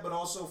of that, but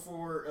also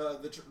for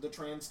the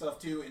trans stuff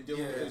too, and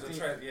dealing with his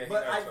team.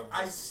 But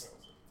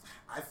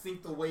I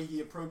think the way he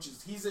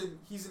approaches, he's an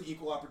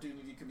equal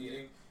opportunity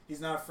comedian.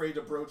 He's not afraid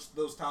to broach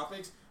those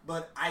topics,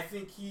 but I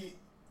think he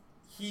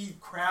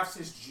crafts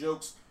his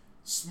jokes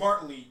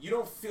smartly. You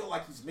don't feel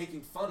like he's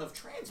making fun of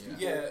trans people.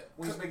 Yeah,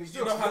 when he's making jokes,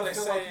 you know how they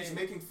say like he's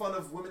making fun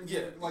of women.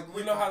 Yeah, like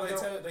you know how they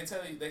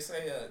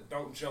say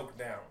don't joke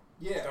down.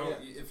 Yeah,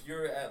 If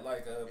you're at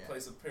like a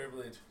place of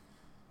privilege,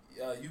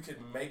 you can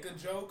make a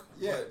joke,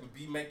 but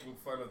be making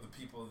fun of the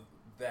people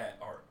that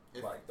are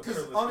like the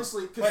privileged.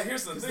 Honestly, but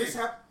here's the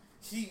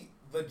thing: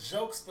 the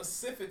joke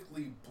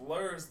specifically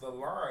blurs the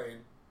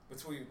line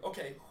between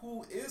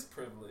who is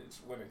privileged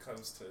when it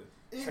comes to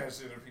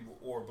transgender people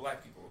or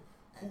black people.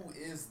 Who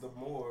is the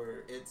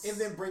more? And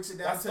then breaks it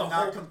down to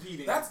not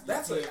competing. That's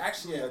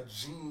actually a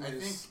genius. I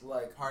think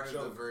like part joke.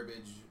 of the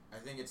verbiage. I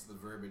think it's the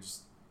verbiage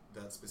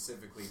that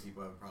specifically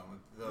people have a problem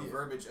with. The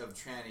verbiage of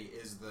tranny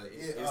is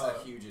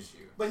a huge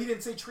issue. But he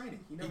didn't say tranny.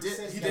 He does.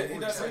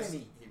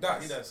 Tranny. He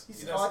does.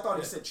 I thought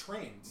he said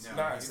trains.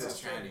 No, he says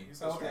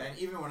tranny. Okay. And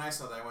even when I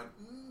saw that, I went,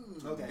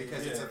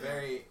 because it's a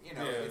very,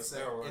 it's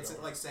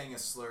like saying a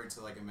slur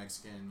to like a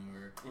Mexican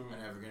or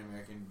an African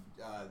American.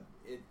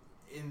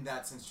 In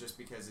that sense, just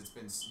because it's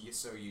been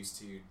so used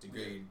to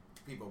degrade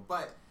people,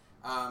 but.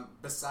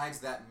 Besides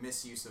that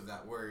misuse of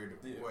that word,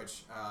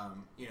 which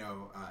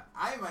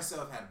I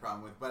myself had a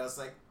problem with, but I was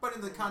like, but in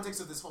the context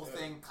of this whole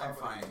thing, I'm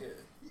fine.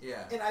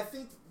 Yeah. And I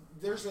think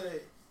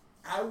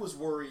I was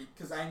worried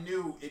because I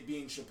knew it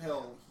being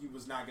Chappelle, he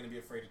was not going to be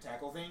afraid to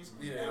tackle things.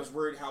 Yeah. And I was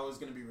worried how it was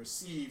going to be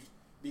received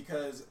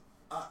because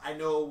I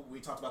know we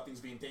talked about things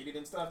being dated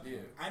and stuff. Yeah.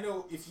 I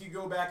know if you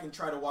go back and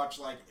try to watch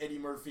like Eddie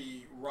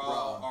Murphy,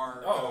 Raw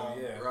are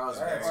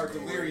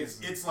delirious.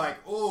 It's like,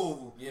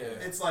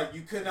 it's like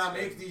you could not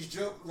make these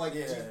jokes like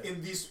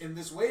in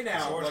this way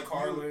now. George like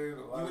Carlin,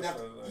 you would have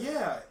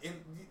and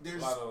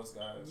there's a lot of those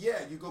guys. Yeah,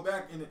 you go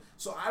back and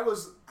so I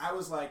was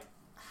like,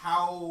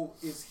 how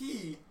is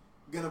he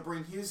gonna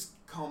bring his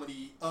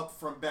comedy up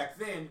from back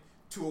then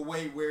to a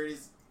way where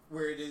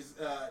it is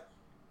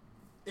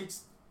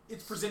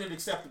it's presented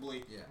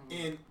acceptably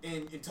and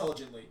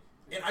intelligently,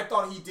 and I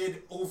thought he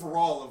did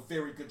overall a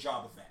very good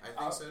job of that.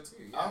 I think so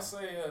too. Yeah.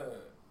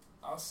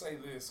 I'll say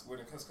this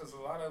because a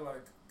lot of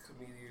like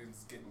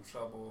comedians get in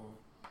trouble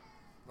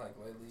like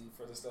lately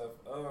for this stuff.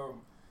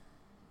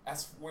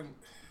 As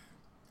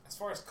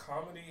far as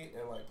comedy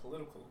and like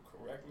political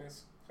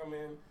correctness come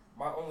in,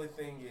 my only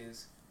thing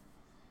is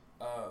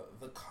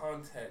the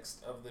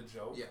context of the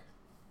joke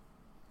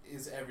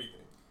is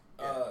everything.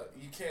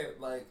 You can't,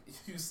 like,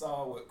 you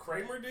saw what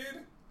Kramer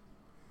did,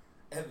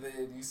 and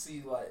then you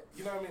see, like,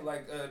 you know what I mean?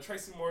 Like,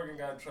 Tracy Morgan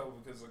got in trouble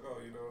because, like,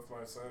 if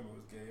my son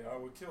was gay, I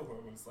would kill him.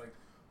 And it's like,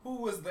 who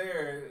was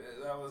there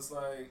that was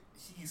like,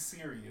 he's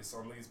serious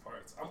on these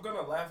parts? I'm going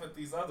to laugh at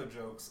these other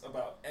jokes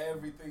about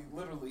everything,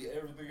 literally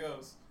everything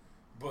else,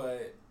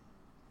 but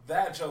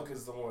that joke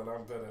is the one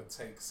I'm going to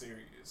take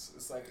serious.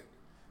 It's like...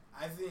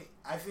 I think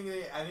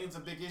it's a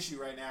big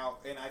issue right now,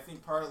 and I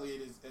think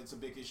partly it's a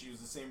big issue. It's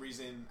the same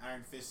reason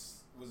Iron Fist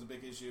was a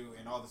big issue,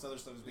 and all this other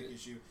stuff is a big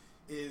issue.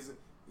 Is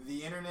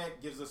the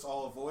internet gives us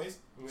all a voice,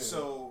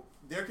 so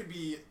there could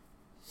be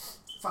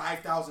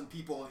 5,000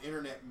 people on the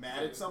internet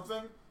mad at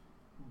something,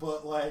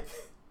 but like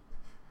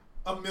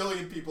a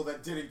million people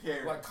that didn't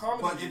care. Like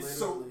comedy,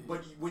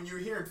 but when you're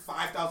hearing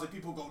 5,000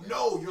 people go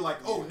no, you're like,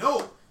 oh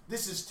no,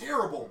 this is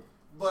terrible.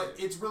 But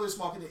it's really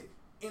small.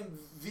 And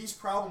these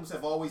problems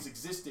have always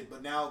existed,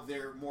 but now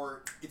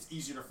it's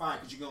easier to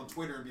find because you go on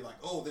Twitter and be like,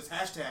 oh, there's a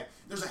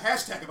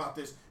hashtag about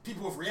this.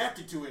 People have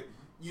reacted to it.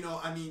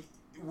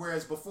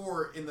 Whereas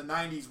before in the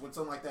 90s when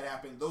something like that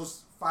happened,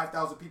 those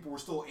 5,000 people were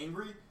still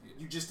angry.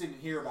 You just didn't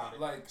hear about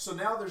it. So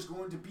now there's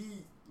going to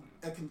be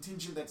a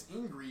contingent that's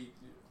angry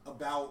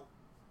about...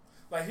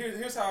 Like,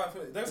 here's how I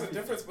feel. There's a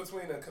difference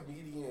between a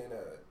comedian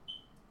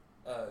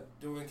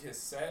doing his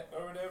set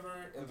or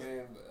whatever, and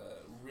then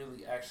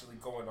really actually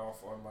going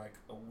off on like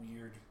a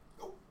weird,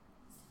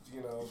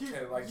 George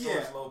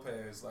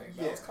Lopez. Like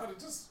that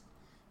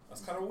was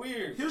kind of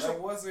weird.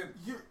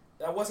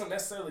 That wasn't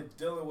necessarily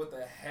dealing with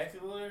a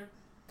heckler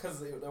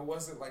because there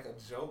wasn't like a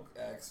joke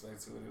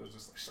aspect to it. It was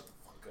just like shut the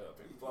fuck up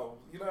and blah.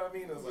 You know what I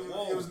mean? It was like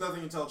whoa. There was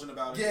nothing intelligent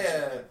about it.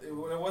 Yeah, it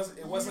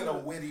wasn't a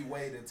witty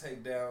way to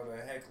take down a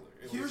heckler.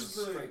 It was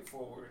just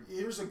straightforward.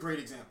 Here's a great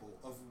example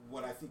of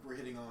what I think we're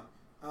hitting on.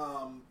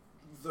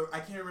 I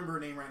can't remember her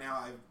name right now.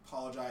 I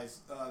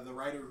apologize. The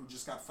writer who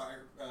just got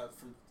fired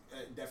from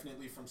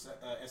indefinitely from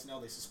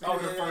SNL. They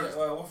suspended her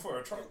for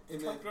a Trump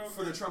joke?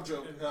 For the Trump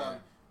joke,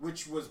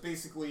 which was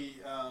basically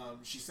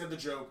she said the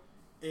joke,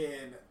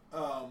 and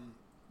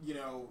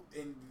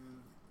and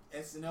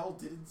SNL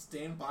didn't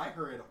stand by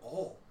her at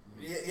all.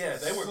 Yeah,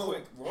 they were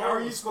quick. How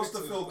are you supposed to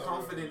feel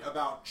confident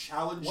about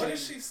challenging? What did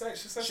she say?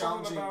 She said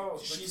something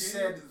about. She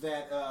said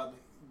that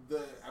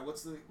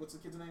what's the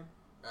kid's name?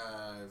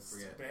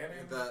 Forget.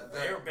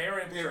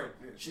 Barron. Barron.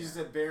 She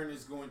said Barron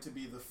is going to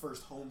be the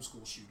first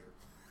homeschool shooter.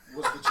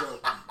 Was the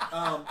joke?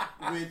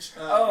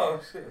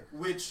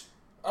 Which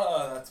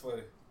that's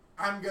funny.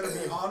 I'm gonna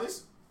be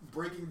honest.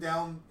 Breaking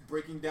down.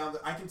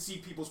 I can see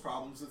people's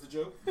problems with the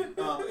joke,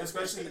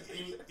 especially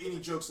any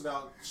jokes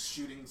about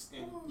shootings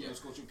and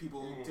school shooting.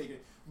 People take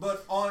it,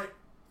 but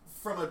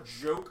from a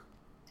joke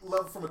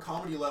level, from a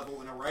comedy level,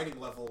 and a writing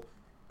level,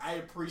 I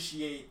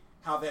appreciate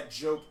how that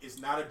joke is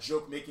not a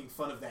joke making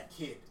fun of that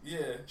kid.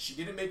 Yeah, she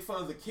didn't make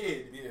fun of the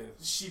kid. Yeah,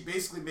 she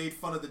basically made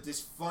fun of the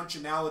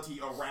dysfunctionality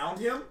around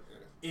him,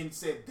 and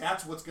said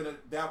that would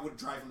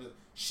drive him to.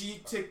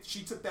 She took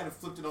that and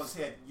flipped it on his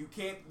head. You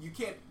can't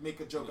make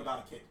a joke about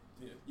a kid.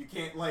 Yeah. You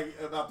can't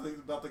about the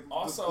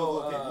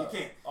also the kid. You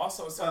can't.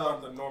 Also, it's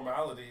about the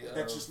normality of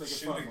just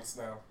shootings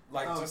now.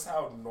 Just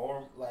how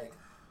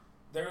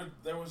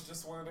there was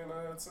just one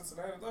in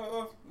Cincinnati.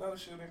 Another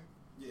shooting.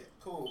 Yeah,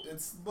 cool.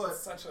 It's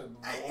such a.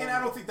 I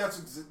don't think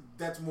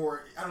that's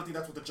more. I don't think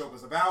that's what the joke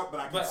was about.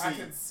 But I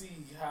can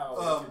see how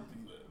it could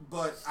be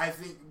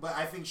that. But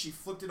I think she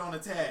flipped it on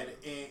its head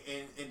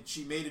and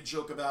she made a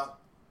joke about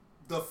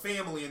the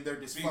family and their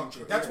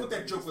dysfunction. That's what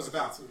that joke was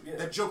about. Yeah.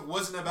 That joke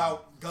wasn't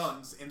about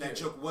guns, and that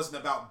joke wasn't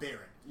about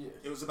Barron. Yeah.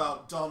 It was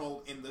about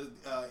Donald and the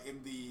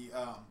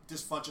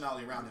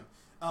dysfunctionality around him.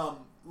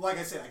 Like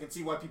I said, I can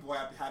see why people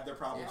have their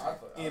problems.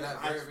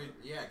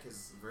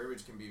 Because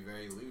verbiage can be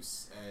very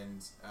loose,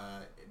 and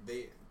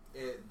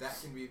that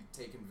can be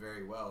taken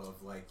very well.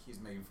 Of he's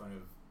making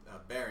fun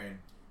of Barron.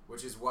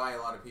 Which is why a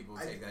lot of people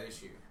take that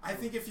issue. I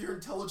think if you're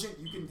intelligent,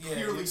 you can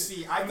clearly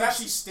see. I think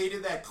she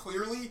stated that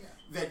clearly,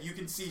 that you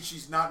can see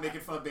she's not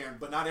making fun of Barron,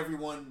 but not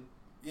everyone.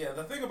 Yeah,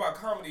 the thing about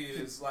comedy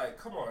is,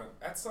 come on,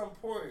 at some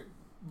point,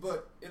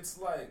 but it's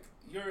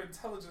your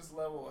intelligence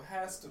level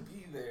has to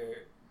be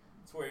there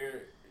to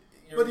where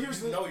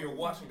you're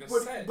watching a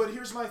set. But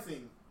here's my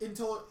thing.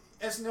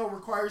 SNL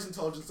requires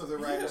intelligence of their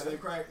writers.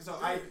 Yeah. So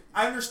I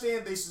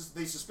understand they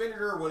suspended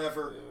her or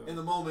whatever in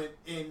the moment,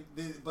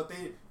 but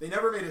they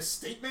never made a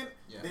statement.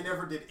 Yeah. They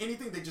never did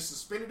anything. They just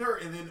suspended her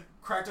and then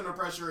cracked under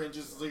pressure and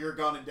just you're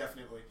gone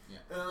indefinitely. Yeah.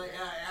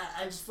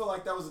 I just feel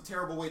like that was a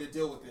terrible way to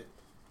deal with it.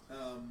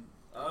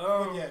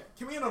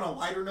 Can we end on a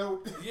lighter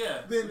note?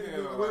 Yeah. Then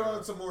we're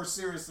on some more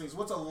serious things.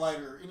 What's a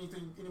lighter?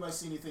 Anybody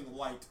see anything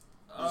light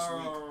this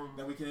week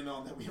that we can end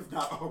on that we have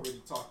not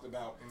already talked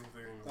about?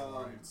 Anything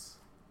light.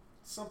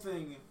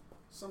 Something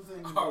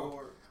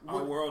more.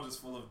 Our world is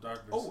full of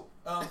darkness.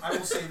 I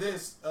will say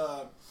this: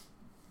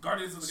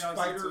 Guardians of the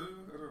Galaxy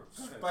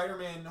 2.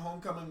 Spider-Man: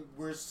 Homecoming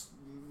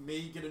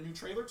may get a new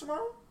trailer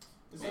tomorrow.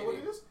 Is that what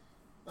it is?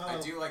 I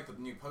do like the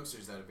new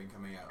posters that have been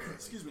coming out lately.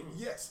 Excuse me.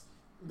 Yes,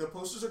 the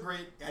posters are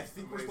great. I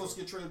think we're supposed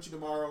to get trailer 2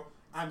 tomorrow.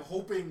 I'm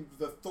hoping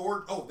the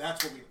Thor.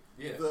 That's what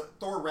the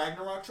Thor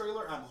Ragnarok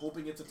trailer. I'm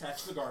hoping it's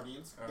attached to the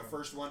Guardians, the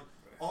first one.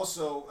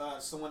 Also,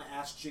 someone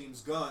asked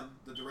James Gunn,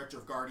 the director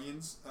of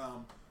Guardians,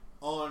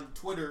 on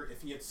Twitter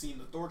if he had seen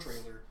the Thor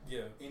trailer.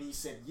 Yeah. And he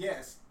said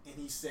yes, and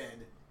he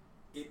said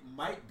it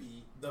might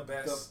be the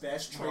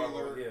best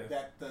trailer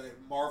that the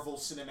Marvel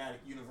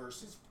Cinematic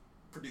Universe has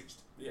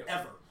produced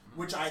ever.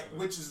 Which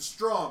is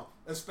strong,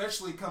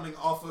 especially coming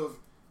off of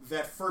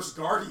that first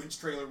Guardians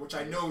trailer, which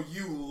I know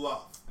you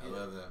love. I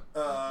love that.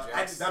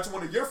 That's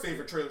one of your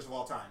favorite trailers of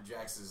all time.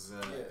 Jax is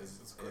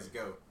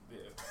GOAT. Yeah.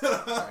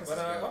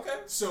 Okay.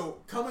 So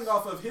coming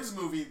off of his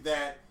movie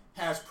that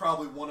has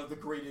probably one of the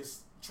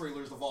greatest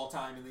trailers of all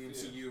time in the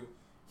MCU,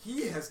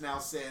 he has now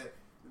said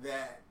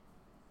that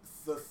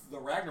the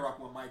Ragnarok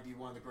one might be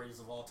one of the greatest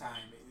of all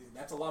time.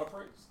 That's a lot of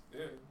praise.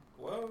 Yeah.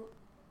 Well,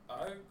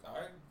 I'm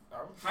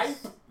hype.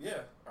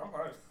 Yeah, I'm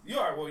hype. You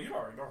already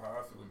know how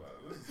I feel about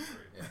it. This is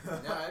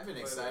great. No, I've been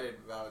excited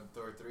about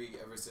Thor 3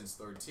 ever since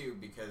Thor 2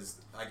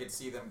 because I could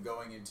see them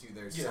going into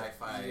their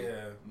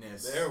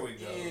sci-fi-ness. There we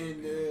go.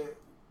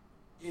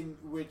 In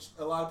which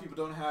a lot of people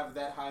don't have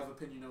that high of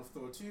opinion of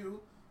Thor 2,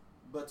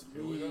 but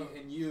me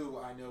and you,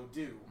 I know,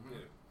 do.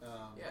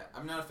 Mm-hmm.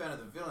 I'm not a fan of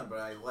the villain, but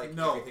I like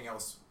everything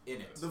else in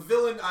it. The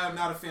villain, I am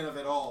not a fan of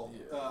at all.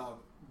 Yeah.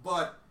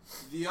 But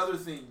the other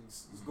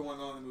things going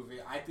on in the movie,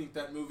 I think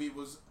that movie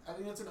I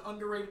think it's an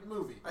underrated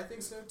movie. I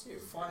think so too.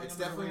 It's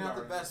definitely not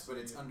the best, but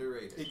it's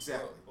underrated.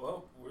 Exactly.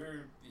 Well,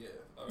 we're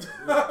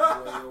way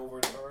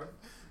over time.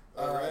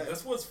 All right.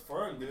 This was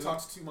fun, dude. We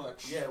talked too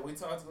much. Yeah, we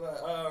talked a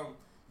lot.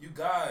 You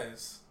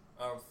guys,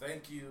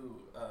 thank you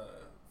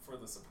for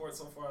the support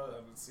so far that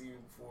I've been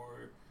seeing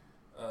for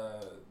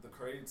the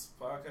Crates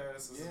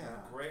podcast. This has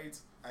been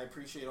great. I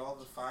appreciate all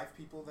the 5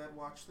 people that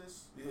watch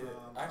this. Yeah,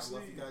 actually, I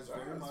love you guys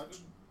very much.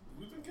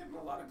 We've been getting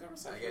a lot of good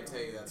reception. I gotta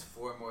tell you, that's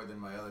 4 more than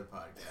my other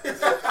podcast.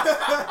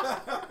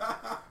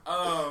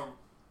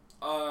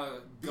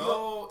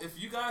 Go if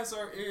you guys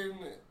are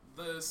in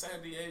the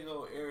San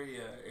Diego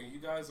area and you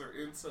guys are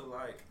into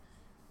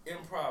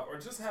improv or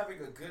just having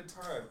a good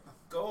time.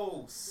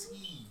 Go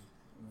see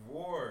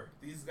War.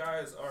 These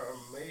guys are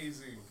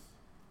amazing.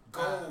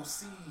 Go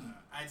see.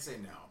 I'd say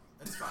no.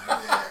 That's fine.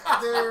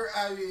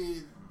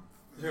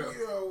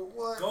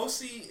 What? Go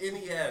see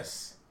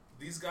NES.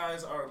 These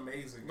guys are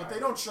amazing. But they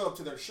don't show up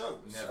to their shows.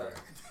 Never.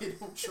 They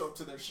don't show up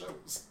to their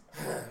shows.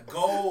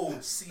 Go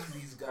see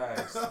these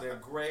guys. They're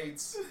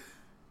great.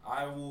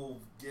 I will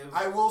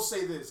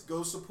say this.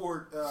 Go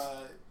support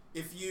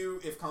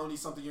if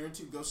comedy's something you're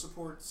into, go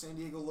support San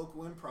Diego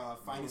Local Improv,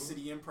 Find a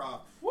City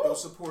Improv. Woo. Go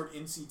support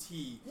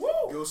NCT. Woo.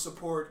 Go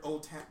support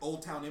Old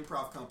Town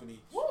Improv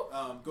Company.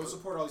 Go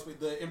support all these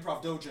the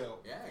Improv Dojo.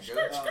 Yeah,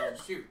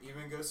 shoot.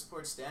 Even go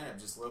support stand up.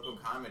 Just local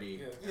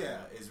comedy.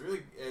 Is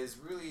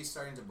really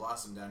starting to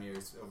blossom down here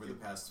over the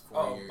past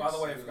 4 years. Oh, by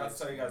the way, I forgot to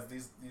tell you guys,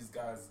 these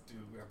guys do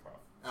improv.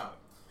 Oh,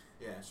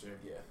 yeah, sure.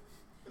 Yeah.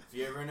 If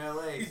you ever in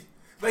LA.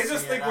 They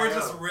just think we're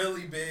just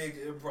really big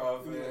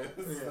improv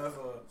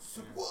fans.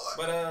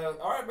 But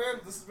all right, man.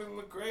 This has been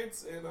the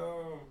Greats, and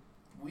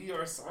we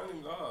are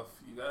signing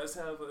off. You guys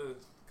have a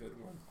good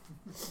one.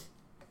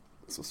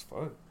 This was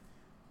fun.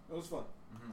 It was fun.